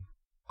production,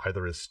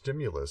 either as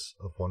stimulus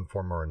of one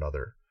form or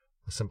another,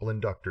 a simple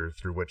inductor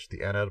through which the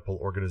anadipal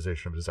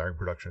organization of desiring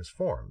production is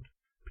formed,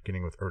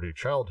 beginning with early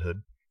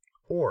childhood,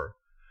 or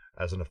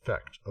as an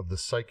effect of the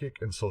psychic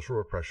and social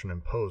repression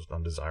imposed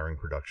on desiring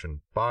production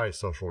by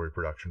social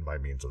reproduction by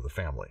means of the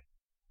family.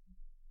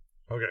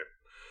 Okay.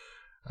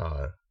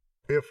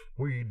 If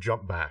we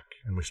jump back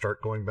and we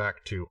start going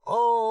back to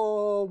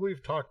all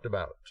we've talked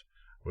about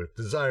with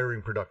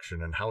desiring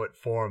production and how it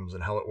forms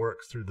and how it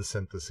works through the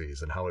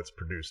syntheses and how it's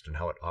produced and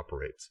how it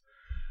operates,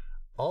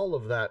 all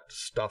of that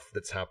stuff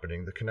that's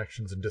happening, the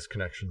connections and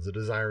disconnections, the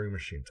desiring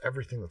machines,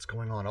 everything that's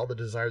going on, all the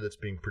desire that's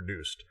being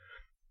produced,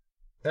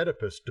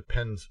 Oedipus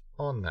depends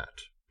on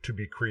that to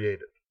be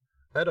created.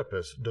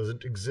 Oedipus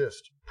doesn't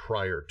exist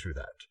prior to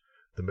that.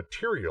 The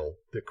material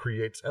that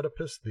creates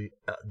Oedipus, the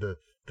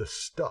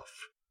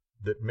stuff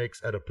that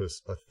makes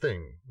Oedipus a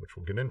thing, which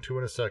we'll get into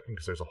in a second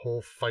because there's a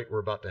whole fight we're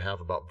about to have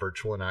about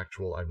virtual and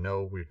actual. I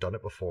know we've done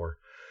it before.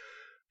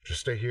 Just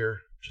stay here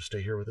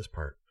with this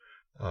part.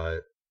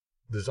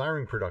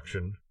 Desiring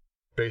production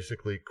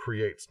basically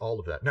creates all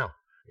of that. Now,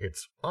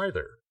 it's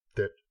either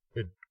that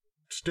it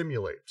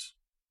stimulates,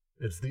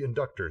 it's the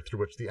inductor through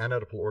which the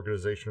anadipal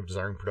organization of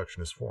desiring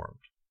production is formed,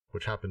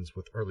 which happens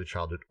with early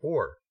childhood,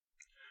 or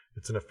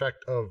it's an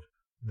effect of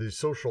the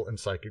social and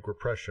psychic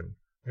repression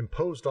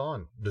imposed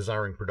on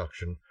desiring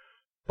production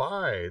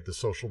by the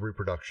social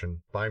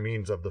reproduction by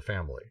means of the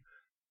family.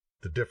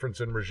 The difference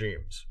in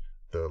regimes,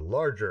 the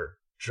larger,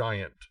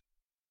 giant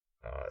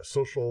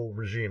social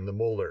regime, the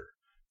molar,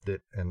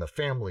 and the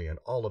family and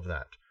all of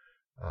that,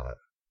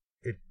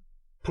 it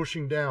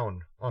pushing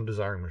down on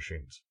desiring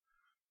machines.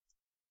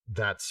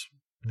 That's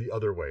the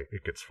other way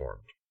it gets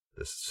formed.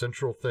 This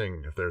central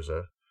thing, if there's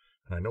and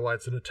I know why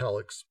it's in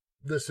italics,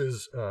 this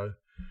is the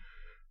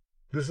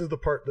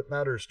part that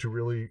matters to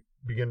really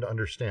begin to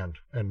understand,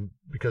 and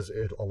because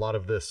a lot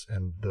of this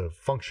and the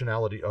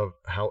functionality of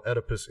how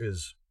Oedipus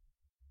is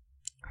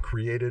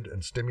created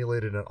and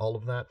stimulated and all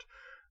of that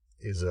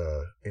is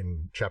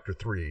in chapter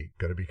 3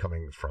 going to be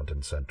coming front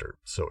and center.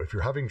 So if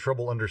you're having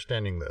trouble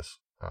understanding this,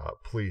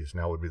 please,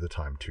 now would be the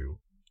time to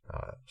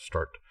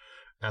start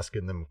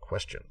asking them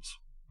questions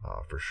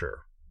for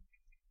sure.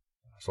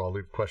 So I'll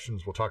leave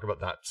questions. We'll talk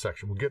about that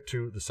section. We'll get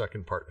to the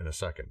second part in a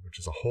second, which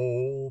is a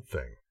whole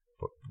thing.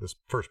 But this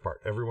first part,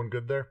 everyone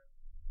good there?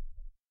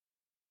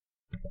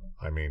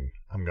 I mean,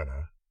 I'm going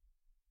to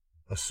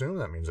assume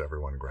that means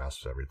everyone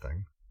grasps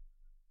everything.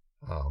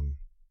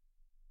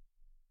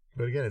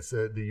 But again, it's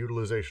the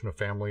utilization of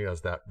family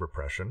as that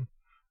repression.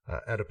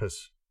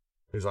 Oedipus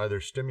is either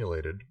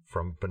stimulated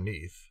from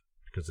beneath,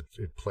 because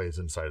it plays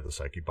inside of the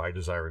psyche, by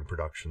desiring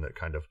production that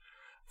kind of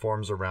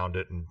forms around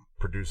it and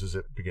produces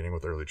it beginning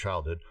with early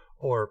childhood,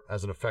 or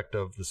as an effect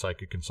of the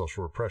psychic and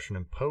social repression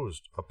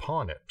imposed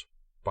upon it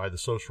by the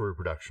social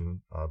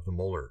reproduction of the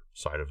molar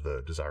side of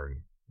the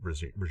desiring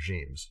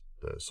regimes,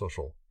 the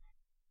social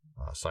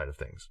side of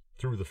things,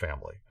 through the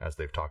family, as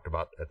they've talked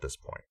about at this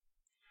point.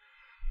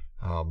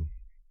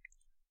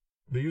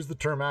 They use the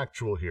term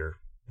actual here.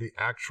 The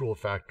actual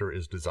factor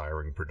is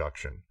desiring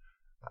production.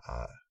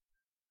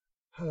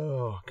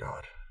 Oh,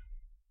 God.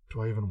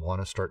 Do I even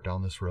want to start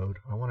down this road?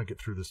 I want to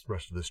get through this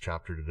rest of this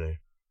chapter today.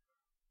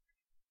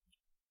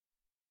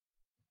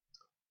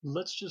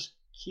 Let's just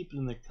keep it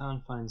in the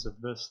confines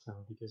of this,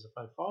 though, because if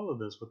I follow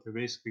this, what they're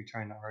basically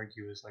trying to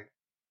argue is like,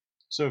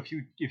 so if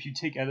you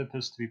take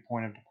Oedipus to be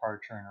point of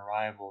departure and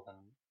arrival, then,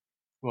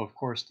 well, of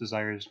course,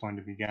 desire is going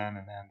to begin and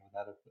end with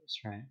Oedipus,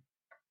 right?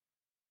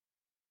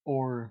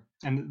 Or,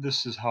 and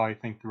this is how I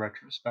think the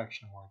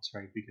retrospection works,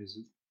 right? Because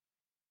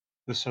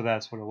so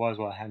that's what it was.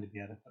 Well, it had to be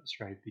Oedipus,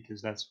 right?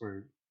 Because that's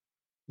where,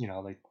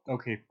 like,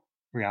 okay,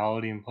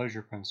 reality and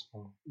pleasure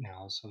principle,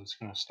 so it's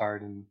going to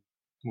start and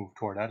move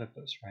toward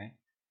Oedipus, right?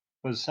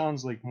 But it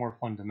sounds like more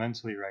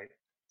fundamentally, right,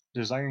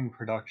 desiring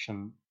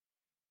production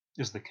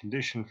is the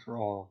condition for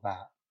all of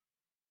that,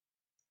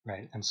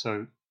 right? And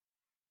so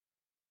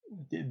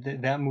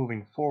that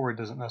moving forward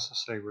doesn't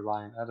necessarily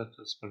rely on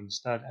Oedipus, but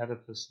instead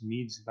Oedipus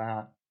needs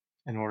that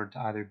in order to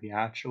either be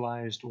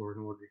actualized or in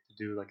order to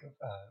do like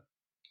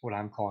what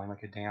I'm calling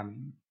like a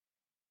damning.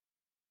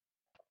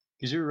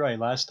 Because you're right,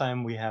 last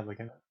time we had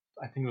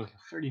I think it was like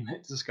a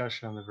 30-minute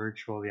discussion on the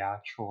virtual, the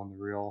actual, and the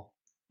real.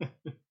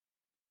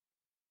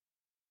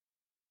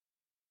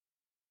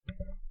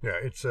 Yeah,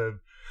 it's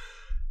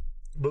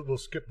but we'll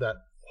skip that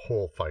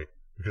whole fight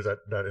because that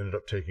ended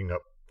up taking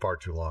up far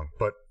too long,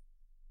 but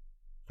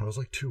it was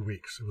like 2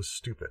 weeks. It was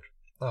stupid.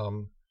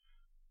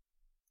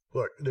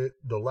 Look,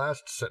 the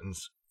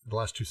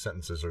last two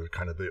sentences are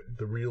kind of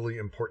the really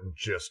important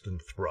gist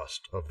and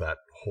thrust of that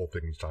whole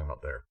thing he's talking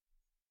about there.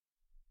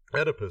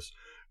 Oedipus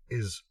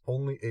is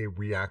only a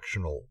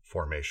reactional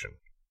formation,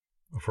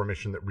 a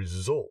formation that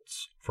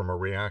results from a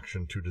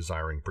reaction to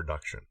desiring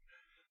production.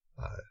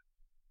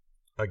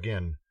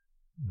 Again,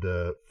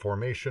 the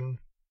formation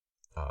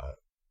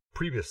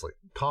previously,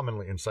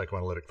 commonly in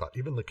psychoanalytic thought,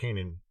 even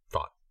Lacanian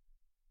thought,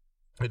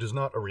 it is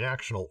not a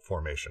reactional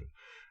formation.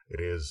 It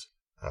is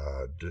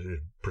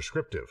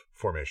prescriptive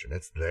formation.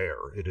 It's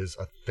there. It is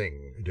a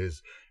thing. It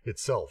is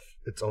itself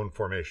its own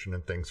formation,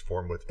 and things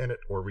form within it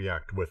or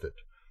react with it.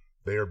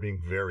 They are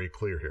being very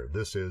clear here.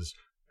 This is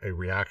a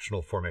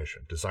reactional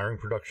formation. Desiring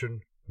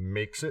production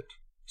makes it,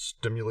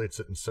 stimulates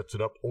it, and sets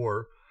it up,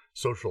 or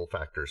social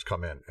factors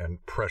come in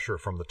and pressure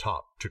from the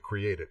top to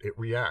create it. It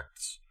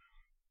reacts.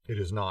 It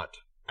is not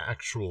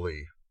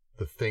actually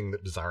the thing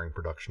that desiring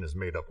production is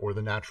made of, or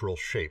the natural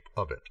shape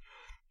of it.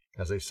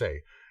 As they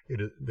say,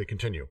 they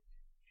continue,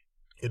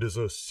 it is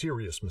a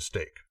serious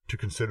mistake to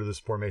consider this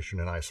formation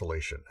in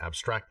isolation,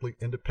 abstractly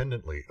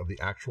independently of the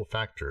actual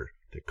factor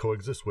that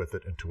coexists with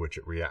it and to which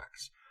it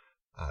reacts.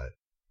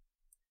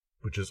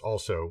 Which is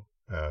also,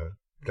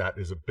 that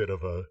is a bit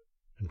of a,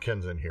 and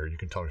Ken's in here, you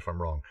can tell me if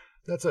I'm wrong,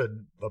 that's a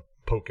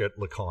poke at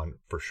Lacan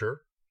for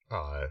sure,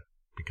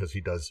 because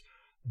he does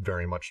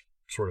very much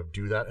sort of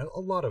do that. And a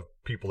lot of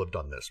people have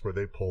done this, where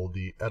they pull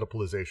the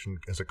Oedipalization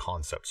as a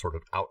concept sort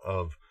of out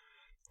of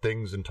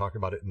things and talk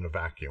about it in a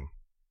vacuum.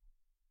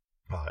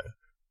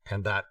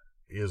 And that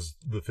is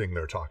the thing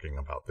they're talking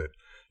about, that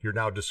you're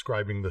now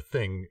describing the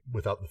thing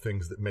without the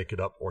things that make it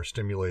up or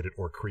stimulate it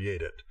or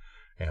create it.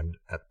 And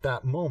at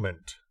that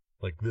moment,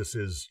 like, this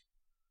is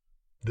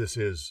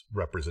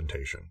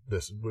representation.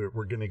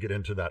 We're going to get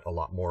into that a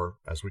lot more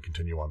as we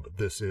continue on, but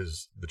this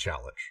is the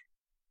challenge,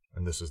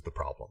 and this is the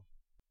problem.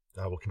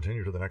 I will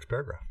continue to the next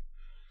paragraph.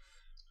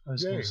 I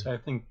was going to say,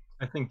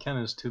 I think Ken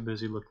is too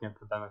busy looking at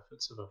the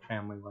benefits of a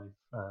family life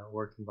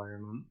work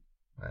environment.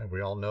 And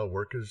we all know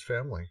work is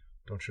family,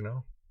 don't you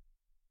know?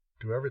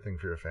 Do everything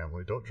for your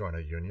family. Don't join a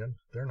union.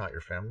 They're not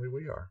your family.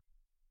 We are.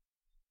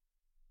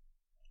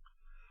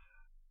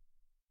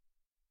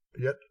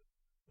 Yet,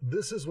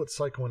 this is what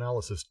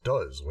psychoanalysis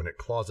does when it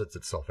closets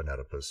itself in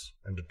Oedipus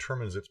and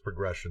determines its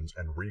progressions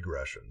and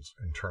regressions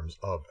in terms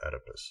of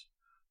Oedipus,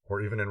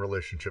 or even in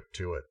relationship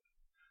to it.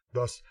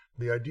 Thus,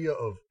 the idea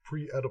of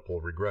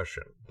pre-Oedipal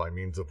regression, by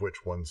means of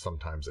which one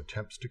sometimes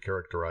attempts to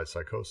characterize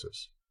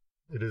psychosis.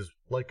 It is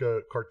like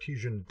a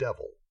Cartesian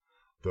devil.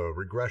 The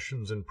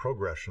regressions and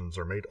progressions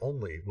are made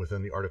only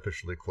within the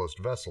artificially closed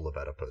vessel of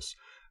Oedipus,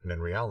 and in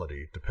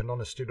reality depend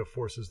on a state of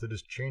forces that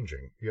is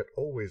changing, yet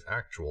always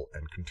actual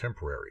and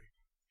contemporary,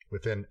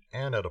 within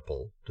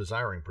an-Oedipal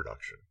desiring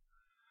production.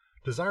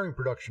 Desiring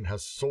production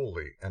has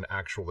solely an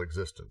actual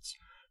existence.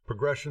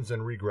 Progressions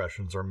and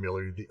regressions are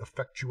merely the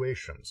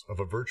effectuations of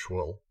a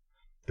virtual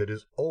that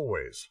is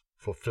always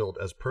fulfilled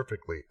as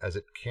perfectly as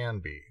it can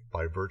be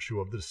by virtue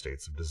of the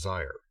states of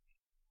desire.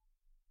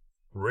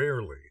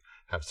 Rarely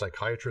have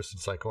psychiatrists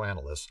and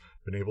psychoanalysts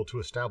been able to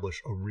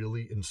establish a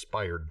really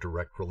inspired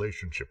direct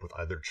relationship with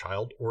either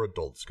child or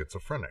adult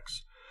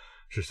schizophrenics.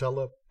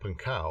 Gisela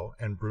Pankau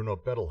and Bruno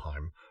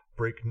Bettelheim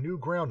break new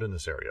ground in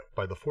this area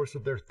by the force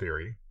of their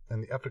theory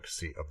and the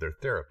efficacy of their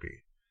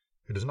therapy.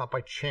 It is not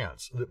by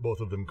chance that both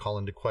of them call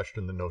into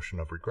question the notion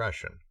of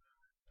regression.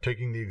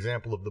 Taking the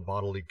example of the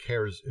bodily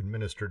cares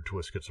administered to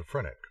a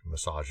schizophrenic,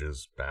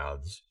 massages,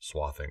 baths,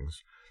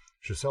 swathings,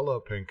 Gisela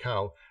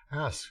Pankau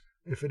asks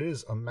if it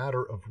is a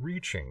matter of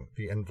reaching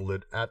the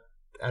invalid at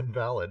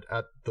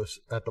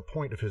the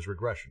point of his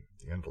regression.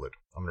 The invalid.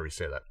 I'm going to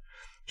re-say that.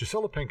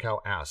 Gisela Pankau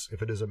asks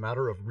if it is a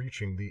matter of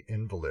reaching the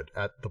invalid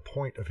at the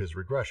point of his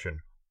regression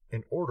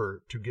in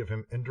order to give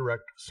him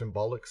indirect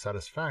symbolic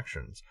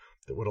satisfactions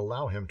that would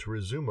allow him to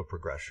resume a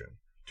progression,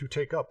 to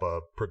take up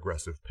a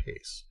progressive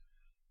pace.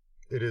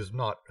 It is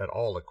not at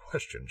all a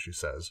question, she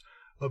says,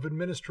 of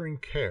administering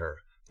care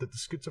that the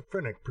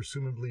schizophrenic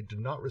presumably did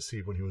not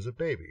receive when he was a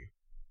baby.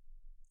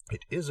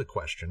 It is a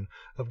question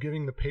of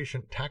giving the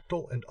patient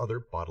tactile and other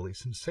bodily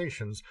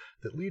sensations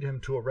that lead him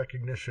to a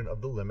recognition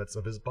of the limits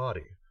of his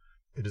body.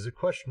 It is a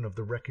question of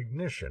the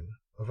recognition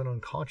of an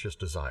unconscious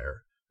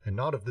desire, and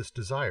not of this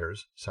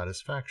desire's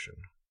satisfaction.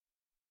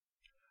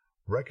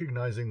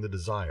 Recognizing the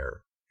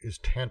desire is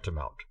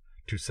tantamount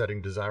to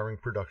setting desiring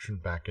production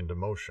back into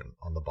motion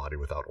on the body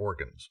without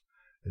organs,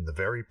 in the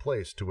very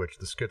place to which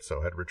the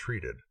schizo had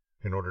retreated,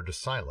 in order to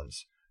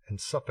silence and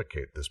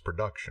suffocate this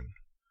production.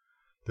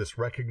 This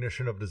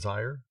recognition of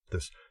desire,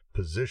 this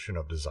position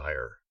of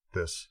desire,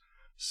 this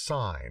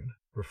sign,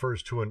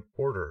 refers to an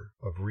order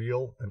of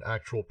real and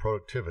actual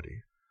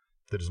productivity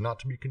that is not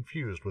to be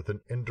confused with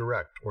an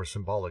indirect or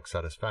symbolic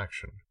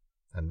satisfaction,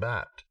 and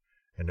that,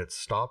 in its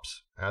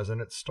stops as in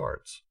its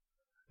starts,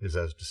 is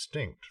as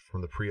distinct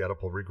from the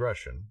pre-Oedipal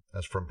regression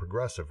as from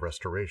progressive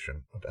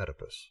restoration of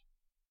Oedipus.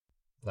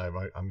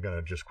 I'm going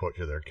to just quote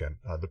you there, Ken.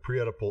 The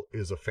pre-Oedipal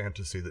is a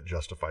fantasy that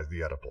justifies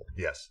the Oedipal.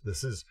 Yes,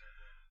 this is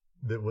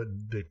they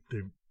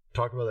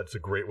talk about that. It's a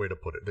great way to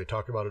put it. They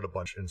talk about it a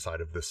bunch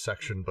inside of this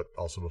section, but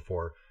also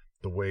before,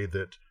 the way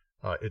that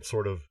it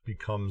sort of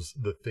becomes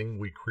the thing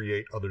we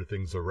create other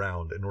things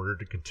around in order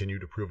to continue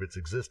to prove its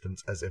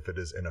existence as if it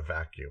is in a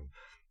vacuum.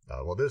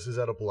 Well, this is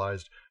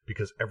Oedipalized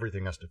because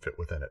everything has to fit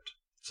within it.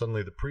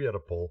 Suddenly, the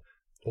pre-Oedipal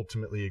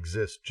ultimately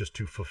exists just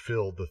to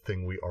fulfill the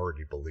thing we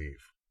already believe.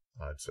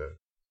 It's a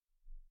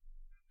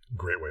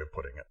great way of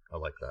putting it. I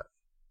like that.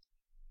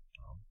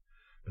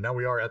 But now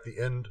we are at the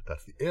end.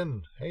 That's the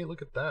end. Hey,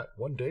 look at that.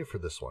 1 day for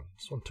this one.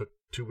 This one took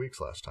 2 weeks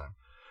last time.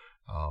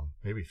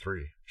 Maybe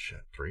 3.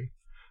 Shit, 3.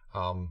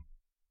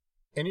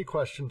 Any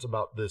questions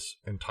about this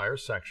entire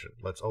section?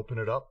 Let's open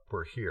it up.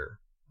 We're here.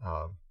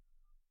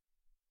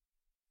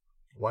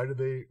 Why do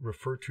they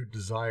refer to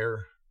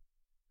desire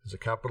as a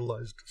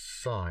capitalized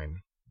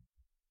sign?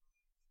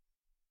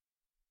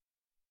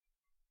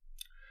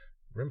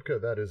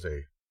 Rimka, that is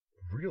a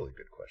really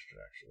good question,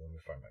 actually. Let me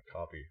find my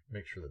copy.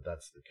 Make sure that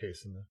that's the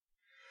case in the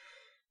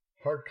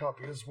hard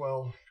copy as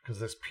well, because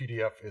this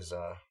PDF is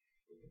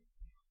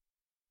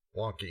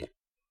wonky.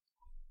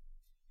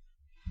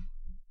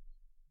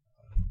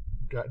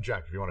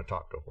 Jack, if you want to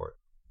talk, go for it.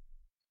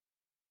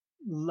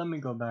 Let me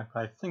go back.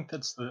 I think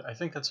that's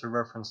a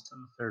reference to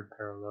the third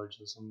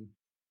paralogism.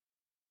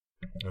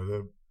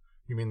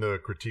 You mean the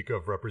critique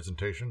of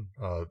representation,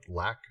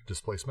 lack,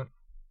 displacement?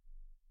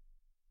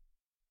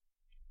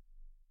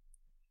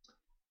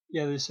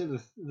 Yeah, they say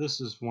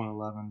this is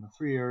 111. The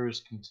three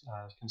errors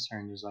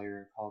concerning desire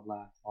are called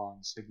lack, law,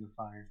 and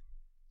signifier.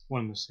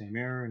 One and the same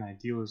error, and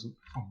idealism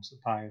forms the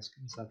pious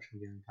conception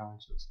of the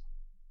unconscious.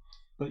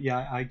 But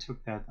yeah, I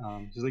took that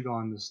because they go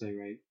on to say,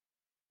 right,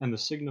 and the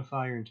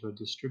signifier into a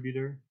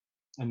distributor,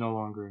 and no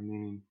longer a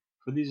meaning.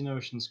 For these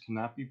notions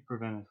cannot be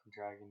prevented from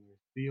dragging their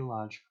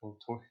theological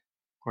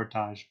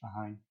cortege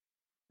behind.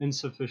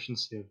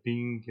 Insufficiency of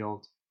being,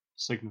 guilt,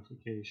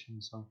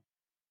 signification. So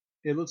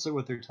it looks like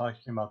what they're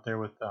talking about there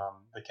with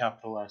the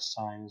capital S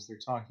sign is they're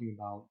talking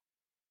about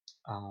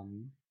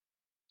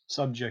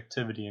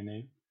subjectivity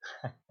and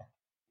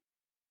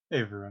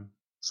Everyone.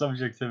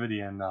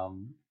 Subjectivity and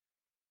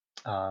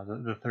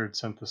the third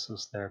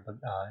synthesis there, but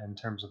in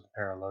terms of the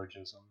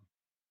paralogism.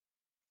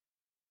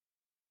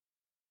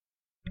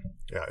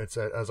 Yeah, it's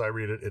as I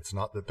read it, it's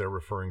not that they're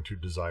referring to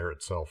desire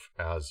itself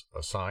as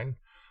a sign,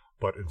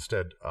 but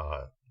instead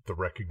the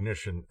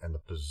recognition and the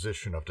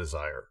position of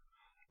desire.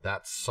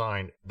 That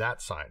sign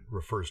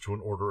refers to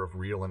an order of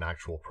real and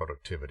actual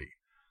productivity.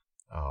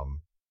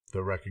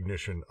 The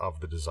recognition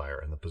of the desire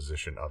and the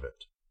position of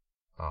it.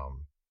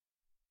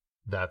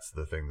 That's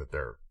the thing that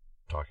they're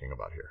talking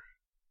about here.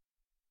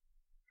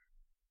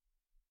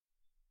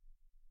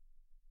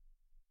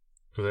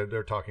 So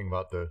they're talking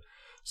about the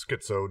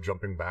schizo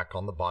jumping back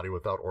on the body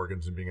without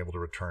organs and being able to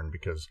return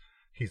because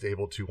he's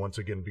able to once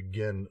again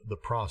begin the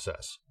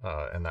process.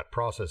 And that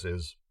process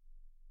is,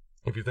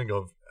 if you think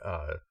of,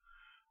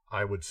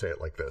 I would say it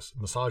like this.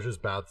 Massages,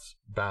 baths,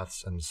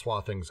 and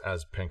swathings,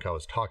 as Pankow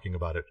is talking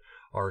about it,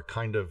 are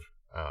kind of,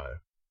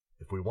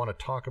 if we want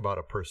to talk about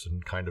a person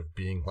kind of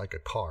being like a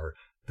car,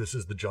 this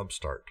is the jump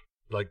start.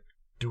 Like,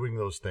 doing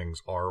those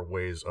things are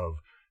ways of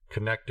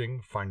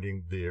connecting,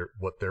 finding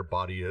what their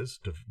body is,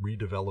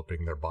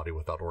 redeveloping their body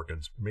without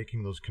organs,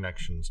 making those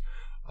connections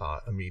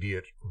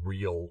immediate,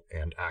 real,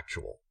 and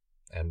actual.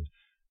 And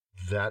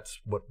that's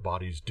what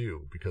bodies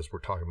do, because we're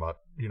talking about,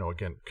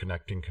 again,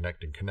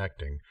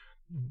 connecting.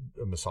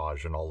 A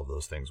massage and all of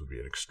those things would be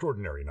an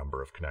extraordinary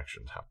number of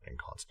connections happening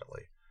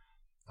constantly.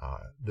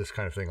 This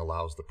kind of thing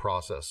allows the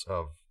process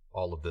of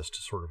all of this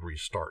to sort of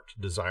restart,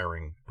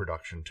 desiring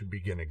production to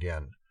begin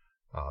again,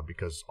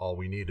 because all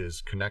we need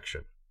is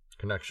connection.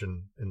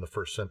 Connection in the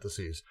first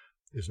syntheses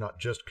is not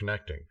just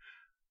connecting.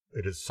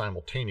 It is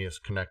simultaneous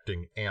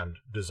connecting and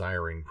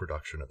desiring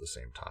production at the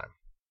same time.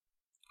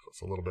 So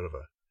it's a little bit of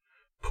a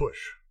push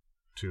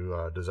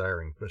to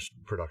desiring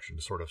production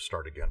to sort of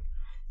start again,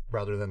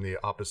 rather than the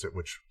opposite,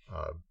 which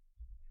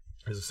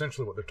is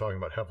essentially what they're talking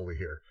about heavily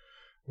here,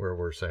 where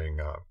we're saying,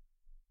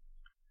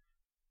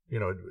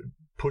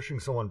 pushing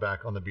someone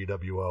back on the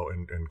BWO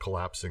and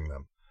collapsing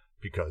them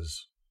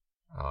because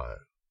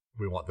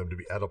we want them to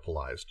be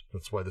Oedipalized.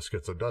 That's why the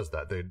schizo does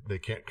that. They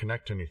can't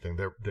connect to anything.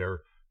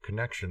 Their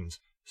connections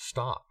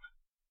stop.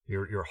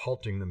 You're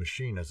halting the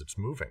machine as it's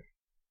moving.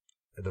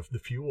 The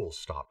fuel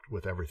stopped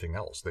with everything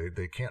else.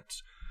 They can't.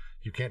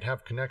 You can't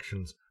have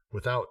connections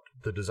without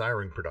the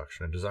desiring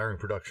production, and desiring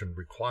production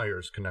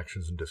requires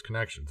connections and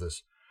disconnections.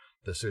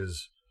 This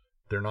is,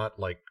 they're not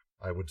like,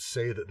 I would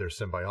say that they're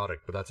symbiotic,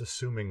 but that's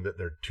assuming that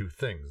they're two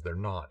things. They're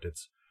not.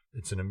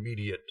 It's an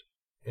immediate,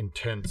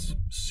 intense,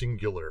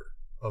 singular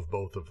of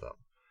both of them.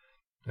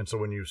 And so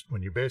when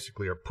you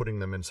basically are putting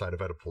them inside of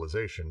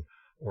Oedipalization,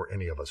 or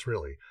any of us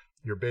really,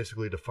 you're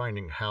basically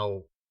defining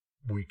how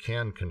we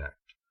can connect.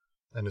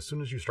 And as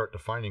soon as you start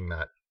defining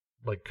that,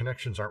 like,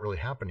 connections aren't really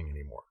happening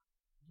anymore.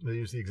 They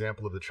use the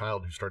example of the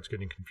child who starts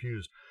getting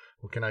confused.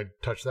 Well, can I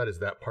touch that? Is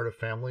that part of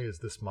family? Is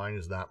this mine?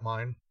 Is that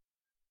mine?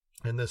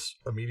 And this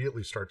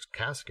immediately starts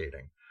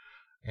cascading,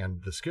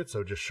 and the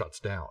schizo just shuts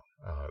down,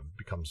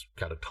 becomes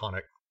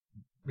catatonic,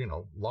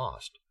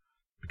 lost,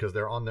 because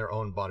they're on their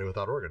own body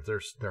without organs.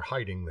 They're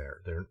hiding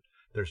there.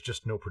 There's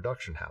just no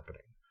production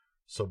happening.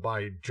 So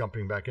by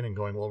jumping back in and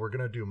going, well, we're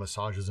going to do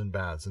massages and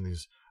baths and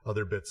these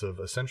other bits of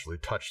essentially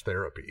touch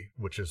therapy,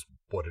 which is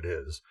what it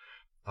is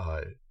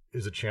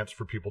a chance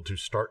for people to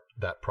start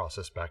that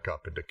process back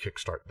up and to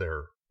kickstart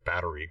their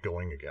battery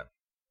going again.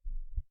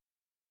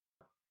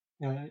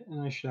 Yeah,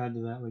 and I should add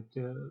to that, like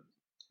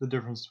the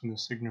difference between the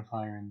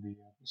signifier and the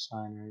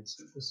sign, right?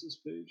 So this is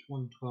page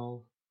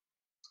 112.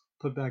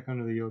 Put back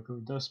under the yoke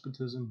of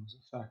despotism was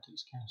a fact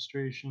is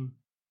castration.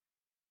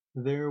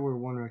 There where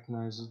one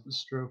recognizes the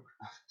stroke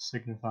of the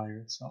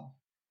signifier itself.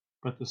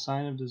 But the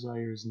sign of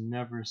desire is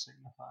never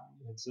signifying.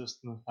 It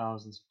exists in the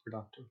thousands of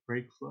productive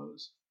break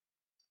flows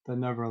that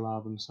never allow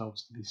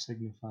themselves to be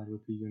signified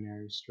with the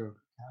unary stroke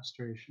of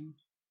castration.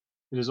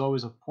 It is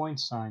always a point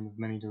sign of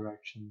many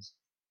directions.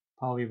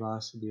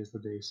 Polyvocity is the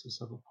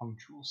basis of a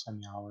punctual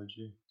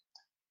semiology.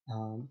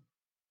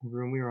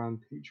 We are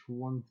on page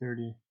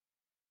 130.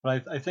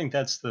 But I think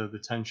that's the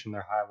tension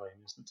they're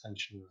highlighting, is the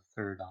tension of the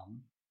third.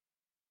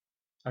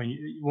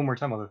 When we're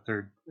talking about the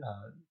third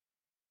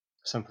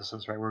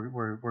synthesis, right?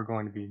 We're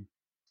going to be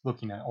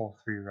looking at all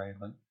three, right?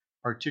 But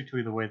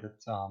particularly the way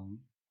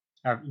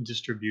that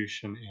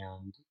distribution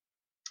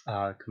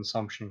and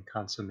consumption,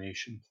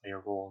 consummation play a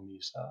role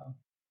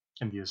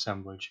in the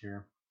assemblage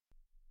here.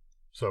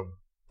 So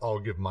I'll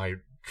give my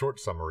short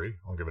summary.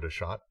 I'll give it a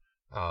shot.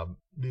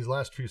 These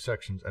last few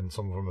sections, and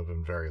some of them have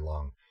been very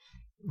long,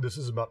 this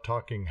is about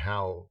talking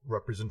how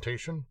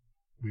representation,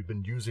 we've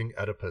been using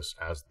Oedipus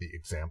as the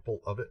example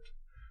of it,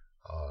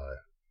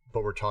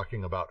 but we're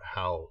talking about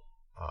how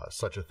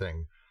such a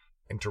thing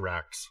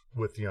interacts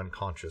with the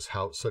unconscious,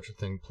 how such a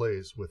thing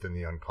plays within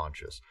the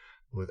unconscious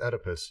with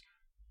Oedipus,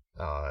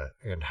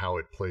 and how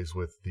it plays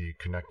with the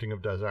connecting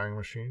of desiring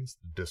machines,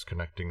 the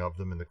disconnecting of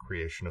them, and the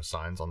creation of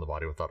signs on the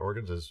body without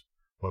organs. As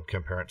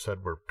Webcam Parent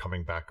said, we're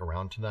coming back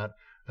around to that.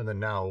 And then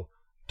now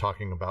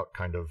talking about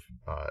kind of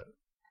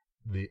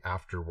the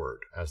afterword,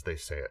 as they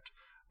say it,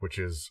 which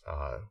is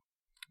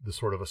the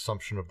sort of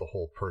assumption of the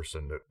whole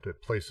person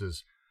that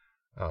places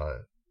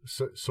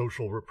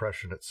social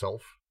repression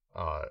itself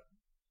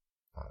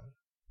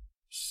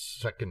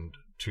second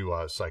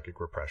to psychic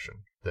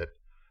repression, that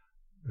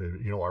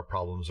our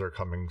problems are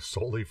coming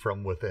solely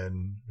from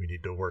within. We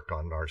need to work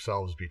on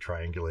ourselves, be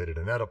triangulated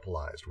and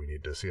Oedipalized. We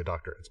need to see a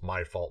doctor. It's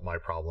my fault, my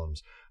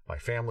problems, my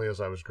family as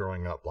I was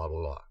growing up, blah, blah,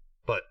 blah.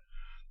 But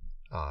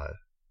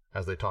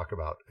as they talk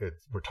about it,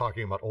 we're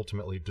talking about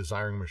ultimately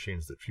desiring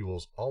machines that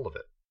fuels all of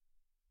it.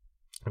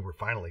 And we're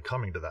finally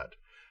coming to that.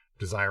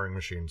 Desiring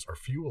machines are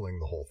fueling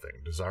the whole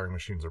thing. Desiring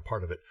machines are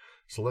part of it.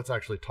 So let's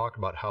actually talk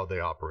about how they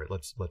operate.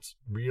 Let's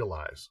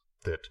realize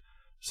that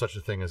such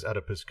a thing as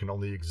Oedipus can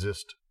only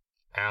exist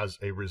as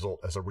a result,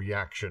 as a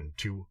reaction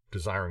to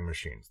desiring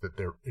machines, that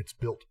it's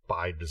built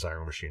by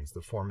desiring machines.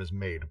 The form is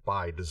made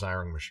by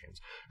desiring machines.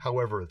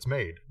 However it's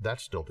made,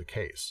 that's still the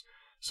case.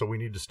 So we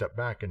need to step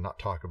back and not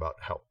talk about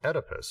how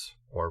Oedipus,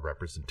 or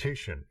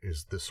representation,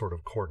 is this sort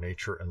of core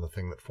nature and the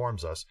thing that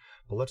forms us,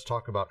 but let's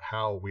talk about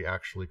how we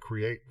actually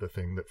create the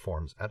thing that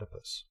forms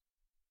Oedipus.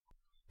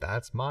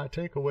 That's my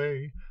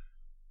takeaway,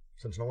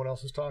 since no one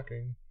else is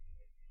talking.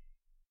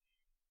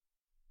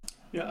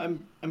 Yeah,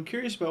 I'm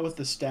curious about what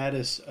the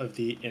status of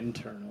the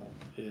internal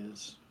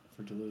is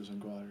for Deleuze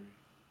and Guattari.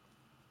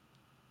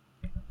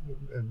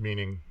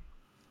 Meaning?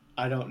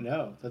 I don't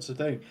know. That's the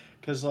thing.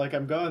 Because,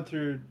 I'm going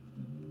through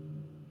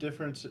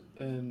difference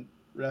in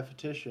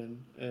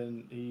repetition,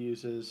 and he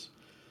uses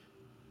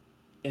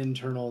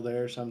internal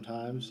there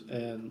sometimes,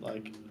 and,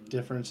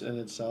 difference in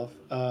itself.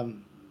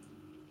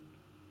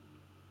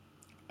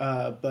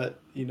 But,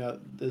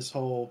 this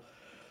whole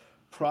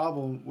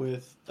problem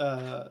with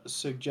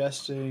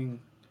suggesting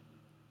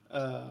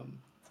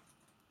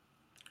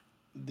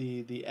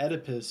the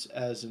Oedipus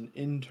as an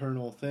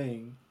internal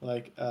thing,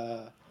 like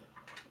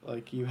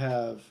you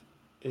have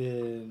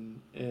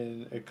in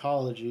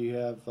ecology, you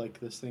have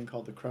this thing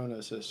called the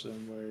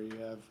chronosystem, where you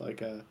have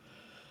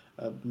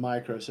a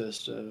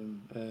microsystem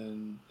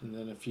and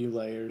then a few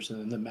layers,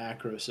 and then the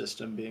macro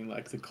system being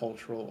the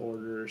cultural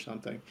order or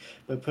something.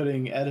 But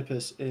putting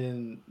Oedipus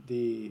in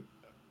the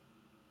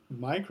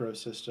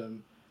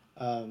microsystem,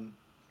 I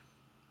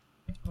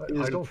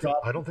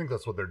don't think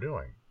that's what they're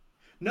doing.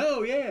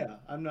 No, yeah,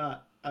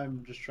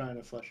 I'm just trying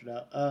to flesh it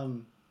out.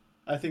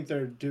 I think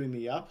they're doing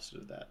the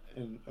opposite of that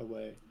in a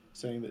way,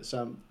 saying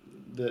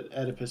that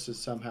Oedipus is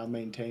somehow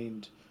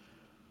maintained,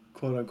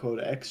 quote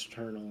unquote,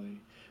 externally,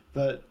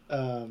 but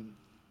I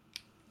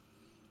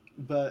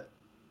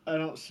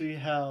don't see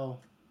how.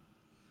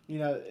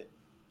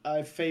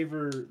 I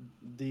favor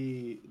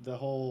the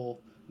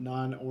whole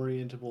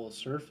non-orientable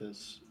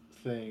surface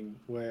thing,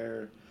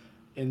 where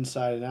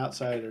inside and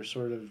outside are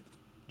sort of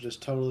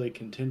just totally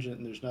contingent,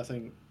 and there's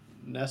nothing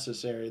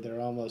necessary. They're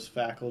almost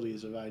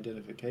faculties of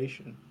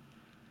identification.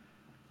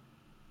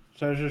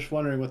 So I was just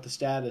wondering what the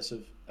status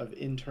of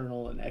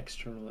internal and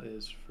external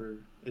is for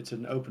It's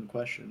an open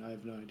question. I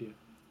have no idea.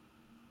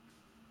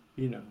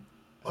 You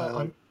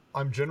know,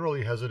 I'm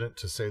generally hesitant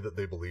to say that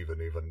they believe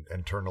in even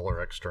internal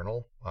or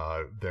external.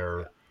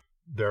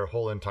 Their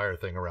whole entire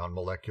thing around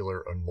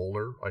molecular and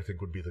molar, I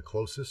think, would be the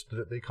closest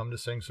that they come to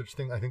saying such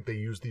thing. I think they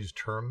use these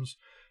terms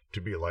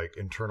to be like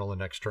internal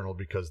and external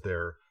because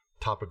they're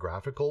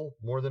topographical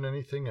more than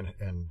anything,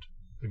 and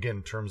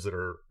again, terms that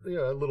are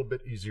a little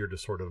bit easier to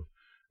sort of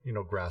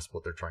grasp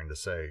what they're trying to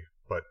say.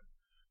 But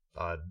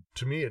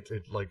to me, it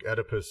like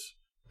Oedipus,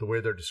 the way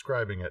they're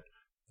describing it,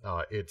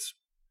 it's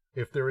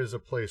if there is a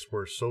place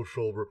where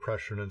social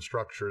repression and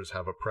structures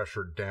have a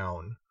pressure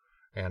down,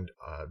 and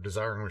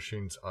desiring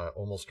machines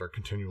almost are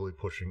continually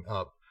pushing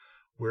up,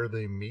 where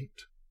they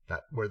meet,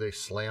 where they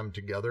slam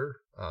together,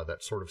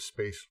 that sort of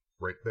space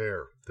right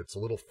there that's a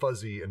little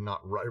fuzzy and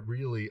not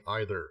really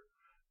either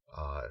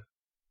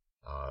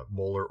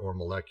molar or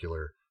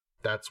molecular,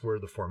 that's where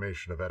the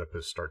formation of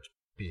Oedipus starts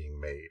being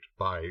made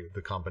by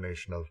the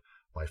combination of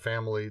my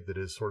family that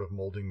is sort of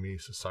molding me,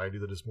 society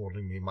that is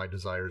molding me, my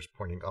desires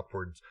pointing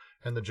upwards,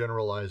 and the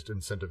generalized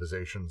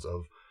incentivizations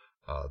of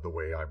the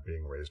way I'm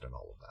being raised and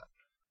all of that.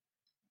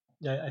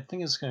 Yeah, I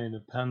think it's going to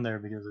depend there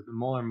because the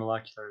molar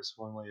molecular is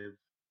one way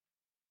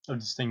of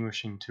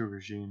distinguishing two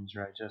regimes,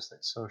 right? Just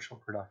like social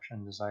production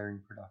and desiring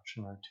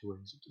production are two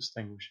ways of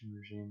distinguishing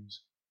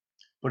regimes.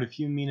 But if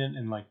you mean it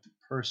in like the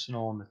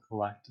personal and the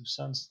collective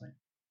sense, like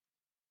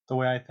the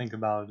way I think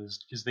about it is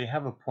because they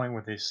have a point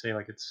where they say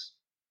like it's,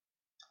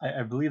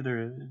 I believe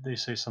they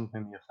say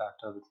something to the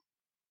effect of,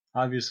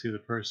 obviously the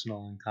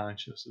personal and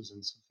conscious is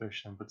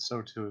insufficient, but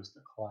so too is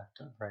the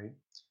collective, right?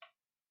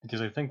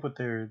 Because I think what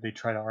they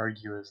try to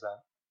argue is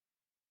that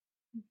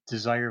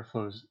desire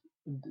flows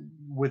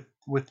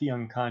with the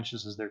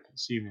unconscious as they're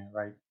conceiving it,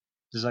 right?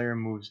 Desire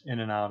moves in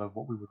and out of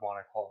what we would want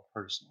to call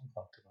personal,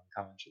 collective,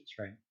 unconscious,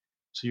 right?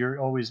 So you're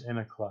always in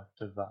a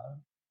collective,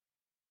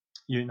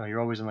 you're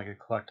always in like a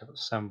collective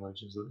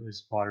assemblage,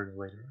 is Potter to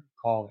later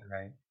call it,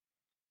 right?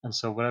 And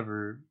so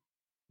whatever,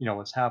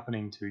 what's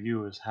happening to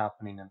you is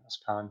happening in this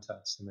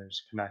context, and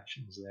there's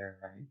connections there,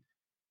 right?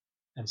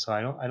 And so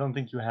I don't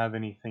think you have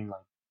anything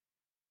like,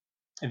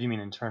 if you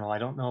mean internal, I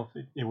don't know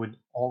if it would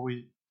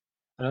always,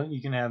 I don't think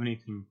you can have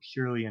anything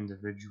purely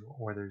individual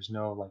where there's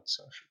no like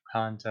social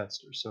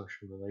context or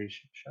social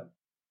relationship.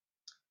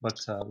 But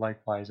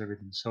likewise,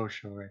 everything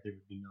social, right? There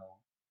would be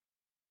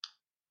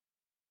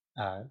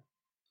no,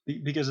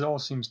 because it all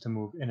seems to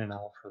move in and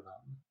out for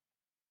them.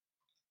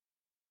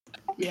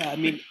 Yeah, I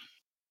mean,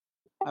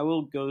 I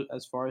will go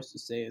as far as to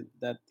say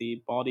that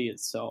the body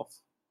itself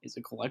is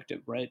a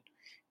collective, right?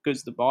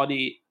 Because the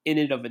body in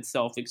and of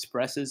itself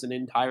expresses an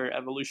entire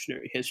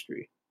evolutionary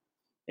history.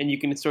 And you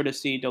can sort of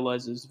see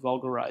Deleuze's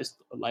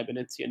vulgarized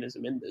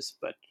Leibnizianism in this,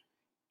 but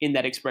in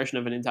that expression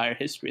of an entire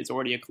history, it's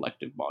already a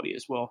collective body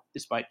as well,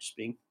 despite just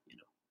being,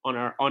 on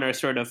our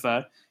sort of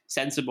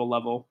sensible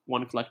level,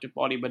 one collective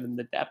body. But in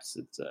the depths,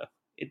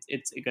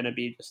 it's going to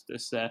be just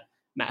this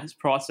mass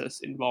process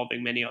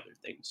involving many other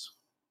things.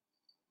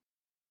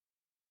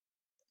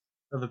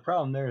 So the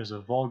problem there is a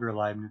vulgar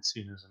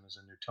Leibnizianism is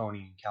a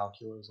Newtonian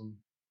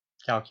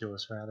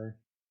calculus rather.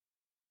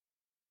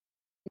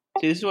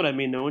 See, this is what I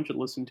mean. No one should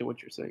listen to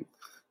what you're saying.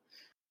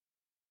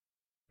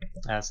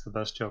 That's the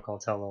best joke I'll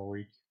tell all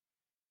week.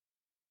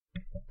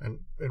 And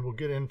we'll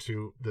get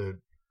into the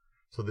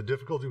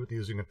difficulty with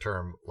using a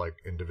term like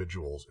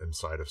individuals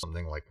inside of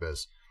something like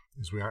this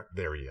is we aren't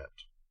there yet.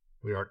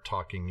 We aren't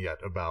talking yet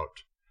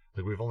about,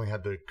 like, we've only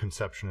had the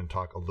conception and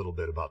talk a little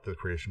bit about the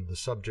creation of the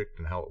subject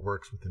and how it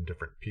works within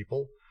different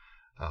people.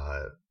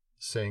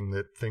 Saying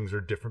that things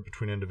are different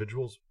between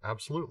individuals,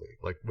 absolutely.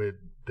 Like,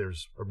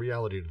 there's a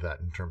reality to that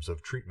in terms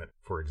of treatment,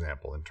 for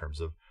example, in terms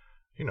of,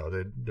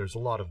 there's a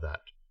lot of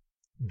that.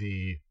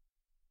 The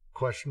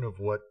question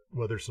of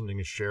whether something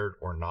is shared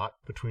or not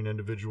between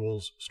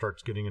individuals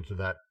starts getting into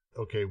that,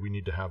 okay,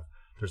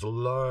 there's a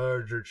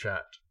larger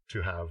chat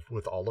to have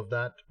with all of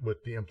that,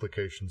 with the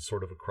implications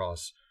sort of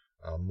across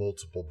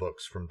multiple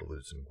books from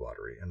Deleuze and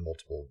Guattari and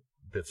multiple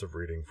bits of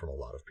reading from a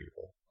lot of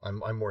people.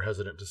 I'm more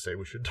hesitant to say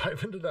we should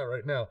dive into that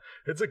right now.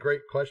 It's a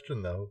great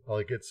question, though.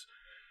 Like, it's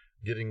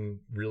getting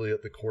really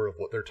at the core of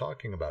what they're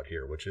talking about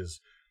here, which is,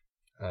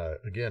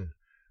 again,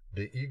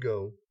 the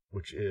ego,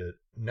 which is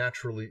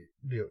naturally,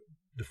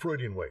 the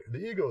Freudian way.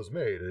 The ego is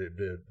made,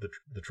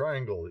 the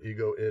triangle, the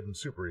ego, id, and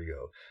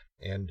superego.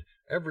 And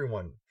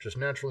everyone just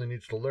naturally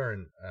needs to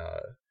learn,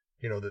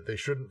 that they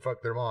shouldn't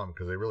fuck their mom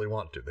because they really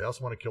want to. They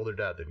also want to kill their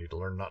dad. They need to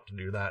learn not to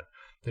do that.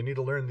 They need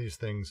to learn these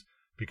things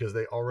because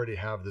they already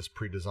have this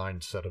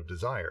pre-designed set of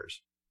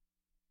desires.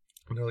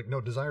 And they're like,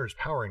 no, desire is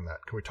powering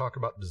that. Can we talk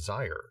about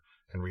desire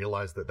and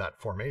realize that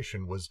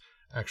formation was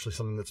actually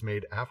something that's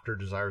made after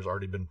desire's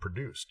already been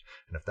produced?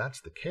 And if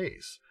that's the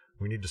case,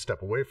 we need to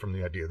step away from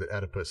the idea that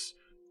Oedipus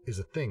is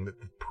a thing,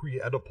 that the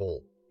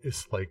pre-Oedipal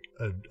is like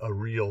a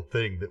real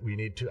thing, that we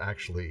need to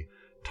actually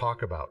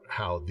talk about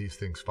how these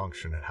things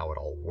function and how it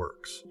all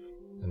works.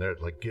 And they're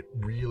like, get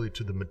really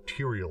to the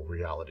material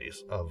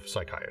realities of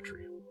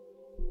psychiatry.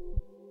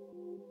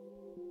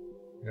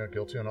 Yeah,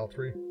 guilty on all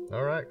three?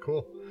 All right,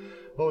 cool.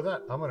 Well, with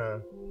that, I'm going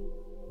to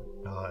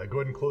Go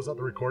ahead and close out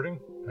the recording.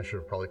 I should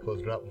have probably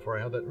closed it out before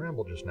I had that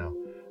ramble just now.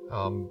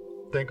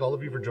 Thank all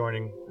of you for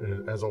joining.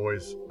 As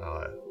always,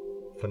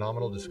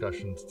 phenomenal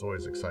discussions. It's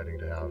always exciting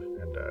to have,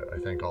 and I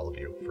thank all of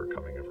you for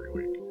coming every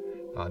week.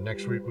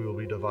 Next week, we will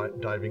be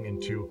diving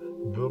into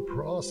The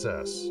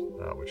Process,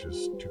 which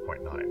is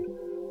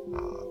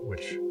 2.9,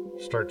 which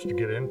starts to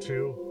get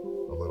into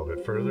a little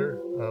bit further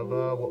of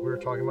what we were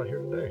talking about here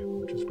today,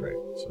 which is great.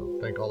 So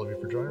thank all of you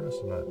for joining us,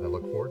 and I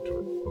look forward to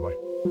it.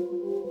 Bye-bye.